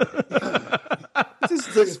This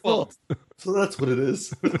is his fault. So that's what it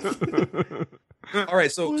is. All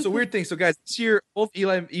right, so weird thing. So guys, this year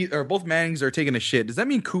both Mannings are taking a shit. Does that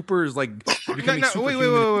mean Cooper is like becoming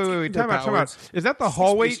wait. Time out. Is that the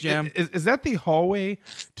hallway? Is that the hallway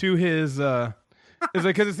to his? Is it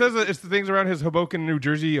because it says it's the things around his Hoboken, New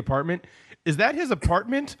Jersey apartment? Is that his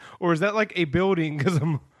apartment, or is that like a building?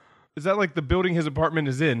 Is that like the building his apartment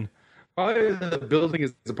is in? Probably the building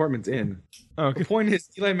his apartment's in. Okay. The point is,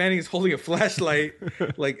 Eli Manning is holding a flashlight,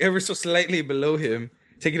 like ever so slightly below him,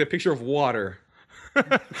 taking a picture of water. I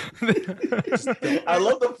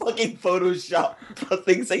love the fucking Photoshop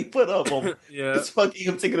things they put up. Yeah, it's fucking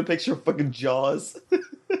him taking a picture of fucking Jaws.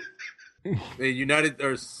 The United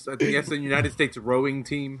States rowing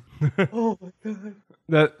team. Oh my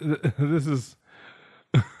God. This is.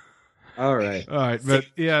 All right, but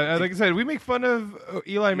yeah, like I said, we make fun of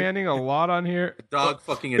Eli Manning a lot on here. A dog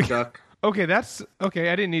fucking a duck. Okay, that's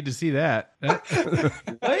okay. I didn't need to see that. What?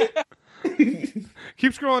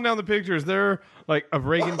 Keep scrolling down the pictures. They're like of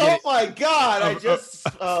Reagan. Oh my God!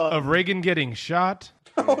 Of Reagan getting shot.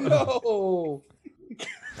 Oh no!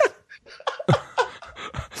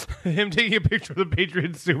 Him taking a picture of the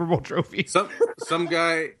Patriots Super Bowl trophy. Some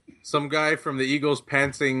guy from the Eagles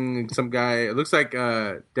pantsing some guy. It looks like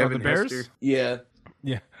Devin Bears? Hester. Yeah.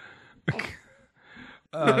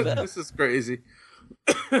 This is crazy.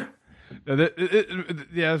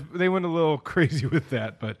 Yeah, they went a little crazy with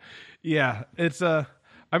that, but yeah, it's I'm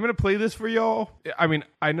gonna play this for y'all. I mean,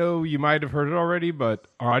 I know you might have heard it already, but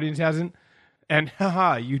our audience hasn't. And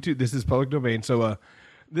haha, YouTube, this is public domain. So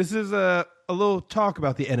This is a little talk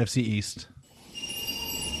about the NFC East.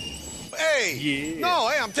 Hey,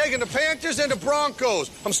 I'm taking the Panthers and the Broncos.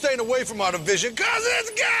 I'm staying away from our division because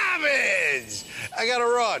it's garbage. I got to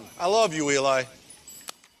run. I love you, Eli.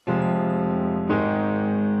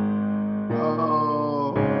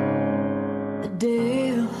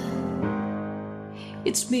 Adele,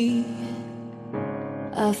 it's me.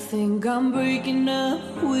 I think I'm breaking up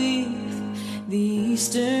with the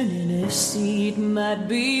Eastern NFC. It might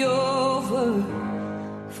be over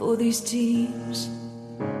for these teams.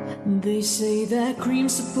 They say that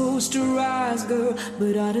cream's supposed to rise, girl,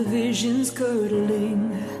 but our division's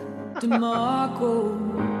curdling. DeMarco,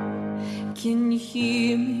 can you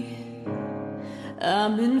hear me?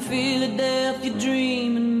 I'm in Philadelphia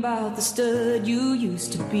dreaming about the stud you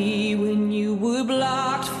used to be when you were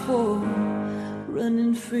blocked for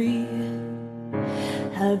running free.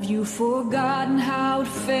 Have you forgotten how it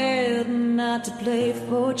felt not to play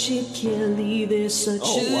for Chip Kelly? There's such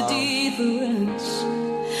a difference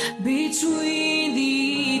between the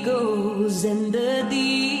Eagles and the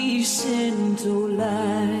decent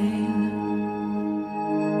line.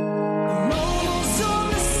 Rolls on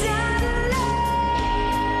the sideline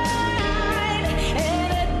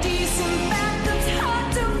and a decent back that's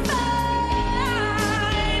hard to find.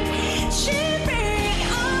 Chipping,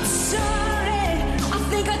 I'm sorry. I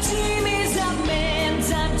think our team is up, man.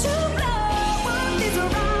 Time to blow up this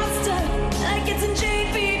roster like it's in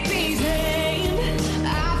JPP's hand. I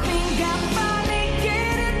think I finally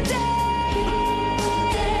get it done.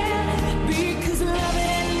 Because loving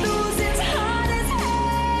and losing's hard as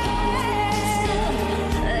hell.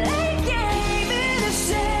 Late game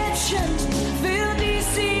interceptions fill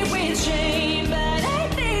DC with shame, but at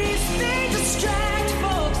least they distract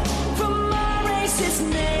folks from our racist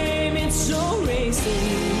name. It's so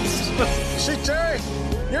racist. See, Terry,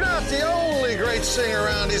 you're not the only great singer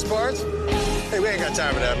around these parts. Hey, we ain't got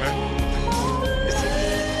time for that, man.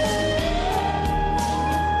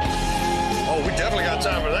 Oh, we definitely got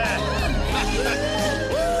time for that.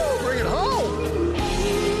 Woo, bring it home.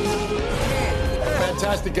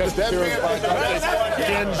 Fantastic guest appearance by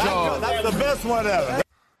Ken Jeong. That's the best one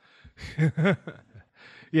ever.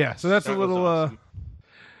 Yeah, so that's a little.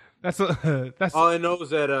 That's All I know is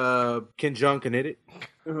that Ken Jeong can hit it.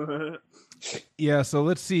 Yeah. So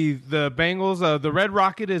let's see. The Bengals. The Red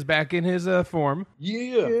Rocket is back in his form.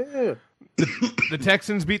 Yeah. The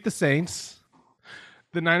Texans beat the Saints.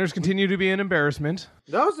 The Niners continue to be an embarrassment.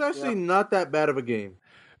 That was actually not that bad of a game.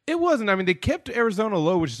 It wasn't. I mean, they kept Arizona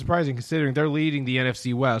low, which is surprising considering they're leading the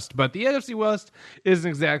NFC West. But the NFC West isn't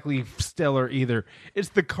exactly stellar either. It's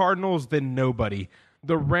the Cardinals, then nobody.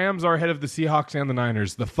 The Rams are ahead of the Seahawks and the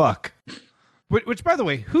Niners. The fuck. Which, by the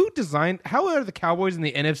way, how are the Cowboys in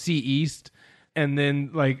the NFC East and then,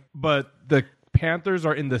 but the Panthers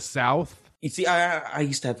are in the South? You see, I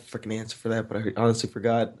used to have a freaking answer for that, but I honestly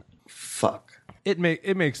forgot. Fuck. It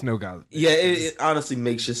makes no god. Yeah, it honestly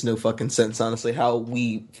makes just no fucking sense, honestly, how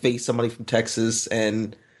we face somebody from Texas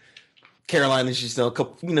and Carolina's just a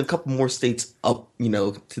couple more states up,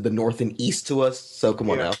 to the north and east to us. So come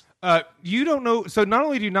on now. You don't know. So not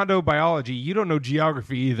only do you not know biology, you don't know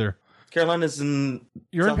geography either. Carolina's in.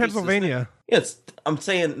 You're in Pennsylvania. Yes, I'm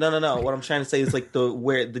saying no. What I'm trying to say is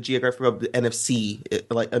where the geography of the NFC,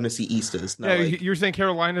 NFC East is. Yeah, you're saying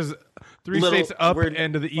Carolina's three states up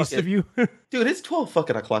and to the east of you. Dude, it's 12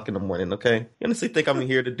 fucking o'clock in the morning. Okay, you honestly think I'm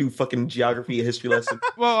here to do fucking geography and history lesson?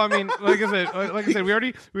 Well, I mean, like I said, we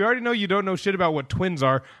already know you don't know shit about what twins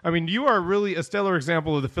are. I mean, you are really a stellar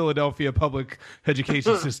example of the Philadelphia public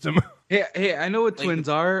education system. Hey, I know what twins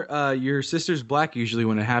are. Your sister's black usually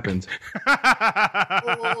when it happens.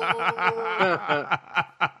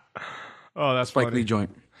 Oh, that's Spike funny. Lee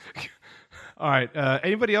joint. All right.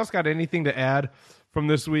 Anybody else got anything to add from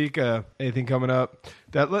this week? Anything coming up?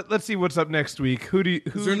 Let's see what's up next week.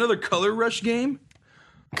 Is there another Color Rush game?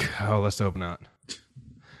 Oh, let's hope not.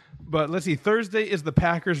 But let's see. Thursday is the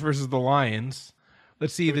Packers versus the Lions.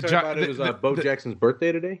 Let's see. It was Bo Jackson's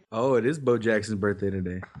birthday today. Oh, it is Bo Jackson's birthday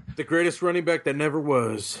today. The greatest running back that never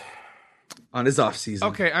was. On his off season.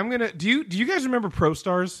 Okay, I'm gonna. Do you guys remember Pro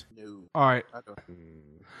Stars? No. All right. I don't.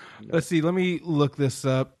 Let's see. Let me look this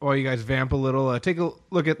up while you guys vamp a little. Take a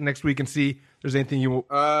look at next week and see if there's anything you.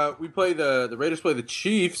 We play the Raiders play the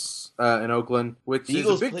Chiefs in Oakland, which is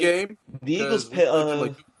a big game. The Eagles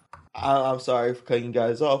play. I'm sorry for cutting you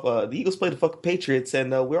guys off. The Eagles play the fucking Patriots,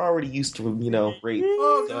 and we're already used to rate.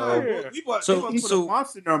 So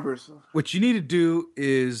monster numbers. What you need to do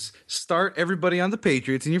is start everybody on the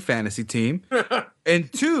Patriots in your fantasy team,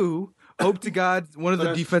 and 2, Hope to God one of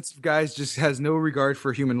the defensive guys just has no regard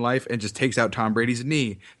for human life and just takes out Tom Brady's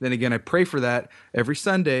knee. Then again, I pray for that every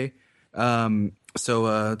Sunday.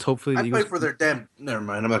 So hopefully I pray for their damn. Never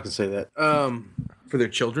mind. I'm not gonna say that. For their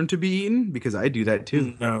children to be eaten because I do that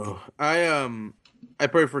too. No, I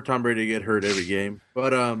pray for Tom Brady to get hurt every game.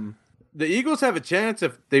 But the Eagles have a chance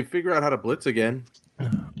if they figure out how to blitz again.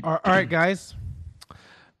 All right, guys.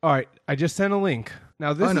 All right, I just sent a link.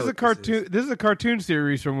 Now this is a cartoon. This is a cartoon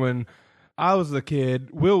series from when I was a kid.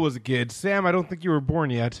 Will was a kid. Sam, I don't think you were born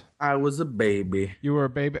yet. I was a baby. You were a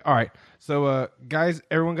baby. All right. So, guys,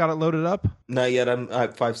 everyone got it loaded up? Not yet. I'm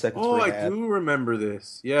 5 seconds. Oh, I do remember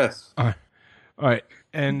this. Yes. All right.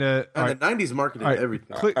 And the 90s marketed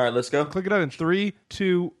everything. All right, let's go. Click it up in 3,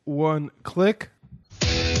 2, 1, click.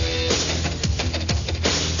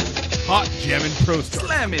 Hot Jamming Pro Star.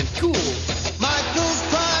 Slamming, cool. Michael's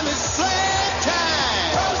prime is slam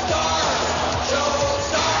time. Pro Stars, show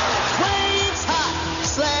stars. Wayne's hot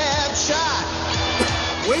slam shot.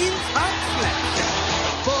 Wayne's hot slam shot.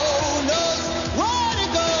 Bo knows where to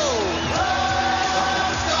go. Pro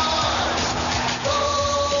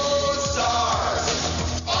Stars,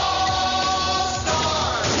 all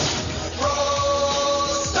stars. Pro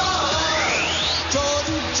Stars.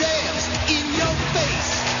 Jordan jams in your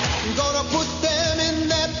face. I'm gonna put them in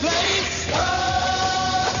their place.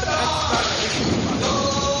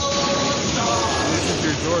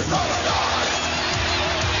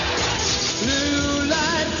 Blue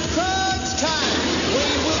line crunch time. We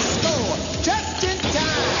will score just in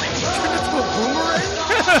time. Turn it to a boomerang.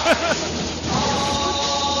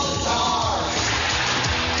 All stars.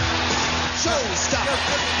 Show stop.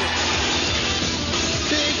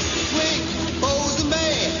 Big swing. Bo's the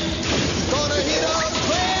man. Gonna hit a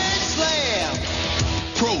grand slam.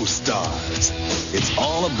 Pro Stars. It's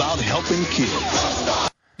all about helping kids.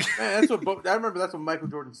 Man, I remember that's what Michael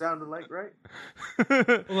Jordan sounded like, right?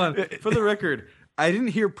 Hold on. For the record, I didn't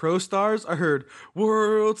hear Pro Stars. I heard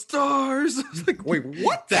World Stars. I was like, wait,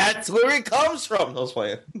 what? That's where it comes from. I was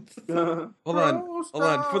playing. Hold on.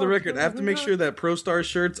 For the record, I have to make sure that Pro Stars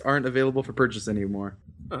shirts aren't available for purchase anymore.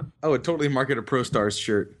 I would totally market a Pro Stars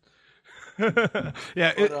shirt.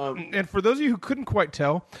 Yeah, and for those of you who couldn't quite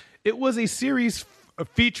tell, it was a series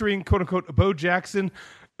featuring quote-unquote Bo Jackson,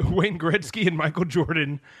 Wayne Gretzky, and Michael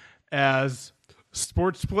Jordan as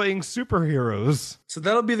sports-playing superheroes. So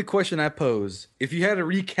that'll be the question I pose. If you had to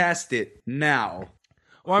recast it now,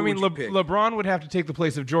 well, I mean, LeBron would have to take the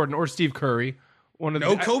place of Jordan or Steve Curry.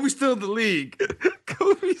 Kobe's still in the league.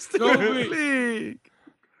 Kobe's still in the league.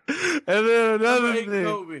 And then another thing.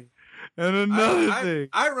 Kobe. And another thing.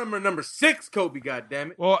 I remember number 6 Kobe,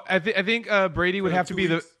 goddammit. Well, I think Brady would have to be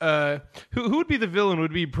the who would be the villain?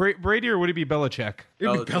 Would it be Brady or would it be Belichick? It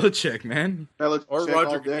would be Belichick, man. Belichick or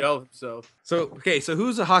Roger Goodell himself. So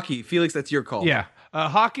who's a hockey? Felix, that's your call. Yeah.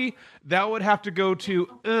 Hockey, that would have to go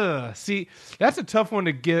to see, that's a tough one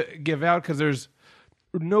to give out because there's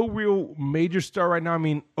no real major star right now. I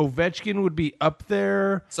mean, Ovechkin would be up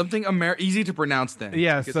there. Something easy to pronounce then.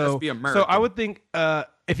 Yeah, so I would think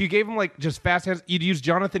if you gave him like just fast hands, you'd use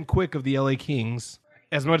Jonathan Quick of the LA Kings.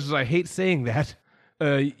 As much as I hate saying that,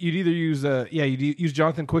 you'd either use use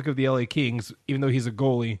Jonathan Quick of the LA Kings, even though he's a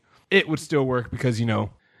goalie. It would still work because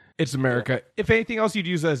it's America. Yeah. If anything else, you'd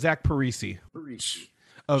use Zach Parise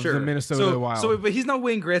of the Minnesota Wild. But he's not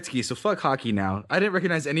Wayne Gretzky, so fuck hockey now. I didn't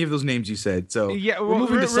recognize any of those names you said. So yeah, we're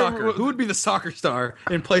moving to soccer. Who would be the soccer star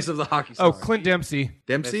in place of the hockey star? Oh, Clint Dempsey.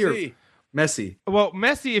 Dempsey or Messi? Well,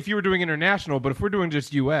 Messi if you were doing international, but if we're doing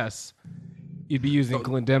just U.S., you'd be using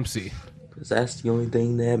Clint Dempsey. Because that's the only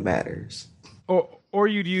thing that matters. Or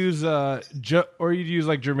you'd use like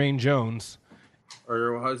Jermaine Jones.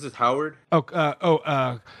 Or is this Howard?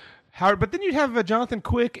 Howard, but then you'd have Jonathan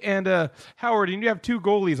Quick and Howard, and you have 2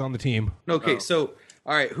 goalies on the team. Okay, so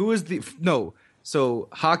all right, who is So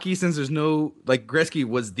hockey, since there's no Gretzky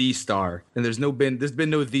was the star, and there's been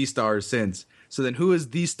no the stars since. So then, who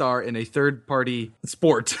is the star in a third party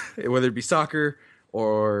sport, whether it be soccer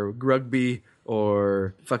or rugby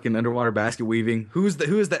or fucking underwater basket weaving? Who is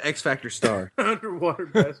the X Factor star? Underwater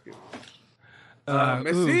basket.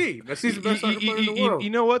 Messi. Messi's the best soccer player in the world. You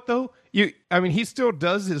know what though? He still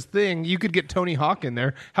does his thing. You could get Tony Hawk in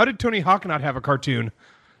there. How did Tony Hawk not have a cartoon?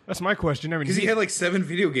 That's my question. Because he had 7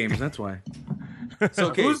 video games. That's why.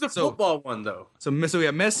 So who's the football one though? So we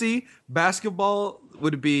have Messi. Basketball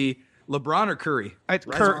would be LeBron or Curry?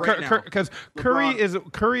 Because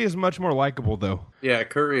Curry is much more likable though. Yeah,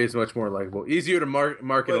 Curry is much more likable. Easier to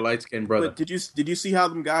market a light skinned brother. But did you see how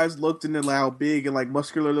them guys looked and then how big and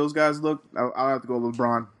muscular those guys looked? I'll have to go with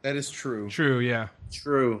LeBron. That is true. True, yeah.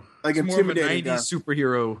 True. It's intimidating more of a 90s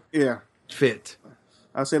superhero. Yeah. Fit.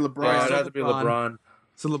 I'll say LeBron. Yeah, it'd have to be LeBron.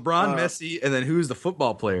 So LeBron, Messi, and then who's the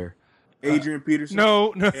football player? Adrian Peterson.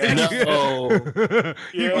 No. Yeah, no.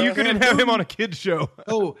 You couldn't have him on a kid's show.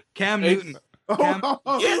 Oh, Cam Newton. Cam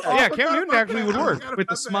Newton actually would work. With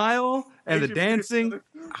the smile and the dancing.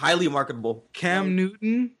 Highly marketable. Cam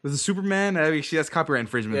Newton with the Superman. I mean, that's copyright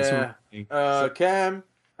infringement. Yeah. Cam.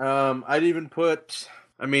 I'd even put.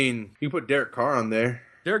 I mean, you put Derek Carr on there.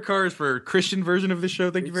 Derek Carr is for Christian version of the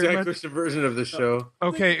show. Thank you very much. Christian version of the show.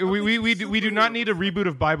 Okay, we do not need a reboot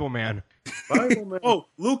of Bible Man. Bible Man. Oh,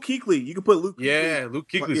 Luke Kuechly. You can put Luke. Yeah, Luke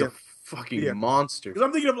Kuechly's a fucking monster. Because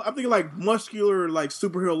I'm thinking like muscular, like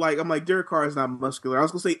superhero. Like I'm like Derek Carr is not muscular. I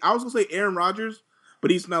was gonna say Aaron Rodgers,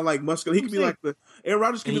 but he's not like muscular. He could be like Aaron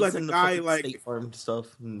Rodgers could be like the guy like State Farm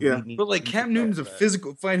stuff. Yeah, but like Cam Newton's a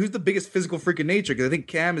physical. Fine, who's the biggest physical freak in nature? Because I think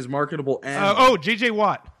Cam is marketable. And JJ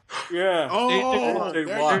Watt. Yeah. Oh, there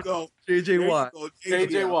Watt. you go. JJ Watt.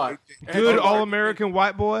 JJ Watt. Good All-American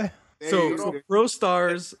white boy. So Pro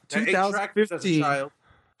Stars 2015.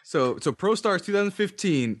 So Pro Stars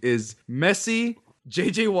 2015 is Messi,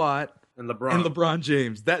 JJ Watt, and LeBron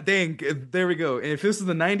James. There we go. And if this was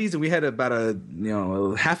the 90s and we had about a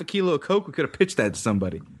half a kilo of Coke, we could have pitched that to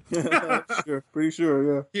somebody. Sure, pretty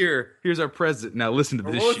sure, yeah. Here's our president. Now listen to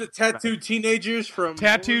this. What was it? Tattooed teenagers from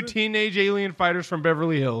Tattooed teenage alien fighters from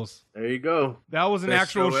Beverly Hills. There you go. That was an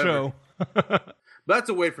actual show. But that's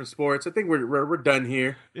away from sports. I think we're done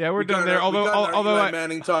here. Yeah, we're done there. Although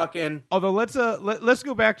Manning talking. Although let's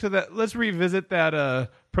go back to that. Let's revisit that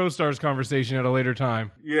Pro Stars conversation at a later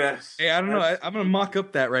time. Yes. Hey, I don't know. I'm gonna mock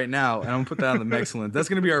up that right now, and I'm gonna put that on the Mexcellent. That's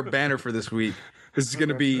gonna be our banner for this week. This is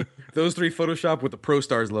gonna be those three Photoshop with the Pro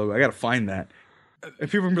Stars logo. I gotta find that.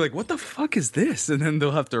 And people are gonna be like, "What the fuck is this?" And then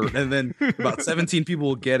they'll have to. And then about 17 people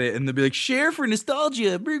will get it, and they'll be like, "Share for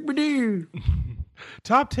nostalgia."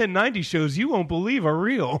 Top 10 90 shows you won't believe are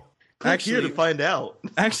real. Click here to find out.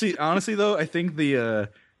 Actually, honestly though, I think the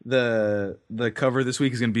cover this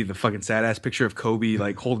week is gonna be the fucking sad ass picture of Kobe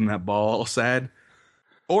like holding that ball all sad,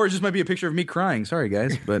 or it just might be a picture of me crying. Sorry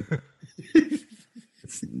guys, but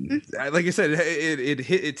like I said,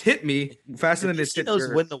 it hit me faster than it hit. He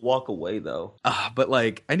knows when to walk away though. But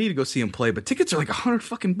like I need to go see him play. But tickets are like $100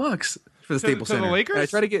 fucking for the Staples Center. The Lakers? And I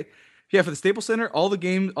try to get. Yeah, for the Staples Center, all the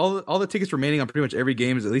games, all the tickets remaining on pretty much every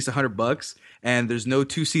game is at least $100, and there's no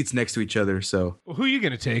two seats next to each other. So, well, who are you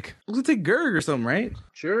gonna take? We're gonna take Gerg or something, right?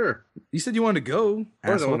 Sure. You said you wanted to go. Of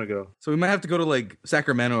course I want to go. So we might have to go to like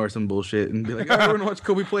Sacramento or some bullshit and be like, "Oh, we're gonna watch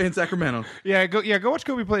Kobe play in Sacramento." Yeah, go watch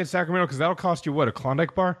Kobe play in Sacramento because that'll cost you what, a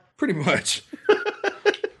Klondike bar? Pretty much.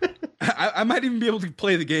 I might even be able to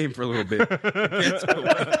play the game for a little bit.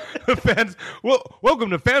 Fans, welcome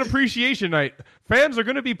to Fan Appreciation Night. Fans are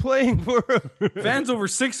going to be playing for fans over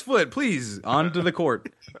 6 foot. Please onto the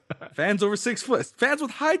court. Fans over 6 foot. Fans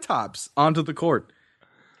with high tops onto the court.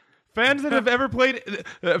 Fans that have ever played.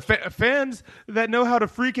 Fans that know how to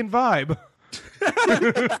freaking vibe.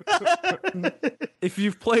 If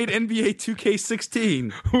you've played NBA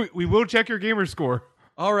 2K16, we will check your gamer score.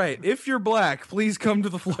 All right, if you're black, please come to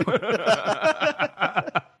the floor.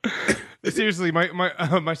 Seriously,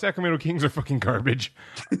 my Sacramento Kings are fucking garbage.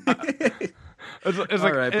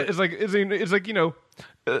 It's like you know,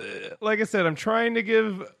 like I said, I'm trying to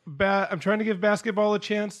give basketball a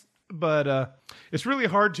chance, but it's really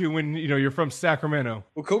hard to when you're from Sacramento.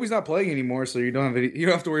 Well, Kobe's not playing anymore, so you don't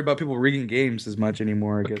have to worry about people rigging games as much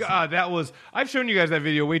anymore. I guess. God, I've shown you guys that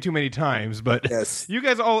video way too many times, but yes.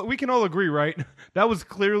 We can all agree, right? That was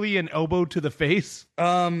clearly an elbow to the face.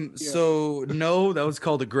 So no, that was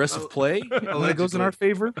called aggressive play. That goes in our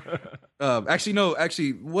favor.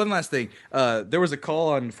 Actually, one last thing. There was a call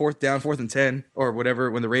on 4th down, 4th and 10, or whatever,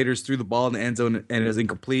 when the Raiders threw the ball in the end zone and it was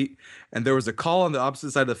incomplete. And there was a call on the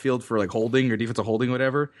opposite side of the field for like holding or defensive holding,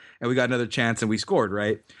 whatever. And we got another chance and we scored,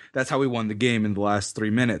 right? That's how we won the game in the last 3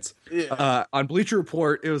 minutes. Yeah. On Bleacher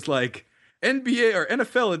Report, it was like NBA or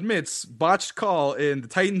NFL admits botched call in the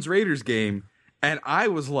Titans Raiders game. And I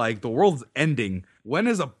was like, the world's ending. When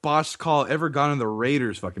has a botched call ever gone in the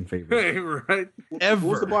Raiders' fucking favor? Right. Ever.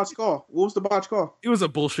 What was the botched call? It was a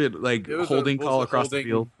bullshit holding call across the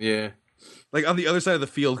field. Yeah. Like on the other side of the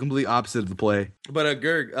field, completely opposite of the play. But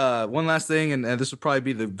Gerg, one last thing, and this would probably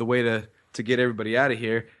be the way to get everybody out of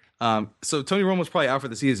here. So Tony Romo's probably out for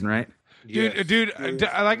the season, right? Dude,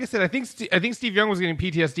 like I said, I think Steve Young was getting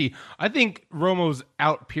PTSD. I think Romo's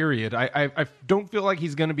out. Period. I don't feel like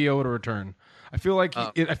he's going to be able to return. I feel like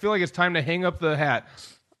it's time to hang up the hat.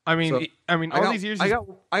 I mean, all these years. I got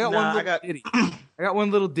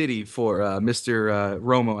one little ditty for Mr.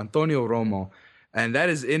 Romo, Antonio Romo, and that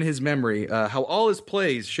is in his memory. How all his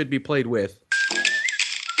plays should be played with.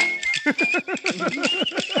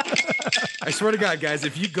 I swear to God, guys,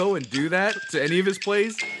 if you go and do that to any of his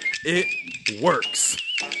plays, it works.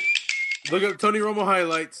 Look up Tony Romo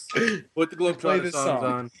highlights. Put the Globetrotter songs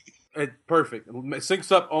on. It's perfect. It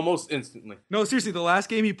syncs up almost instantly. No, seriously, the last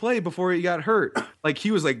game he played before he got hurt, like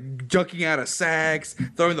he was like juking out of sacks,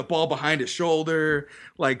 throwing the ball behind his shoulder.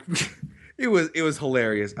 Like it was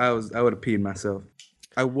hilarious. I would have peed myself.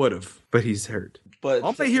 I would have, but he's hurt. But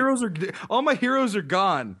all my heroes are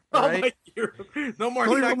gone. All right? No more.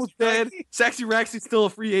 Tony Romo's dead. Saxy Raxy's still a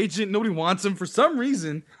free agent. Nobody wants him for some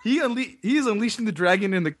reason. He is unleashing the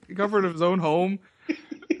dragon in the comfort of his own home.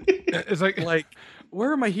 It's like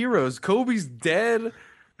where are my heroes? Kobe's dead.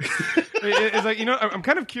 It's like, I'm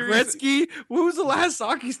kind of curious. Gretzky, who was the last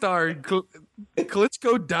hockey star?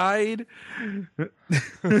 Klitschko died.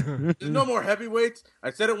 There's no more heavyweights.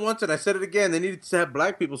 I said it once and I said it again. They needed to have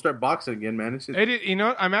black people start boxing again, man.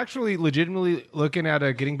 I'm actually legitimately looking at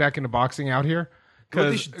getting back into boxing out here. What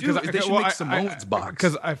they should do is they should make Samoans box.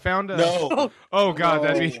 Because I found no. Oh God,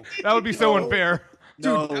 that would be so unfair.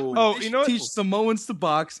 Dude, no. Teach Samoans to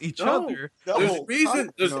box each other. No.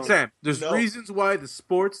 There's reasons why the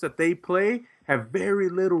sports that they play have very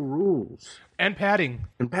little rules. And padding.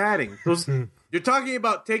 Those you're talking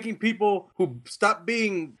about taking people who stopped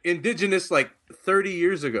being indigenous like 30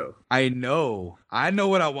 years ago. I know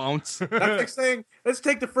what I want. That's like saying, let's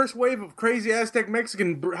take the first wave of crazy Aztec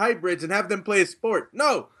Mexican hybrids and have them play a sport.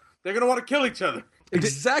 No, they're going to want to kill each other.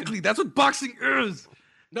 Exactly. That's what boxing is.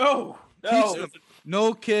 No.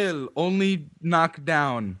 No kill, only knock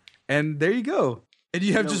down. And there you go. And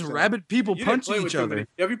you have just rabid people punching each other.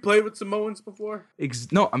 Have you played with Samoans before?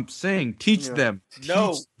 No, I'm saying teach them.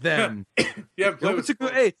 No. Teach them. You haven't played with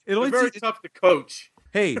Samoans. Hey, They're very tough to coach.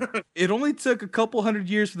 Hey, it only took a couple hundred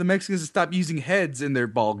years for the Mexicans to stop using heads in their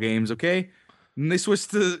ball games, okay? And they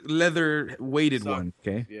switched to leather-weighted ones,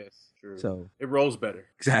 okay? Yes, true. So it rolls better.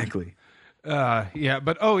 Exactly.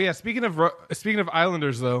 Speaking of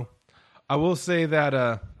Islanders, though, I will say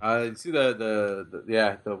that see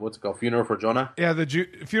the what's it called, Funeral for Jonah? Yeah, the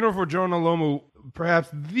Funeral for Jonah Lomu, perhaps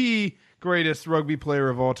the greatest rugby player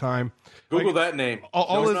of all time. Google that name.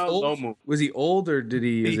 Lomu. Was he old or did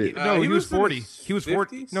he? No, he was 40. He was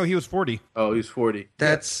 40. No, he was 40. Oh, he was 40.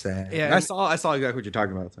 That's sad. Yeah, I saw exactly what you're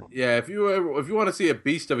talking about. Yeah, if you want to see a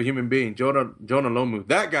beast of a human being, Jonah Lomu,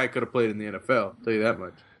 that guy could have played in the NFL. I'll tell you that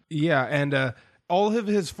much. Yeah, and all of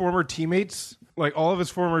his former teammates. Like, all of his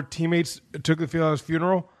former teammates took the field at his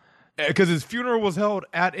funeral because his funeral was held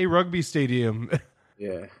at a rugby stadium.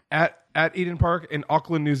 Yeah. At Eden Park in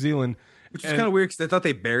Auckland, New Zealand. Which is kind of weird because I thought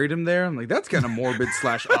they buried him there. I'm like, that's kind of morbid /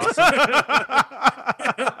 awesome.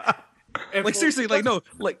 Like, seriously, like, no.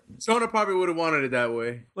 Like, Jonah probably would have wanted it that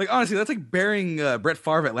way. Like, honestly, that's like burying Brett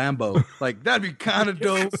Favre at Lambeau. Like, that'd be kind of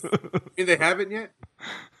dope. And they haven't yet?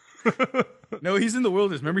 No, he's in the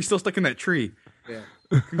wilderness. Remember, he's still stuck in that tree. Yeah.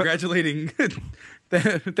 Congratulating.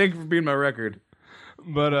 Thank you for being my record.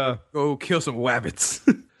 But go kill some wabbits.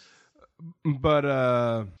 But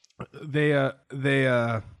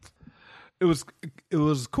it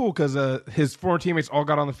was cool because his former teammates all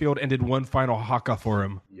got on the field and did one final haka for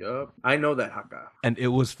him. Yup, I know that haka, and it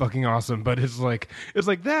was fucking awesome. But it's like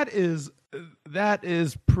that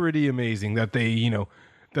is pretty amazing that they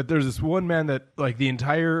that there's this one man that like the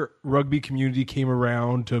entire rugby community came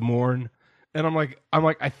around to mourn. And I'm like,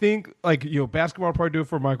 I think like, basketball would probably do it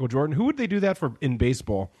for Michael Jordan. Who would they do that for in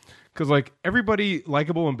baseball? Because like everybody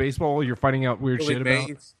likable in baseball, you're finding out weird shit about.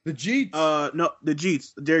 The Jeets. No, the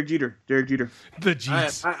Jeets. Derek Jeter. The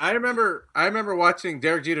Jeets. I remember watching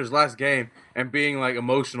Derek Jeter's last game and being like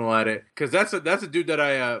emotional at it because that's a dude that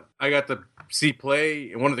I got to see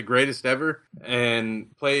play, one of the greatest ever,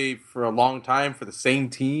 and play for a long time for the same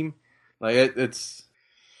team. Like that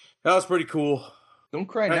was pretty cool. Don't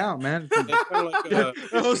cry now, man. It's kind of like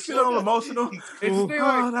that was still emotional. If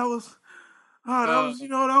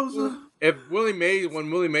when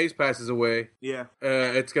Willie Mays passes away,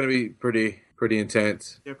 it's gonna be pretty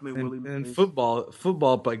intense. Definitely Willie Mays. And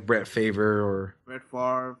football like Brett Favre. Brett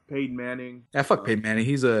Favre, Peyton Manning. Yeah, fuck Peyton Manning.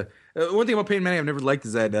 He's one thing about Peyton Manning I've never liked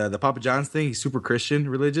is that the Papa John's thing. He's super Christian,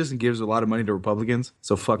 religious, and gives a lot of money to Republicans.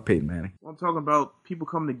 So fuck Peyton Manning. I'm talking about people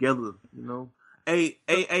coming together. Hey,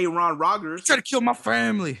 Ron Rodgers. Try to kill my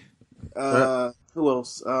family. Who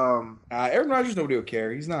else? Aaron Rodgers, nobody will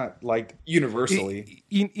care. He's not liked universally.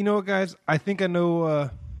 You know what, guys? I think I know.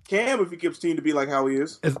 Cam, if he keeps team to be like how he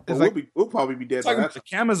is, we'll probably be dead.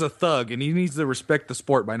 Cam is a thug, and he needs to respect the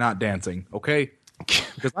sport by not dancing. Okay,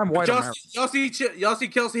 because I'm white. Y'all see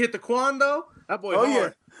Kelsey hit the Quan though? That boy. Oh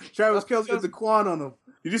hard. Yeah, Travis Kelsey hit the Quan on him.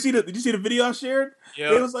 Did you see the video I shared?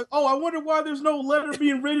 Yeah. It was like, oh, I wonder why there's no letter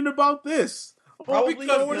being written about this. Probably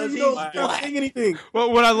because he's not black. saying anything.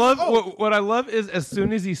 Well, what I love is as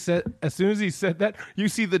sown as he said that, you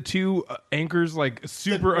see the two anchors like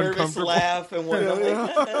super Nervous uncomfortable. laugh and whatnot.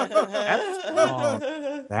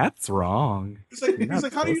 That's wrong. He's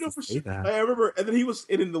like, how do you know for sure? I remember, and then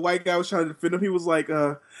and then the white guy was trying to defend him. He was like,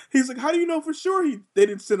 how do you know for sure they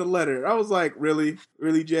didn't send a letter? I was like, really,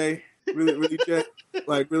 Jay, really, Jay,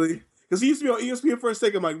 like really. Because he used to be on ESPN for a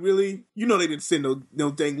second. I'm like, really? You know they didn't send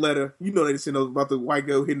no dang letter. You know they didn't send no about the white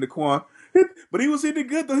girl hitting the Quan. But he was hitting it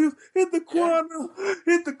good though. He was hit the Quan,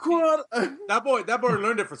 hit the Quan. That boy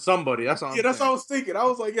learned it for somebody. That's all. That's what I was thinking. I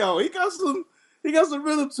was like, yo, he got some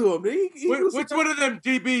rhythm to him. Which one of them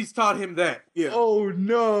DBs taught him that? Yeah. Oh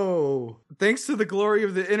no! Thanks to the glory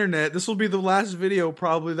of the internet, this will be the last video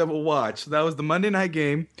probably that we'll watch. That was the Monday night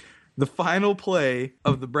game. The final play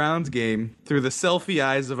of the Browns game through the selfie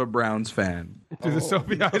eyes of a Browns fan. Through the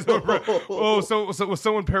selfie eyes of a Browns. Oh, so was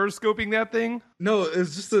someone periscoping that thing? No, it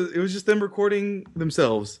was just them recording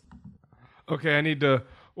themselves. Okay, I need to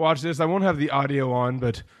watch this. I won't have the audio on,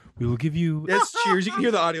 but we will give you. Yes, cheers. You can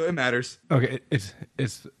hear the audio. It matters. Okay, it's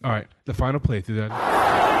all right. The final play through that.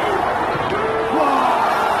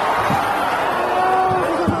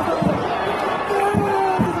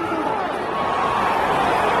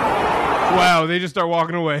 Wow, they just start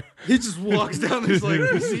walking away. He just walks down. He's like,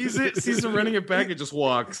 he sees him running it back, and just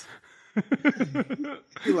walks.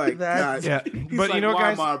 He's like that. Yeah, but like, you know,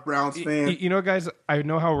 guys, am I a Browns fan? You know, guys, I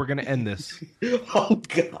know how we're gonna end this. Oh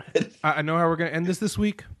God! I know how we're gonna end this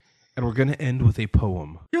week, and we're gonna end with a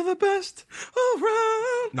poem. You're the best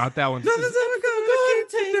around. Not that one. Nothing's ever gonna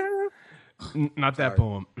get you down. Not that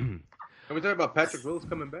poem. Can we talk about Patrick Willis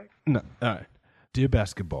coming back? No. All right. Dear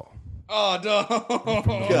basketball. Oh no!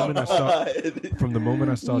 From the moment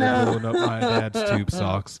I started rolling up my dad's tube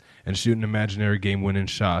socks and shooting imaginary game-winning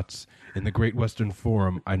shots in the Great Western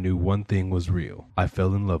Forum, I knew one thing was real. I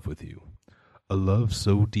fell in love with you. A love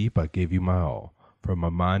so deep I gave you my all, from my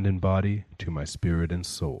mind and body to my spirit and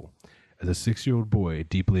soul. As a 6-year-old boy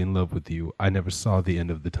deeply in love with you, I never saw the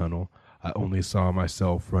end of the tunnel. I only saw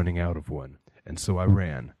myself running out of one. And so I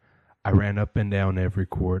ran. I ran up and down every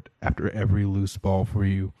court, after every loose ball for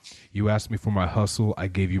you. You asked me for my hustle, I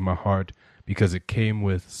gave you my heart, because it came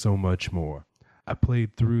with so much more. I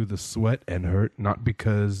played through the sweat and hurt, not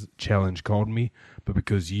because challenge called me, but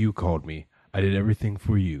because you called me. I did everything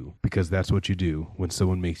for you, because that's what you do when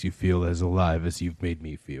someone makes you feel as alive as you've made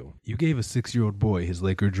me feel. You gave a 6-year-old boy his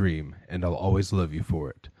Laker dream, and I'll always love you for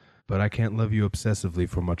it. But I can't love you obsessively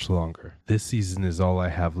for much longer. This season is all I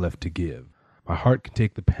have left to give. My heart can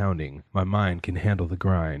take the pounding, my mind can handle the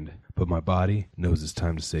grind, but my body knows it's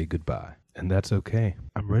time to say goodbye. And that's okay.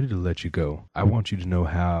 I'm ready to let you go. I want you to know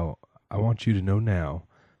now,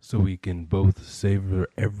 so we can both savor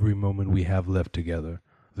every moment we have left together,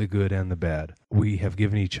 the good and the bad. We have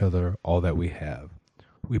given each other all that we have.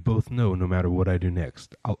 We both know no matter what I do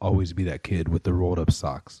next, I'll always be that kid with the rolled up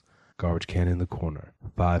socks. Garbage can in the corner.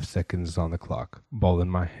 5 seconds on the clock. Ball in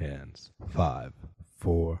my hands. 5,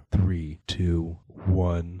 4, 3, 2,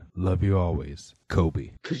 1. Love you always.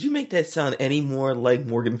 Kobe. Could you make that sound any more like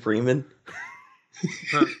Morgan Freeman?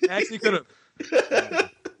 Actually could have.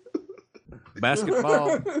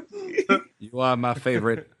 Basketball. You are my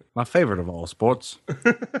favorite of all sports.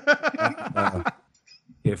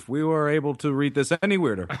 If we were able to read this any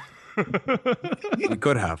weirder, we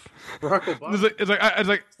could have. Barack Obama. It's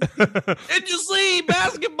like And you see,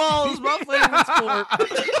 basketball is my favorite sport.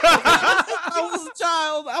 I was a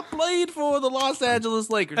child. I played for the Los Angeles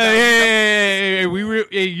Lakers. Hey,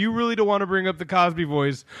 you really don't want to bring up the Cosby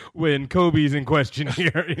voice when Kobe's in question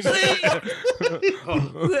here. See?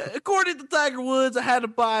 According to Tiger Woods, I had to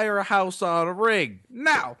buy her a house on a ring.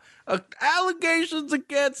 Now, allegations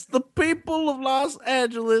against the people of Los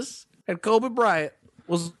Angeles and Kobe Bryant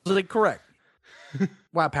was incorrect.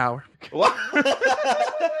 White power.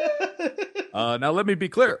 Now let me be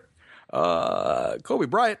clear. Kobe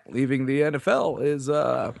Bryant leaving the NFL is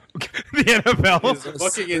The NFL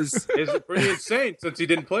is pretty insane since he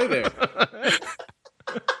didn't play there.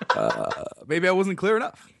 maybe I wasn't clear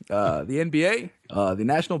enough. The NBA, the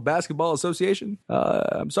National Basketball Association,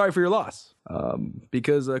 I'm sorry for your loss.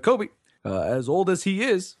 Because Kobe, as old as he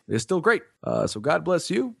is still great. So God bless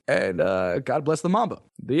you, and God bless the Mamba.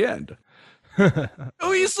 The end.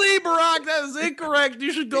 Oh, you see, Barack, that is incorrect.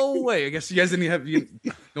 You should go away. I guess you guys didn't have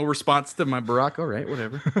no response to my Barack. All right,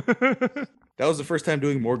 whatever. That was the first time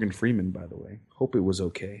doing Morgan Freeman, by the way. Hope it was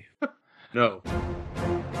okay. No.